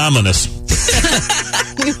 it'll be anonymous.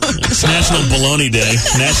 It's National Bologna Day,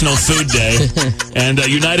 National Food Day, and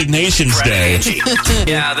United Nations Fred Day. and Angie.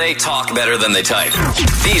 Yeah, they talk better than they type.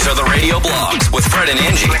 These are the radio blogs with Fred and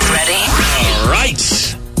Angie. Ready? All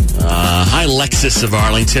right. Hi, Lexus of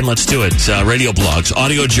Arlington. Let's do it. Radio blogs,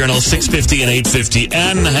 audio journal, 650 and 850.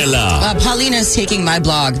 And hello. Paulina's taking my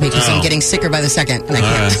blog because I'm getting sicker by the second. And I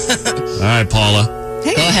can't. All right, Paula.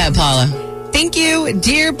 Hey. Go ahead, Paula. Thank you,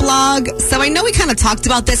 dear blog. So I know we kind of talked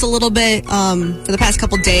about this a little bit for the past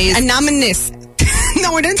couple days. Anonymous.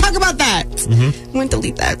 No, we didn't talk about that. I'm going to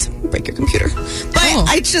delete that. Break your computer. But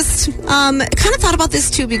I just kind of thought about this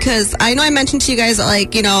too, because I know I mentioned to you guys,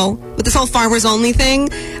 like, you know, with this whole Farmers Only thing,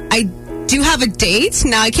 I do have a date.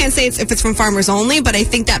 Now, I can't say if it's from Farmers Only, but I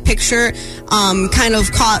think that picture kind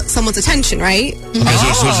of caught someone's attention, right? Okay,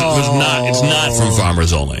 so it's not from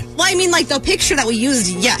Farmers Only. Well, I mean, like, the picture that we used,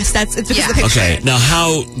 yes, it's because of the picture. Okay, now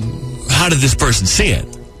how did this person see it?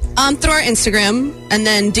 Through our Instagram, and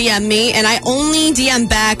then DM me, and I only DM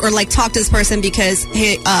back or like talk to this person because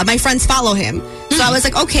my friends follow him. So I was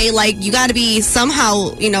like, okay, like, you got to be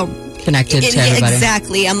somehow, you know, connected to everybody.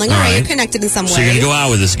 Exactly. I'm like, all right, you're connected in some way. So you're gonna go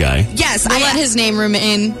out with this guy? Yes, We'll let his name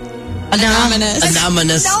remain anonymous.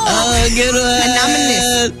 Anonymous. No. Oh, good one.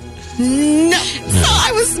 Anonymous. No. So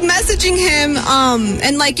I was messaging him,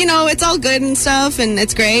 and like, you know, it's all good and stuff, and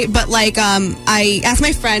it's great. But like, I asked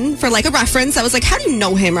my friend for like a reference. I was like, how do you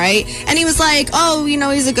know him, right? And he was like, oh, you know,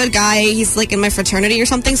 he's a good guy. He's like in my fraternity or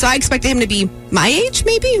something. So I expected him to be my age,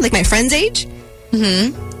 maybe, like my friend's age.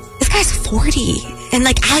 This guy's 40. And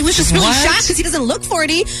like, I was just really shocked because he doesn't look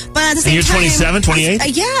 40. But at the same time, you're 27,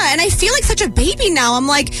 28? Yeah, and I feel like such a baby now. I'm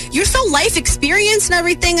like, you're so life experienced and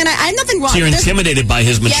everything, and I have nothing wrong. So you're intimidated by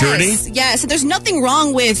his maturity? Yes. So there's nothing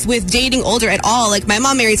wrong with dating older at all. Like, my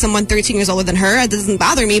mom married someone 13 years older than her. It doesn't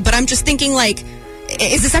bother me. But I'm just thinking, like,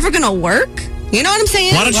 is this ever going to work? You know what I'm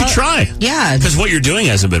saying? Why don't you try? Yeah. Because what you're doing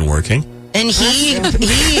hasn't been working. And he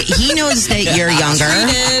knows that you're younger.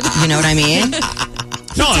 You know what I mean?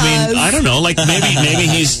 No, I mean, I don't know. Like maybe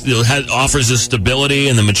he's offers the stability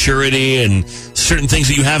and the maturity and certain things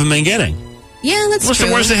that you haven't been getting. Yeah, that's What's true.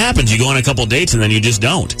 the worst that happens? You go on a couple dates and then you just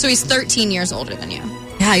don't. So he's 13 years older than you.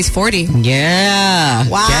 Yeah, he's 40. Yeah.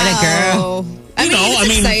 Wow. Get it, girl.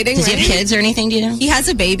 It's exciting, does he have right? kids or anything, do you know? He has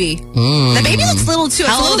a baby. The baby looks little, too.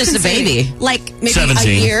 How old is the baby? Like, maybe 17.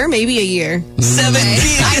 a year. Maybe a year. 17.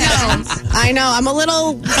 I know. I'm a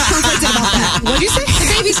little conflicted about that. What did you say? The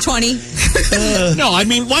baby's 20. No, I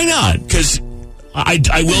mean, why not? Because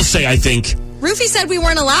I will say, I think... Rufy said we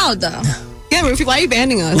weren't allowed, though. Yeah, Rufy, why are you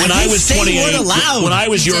banning us? When I was 28, when I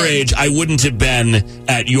was your age, I wouldn't have been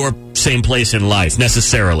at your same place in life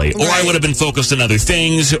necessarily, or I would have been focused on other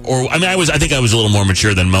things. Or I mean, I think I was a little more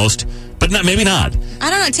mature than most, but maybe not. I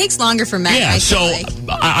don't know. It takes longer for men. Yeah, I so feel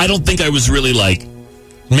like. I don't think I was really like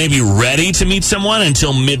maybe ready to meet someone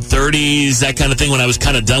until mid-30s, that kind of thing, when I was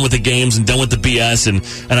kind of done with the games and done with the BS, and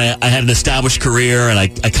I had an established career, and I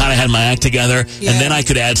kind of had my act together, and then I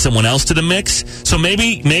could add someone else to the mix. So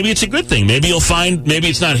maybe it's a good thing. Maybe you'll find, maybe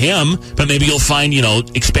it's not him, but maybe you'll find,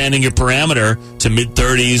 expanding your parameter to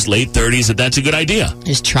mid-30s, late 30s, that's a good idea.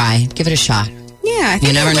 Just try. Give it a shot. Yeah, I think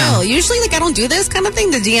You never I know. will. Usually, I don't do this kind of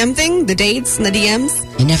thing, the DM thing, the dates and the DMs.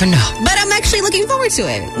 You never know. But I'm actually looking forward to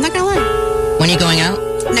it. I'm not going to lie. When are you going out?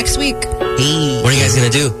 Next week. What are you guys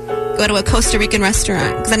going to do? Go to a Costa Rican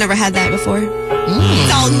restaurant, because I never had that before.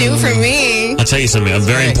 It's all new for me. I'll tell you something, a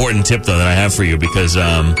very important tip, though, that I have for you, because,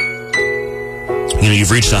 you've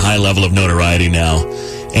reached a high level of notoriety now,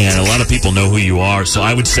 and a lot of people know who you are, so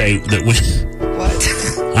I would say that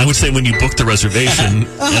when you book the reservation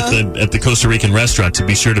at the Costa Rican restaurant, to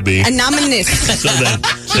be sure to be anonymous. So that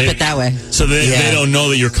Keep it that way. So they don't know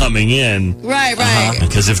that you're coming in. Right.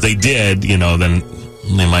 Because if they did, then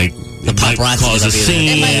they might cause a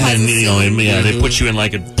scene, and they put you in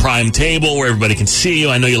like a prime table where everybody can see you.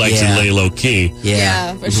 I know you like to lay low key.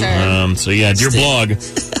 Yeah, for sure. So dear blog,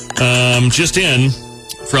 just in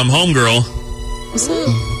from Homegirl. What's up?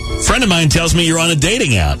 Friend of mine tells me you're on a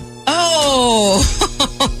dating app. Oh.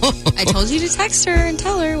 I told you to text her and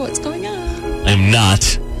tell her what's going on. I'm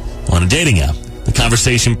not on a dating app. The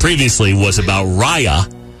conversation previously was about Raya,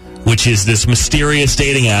 which is this mysterious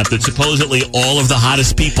dating app that supposedly all of the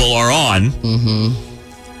hottest people are on. Mm-hmm.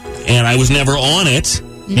 And I was never on it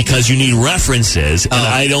because you need references, and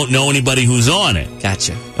I don't know anybody who's on it.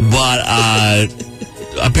 Gotcha. But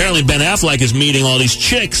apparently Ben Affleck is meeting all these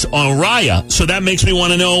chicks on Raya, so that makes me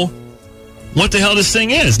want to know what the hell this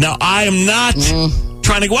thing is. Now, I am not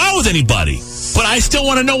trying to go out with anybody, but I still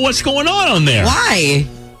want to know what's going on there. Why?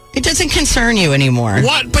 It doesn't concern you anymore.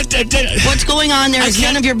 What? But what's going on there is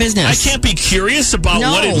none of your business. I can't be curious about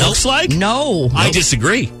what it looks like? No. I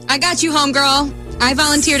disagree. I got you, homegirl. I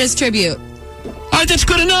volunteered as tribute. All right, that's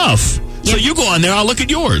good enough. So you go on there, I'll look at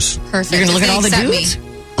yours. Perfect. You're going to look at all the dudes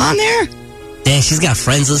on there? Dang, she's got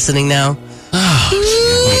friends listening now. Of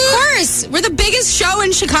course. We're the biggest show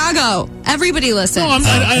in Chicago. Everybody listens. No,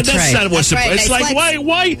 that's right. not what's That's right. It's like,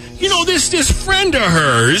 why, this friend of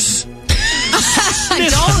hers.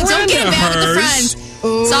 Don't get mad at the friends.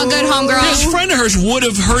 It's all good, homegirl. This friend of hers would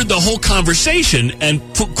have heard the whole conversation and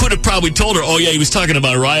could have probably told her, he was talking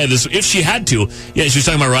about Raya if she had to. Yeah, she was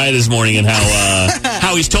talking about Raya this morning and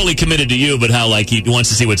how he's totally committed to you, but how he wants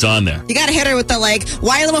to see what's on there. You got to hit her with the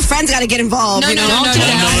why little friends got to get involved. No. No.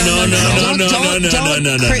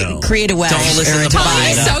 Create a wedge. Don't listen or a to divide. Paul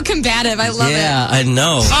is so combative. I love it. Yeah, I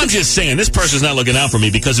know. I'm just saying, this person's not looking out for me,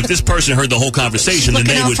 because if this person heard the whole conversation, then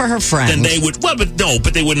Looking they out would for her friend. Then they would. Well, but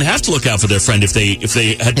they wouldn't have to look out for their friend if they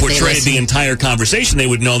had portrayed the entire conversation. They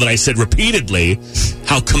would know that I said repeatedly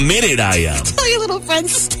how committed I am. Tell your little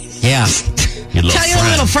friends. Yeah. Tell your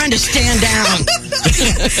little friend to stand down.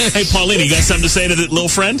 Hey, Paulina, you got something to say to the little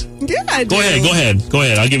friend? Yeah, I do. Go ahead.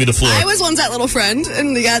 I'll give you the floor. I was once that little friend,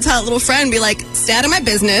 and you got to tell that little friend, be like, stay out of my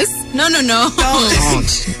business. No. Don't.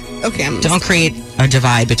 Okay. Don't create a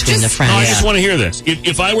divide between the friends. No, I just want to hear this.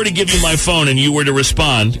 If I were to give you my phone and you were to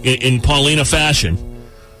respond in Paulina fashion,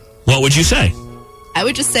 what would you say? I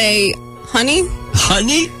would just say, honey,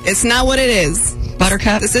 it's not what it is.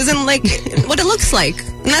 Buttercup. This isn't like what it looks like.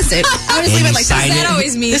 And that's it. I would just leave it like sign that. it.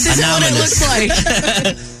 Always me. This isn't what it looks like.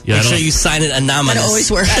 Yeah, Make sure you sign it anonymous. That always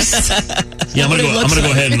works. Yeah, I'm gonna go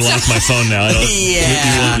ahead and lock my phone now.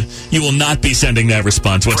 You will not be sending that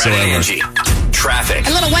response whatsoever. Traffic.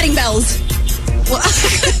 And little wedding bells.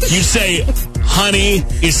 You say, honey,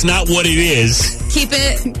 it's not what it is. Keep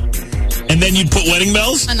it And then you'd put wedding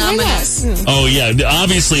bells? anonymous. Oh, yeah.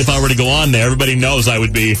 Obviously, if I were to go on there, everybody knows I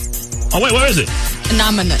would be... Oh, wait, where is it?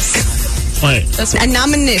 Anonymous. Wait. That's what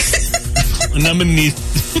Anonymous. Anonymous.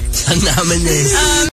 Anonymous.